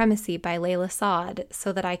White Supremacy by Layla Saad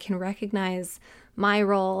so that I can recognize my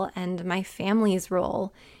role and my family's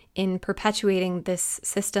role in perpetuating this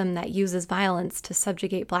system that uses violence to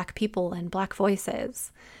subjugate Black people and Black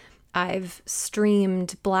voices. I've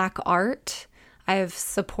streamed Black art. I've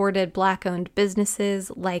supported Black-owned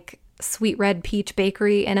businesses like Sweet Red Peach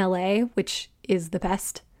Bakery in LA, which is the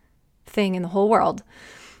best thing in the whole world.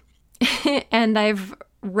 And I've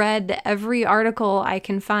read every article I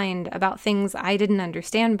can find about things I didn't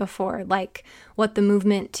understand before, like what the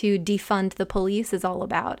movement to defund the police is all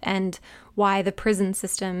about and why the prison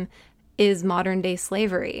system is modern-day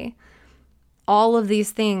slavery. All of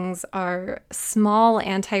these things are small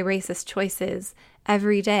anti-racist choices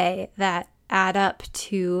every day that add up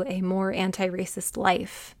to a more anti-racist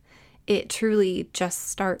life. It truly just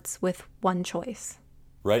starts with one choice.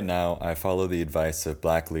 Right now, I follow the advice of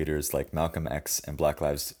Black leaders like Malcolm X and Black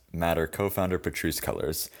Lives Matter co-founder Patrisse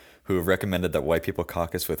Cullors, who have recommended that white people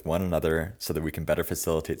caucus with one another so that we can better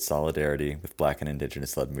facilitate solidarity with Black and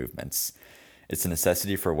Indigenous-led movements. It's a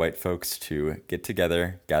necessity for white folks to get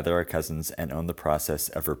together, gather our cousins, and own the process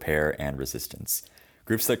of repair and resistance.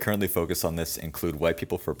 Groups that currently focus on this include White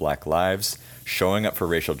People for Black Lives, Showing Up for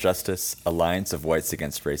Racial Justice, Alliance of Whites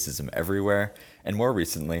Against Racism Everywhere, and more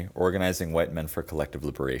recently, Organizing White Men for Collective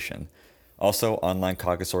Liberation. Also, online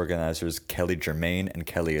caucus organizers Kelly Germain and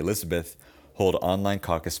Kelly Elizabeth hold online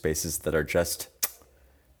caucus spaces that are just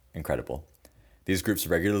incredible. These groups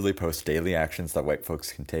regularly post daily actions that white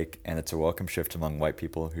folks can take, and it's a welcome shift among white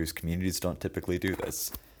people whose communities don't typically do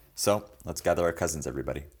this. So, let's gather our cousins,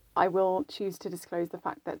 everybody. I will choose to disclose the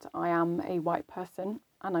fact that I am a white person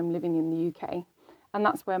and I'm living in the UK, and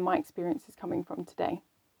that's where my experience is coming from today.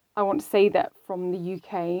 I want to say that from the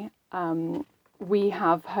UK, we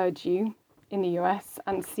have heard you in the US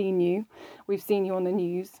and seen you. We've seen you on the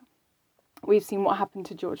news. We've seen what happened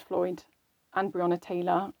to George Floyd and Breonna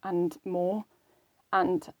Taylor and more,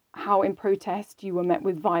 and how in protest you were met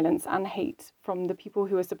with violence and hate from the people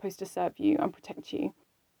who are supposed to serve you and protect you.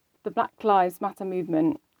 The Black Lives Matter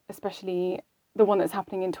movement, especially the one that's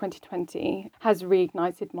happening in 2020, has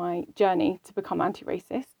reignited my journey to become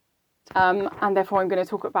anti-racist. And therefore I'm going to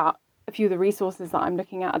talk about a few of the resources that I'm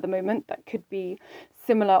looking at the moment that could be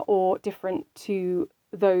similar or different to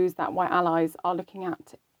those that white allies are looking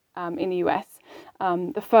at in the US.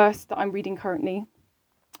 The first that I'm reading currently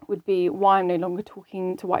would be Why I'm No Longer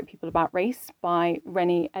Talking to White People About Race by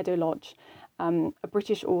Rennie Edo-Lodge, a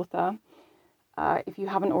British author. If you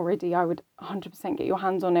haven't already, I would 100% get your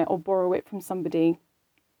hands on it or borrow it from somebody.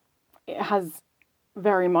 It has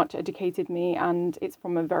very much educated me, and it's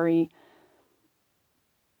from a very,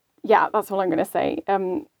 yeah, that's all I'm going to say.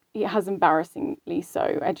 It has embarrassingly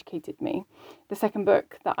so educated me. The second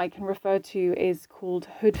book that I can refer to is called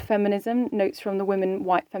Hood Feminism, Notes from the Women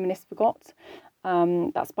White Feminists Forgot.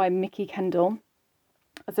 That's by Mickey Kendall.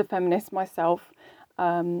 As a feminist myself,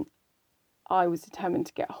 I was determined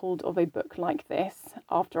to get hold of a book like this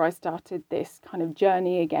after I started this kind of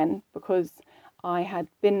journey again, because I had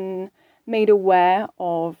been made aware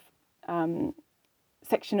of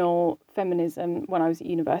sectional feminism when I was at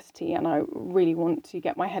university, and I really want to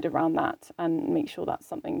get my head around that and make sure that's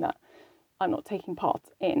something that I'm not taking part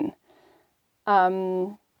in.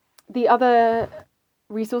 The other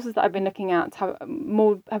resources that I've been looking at have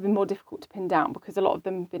been more difficult to pin down, because a lot of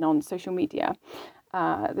them have been on social media.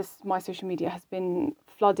 My social media has been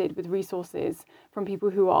flooded with resources from people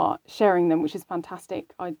who are sharing them, which is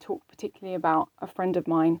fantastic. I talk particularly about a friend of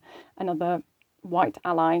mine, another white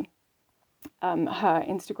ally. Her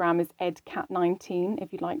Instagram is edcat19,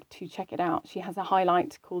 if you'd like to check it out. She has a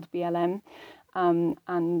highlight called BLM,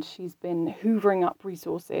 and she's been hoovering up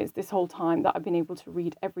resources this whole time that I've been able to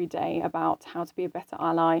read every day about how to be a better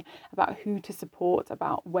ally, about who to support,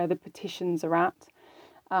 about where the petitions are at.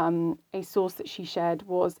 A source that she shared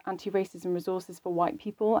was Anti-Racism Resources for White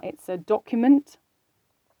People. It's a document,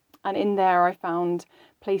 and in there I found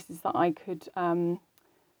places that I could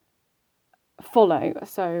follow.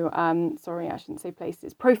 So sorry, I shouldn't say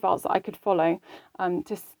places, profiles that I could follow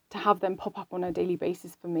to have them pop up on a daily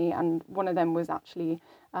basis for me. And one of them was actually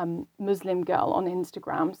Muslim Girl on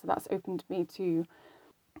Instagram. So that's opened me to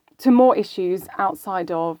more issues outside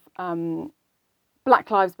of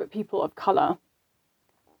Black lives, but people of colour.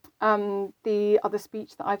 The other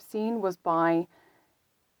speech that I've seen was by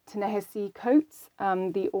Ta-Nehisi Coates,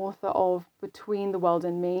 the author of Between the World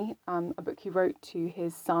and Me, a book he wrote to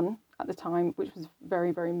his son at the time, which was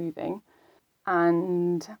very, very moving.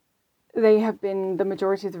 And they have been the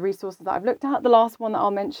majority of the resources that I've looked at. The last one that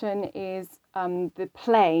I'll mention is the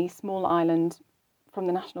play Small Island from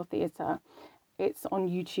the National Theatre. It's on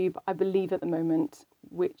YouTube, I believe, at the moment,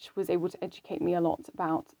 which was able to educate me a lot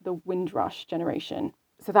about the Windrush generation.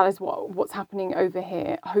 So that is what's happening over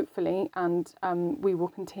here, hopefully, and we will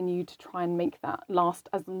continue to try and make that last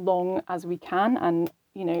as long as we can. And,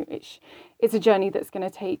 you know, it's a journey that's going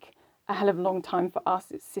to take a hell of a long time for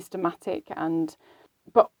us. It's systematic,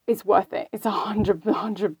 but it's worth it. It's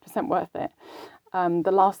 100% worth it.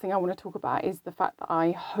 The last thing I want to talk about is the fact that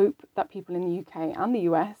I hope that people in the UK and the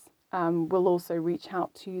US will also reach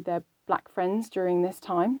out to their Black friends during this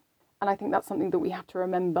time. And I think that's something that we have to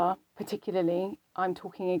remember, particularly. I'm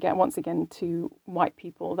talking once again to white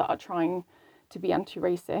people that are trying to be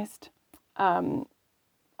anti-racist.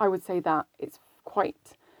 I would say that it's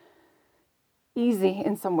quite easy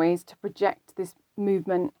in some ways to project this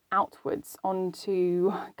movement outwards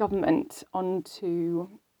onto government, onto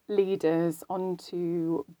leaders,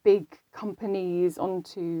 onto big companies,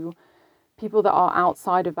 onto people that are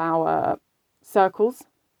outside of our circles.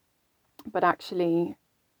 But actually,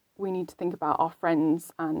 we need to think about our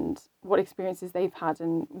friends and what experiences they've had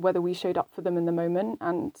and whether we showed up for them in the moment,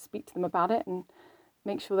 and speak to them about it and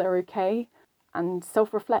make sure they're okay, and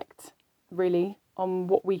self-reflect really on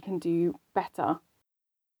what we can do better.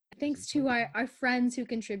 Thanks to our friends who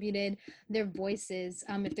contributed their voices.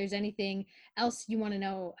 If there's anything else you want to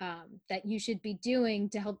know that you should be doing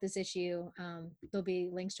to help this issue, there'll be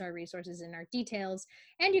links to our resources in our details.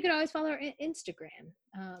 And you can always follow our Instagram,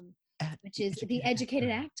 which is The Educated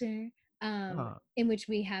Actor, in which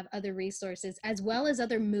we have other resources as well as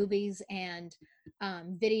other movies and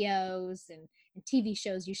videos and TV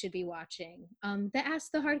shows you should be watching that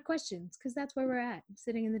ask the hard questions, because that's where we're at,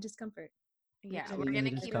 sitting in the discomfort. Yeah, we're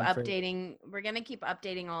gonna keep updating. We're gonna keep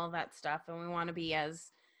updating all of that stuff, and we want to be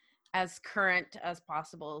as current as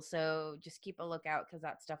possible. So just keep a lookout, because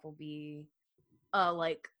that stuff will be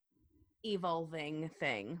a evolving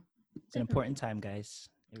thing. It's an important time, guys.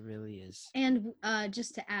 It really is. And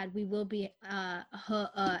just to add, we will be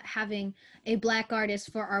having a Black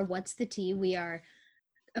artist for our What's the Tea. We are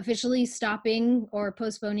officially stopping or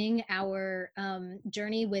postponing our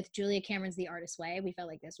journey with Julia Cameron's The Artist's Way. We felt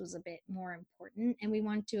like this was a bit more important, and we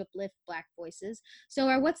want to uplift Black voices. So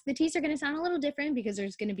our What's the Teas are going to sound a little different, because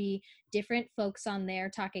there's going to be different folks on there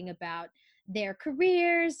talking about their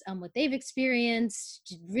careers, what they've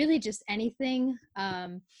experienced, really just anything.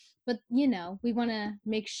 But, you know, we want to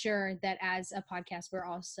make sure that as a podcast, we're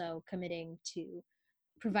also committing to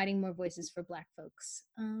providing more voices for Black folks.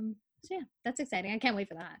 So yeah, that's exciting. I can't wait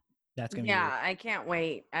for that. That's gonna be I can't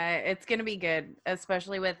wait. It's gonna be good,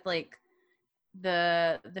 especially with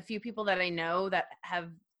the few people that I know that have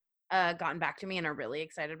gotten back to me and are really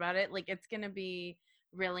excited about it. Like, it's going to be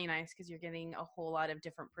really nice because you're getting a whole lot of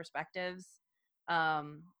different perspectives.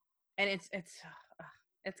 And it's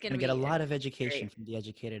going to get a lot of great. education from the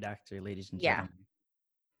educated actor, ladies and Yeah. gentlemen.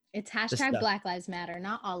 It's hashtag Black Lives Matter,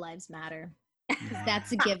 not All Lives Matter.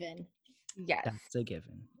 That's a given. Yes. That's a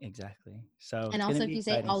given. Exactly. So, and also, if you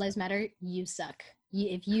say All Lives Matter, you suck.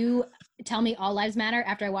 If you tell me All Lives Matter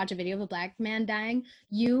after I watch a video of a Black man dying,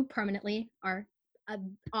 you permanently are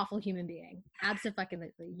an awful human being.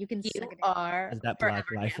 Absolutely. You can suck it. Are that Black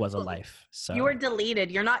life was a life. So you were deleted.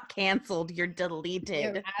 You're not canceled. You're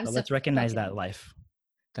deleted. So let's recognize that life.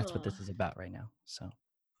 That's what this is about right now. So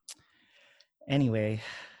anyway,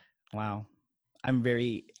 wow. I'm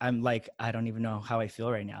like, I don't even know how I feel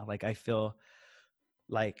right now. Like, I feel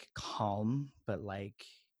like calm, but like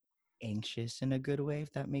anxious in a good way,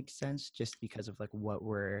 if that makes sense, just because of like what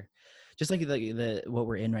we're just like the what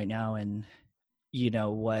we're in right now, and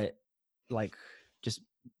what, like, just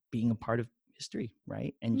being a part of history,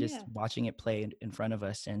 right? And just watching it play in front of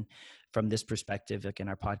us, and from this perspective, like in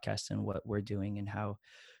our podcast and what we're doing, and how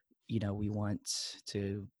we want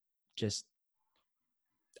to just,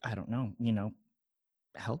 I don't know,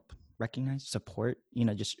 help, recognize, support,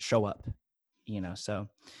 just show up, so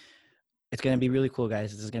it's going to be really cool,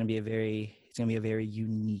 guys. This is going to be a very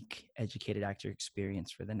unique educated actor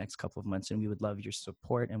experience for the next couple of months, and we would love your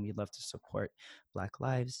support, and we'd love to support Black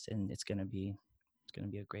lives, and it's going to be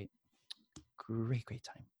a great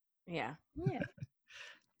time. Yeah.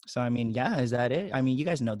 So, I mean, is that it? I mean, you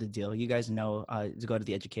guys know the deal. You guys know to go to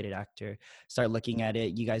the educated actor, start looking at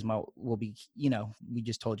it. You guys will be, we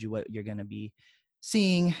just told you what you're going to be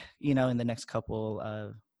seeing, in the next couple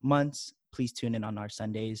of months. Please tune in on our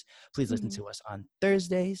Sundays. Please listen to us on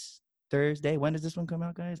Thursdays. When does this one come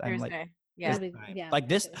out, guys? Thursday. I'm like, like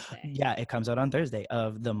this. Thursday. Yeah, it comes out on Thursday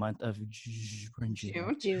of the month of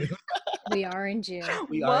June. We are in June.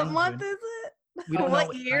 What month is it? We don't know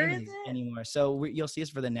what year is it anymore. So you'll see us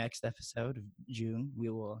for the next episode of June. We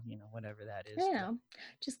will, whatever that is.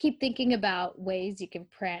 Just keep thinking about ways you can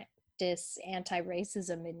practice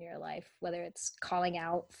anti-racism in your life, whether it's calling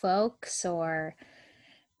out folks or,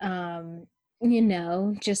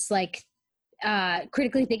 just like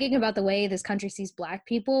critically thinking about the way this country sees Black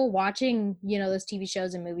people, watching, those TV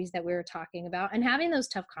shows and movies that we were talking about, and having those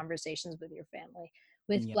tough conversations with your family,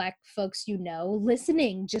 with Black folks,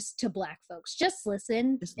 listening just to Black folks, just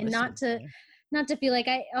listen, not to feel like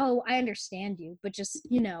I understand you, but just,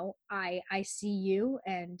 I see you,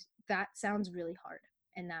 and that sounds really hard,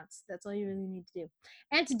 and that's all you really need to do,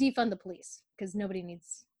 and to defund the police, because nobody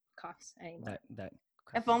needs cops anymore.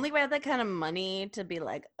 If only we had that kind of money to be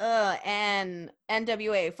like, and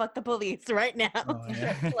NWA, fuck the police right now.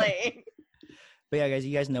 Like, but yeah, guys,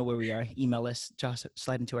 you guys know where we are. Email us, just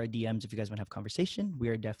slide into our DMs if you guys want to have a conversation. We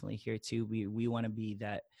are definitely here too. We want to be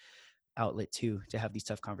that outlet too, to have these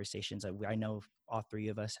tough conversations. I know all three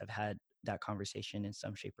of us have had that conversation in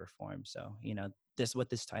some shape or form. So, that's what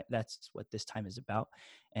this time is about.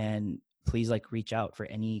 And please, reach out for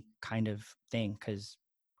any kind of thing, because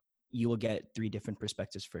you will get 3 different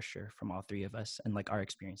perspectives for sure from all 3 of us, and our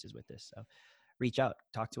experiences with this. So reach out,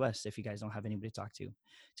 talk to us. If you guys don't have anybody to talk to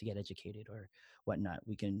get educated or whatnot,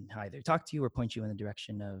 we can either talk to you or point you in the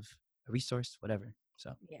direction of a resource, whatever.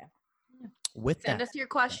 So send us your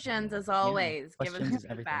questions as always. Give us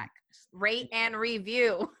feedback. Rate and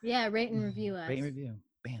review. Yeah, rate and review us. Rate and review.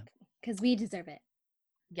 Bam. Because we deserve it.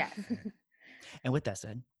 Yes. And with that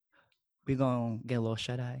said, we're going to get a little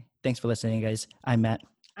shut-eye. Thanks for listening, guys. I'm Matt.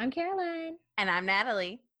 I'm Caroline. And I'm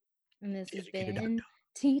Natalie. And this has been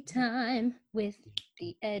Tea Time with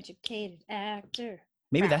the Educated Actor.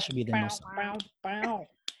 Maybe that should be the most.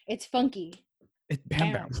 It's funky. It's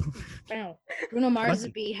bam. Bruno Mars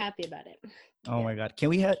would be happy about it. Oh my God. Can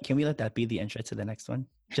we let that be the intro to the next one?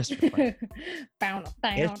 Just for fun.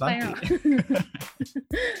 It's funky.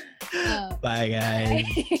 Bye, guys.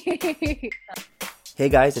 Hey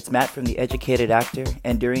guys, it's Matt from The Educated Actor,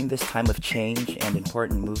 and during this time of change and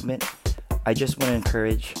important movement, I just want to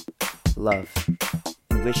encourage love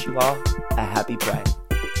and wish you all a happy Pride.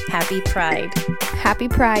 Happy Pride. Happy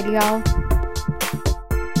Pride, y'all.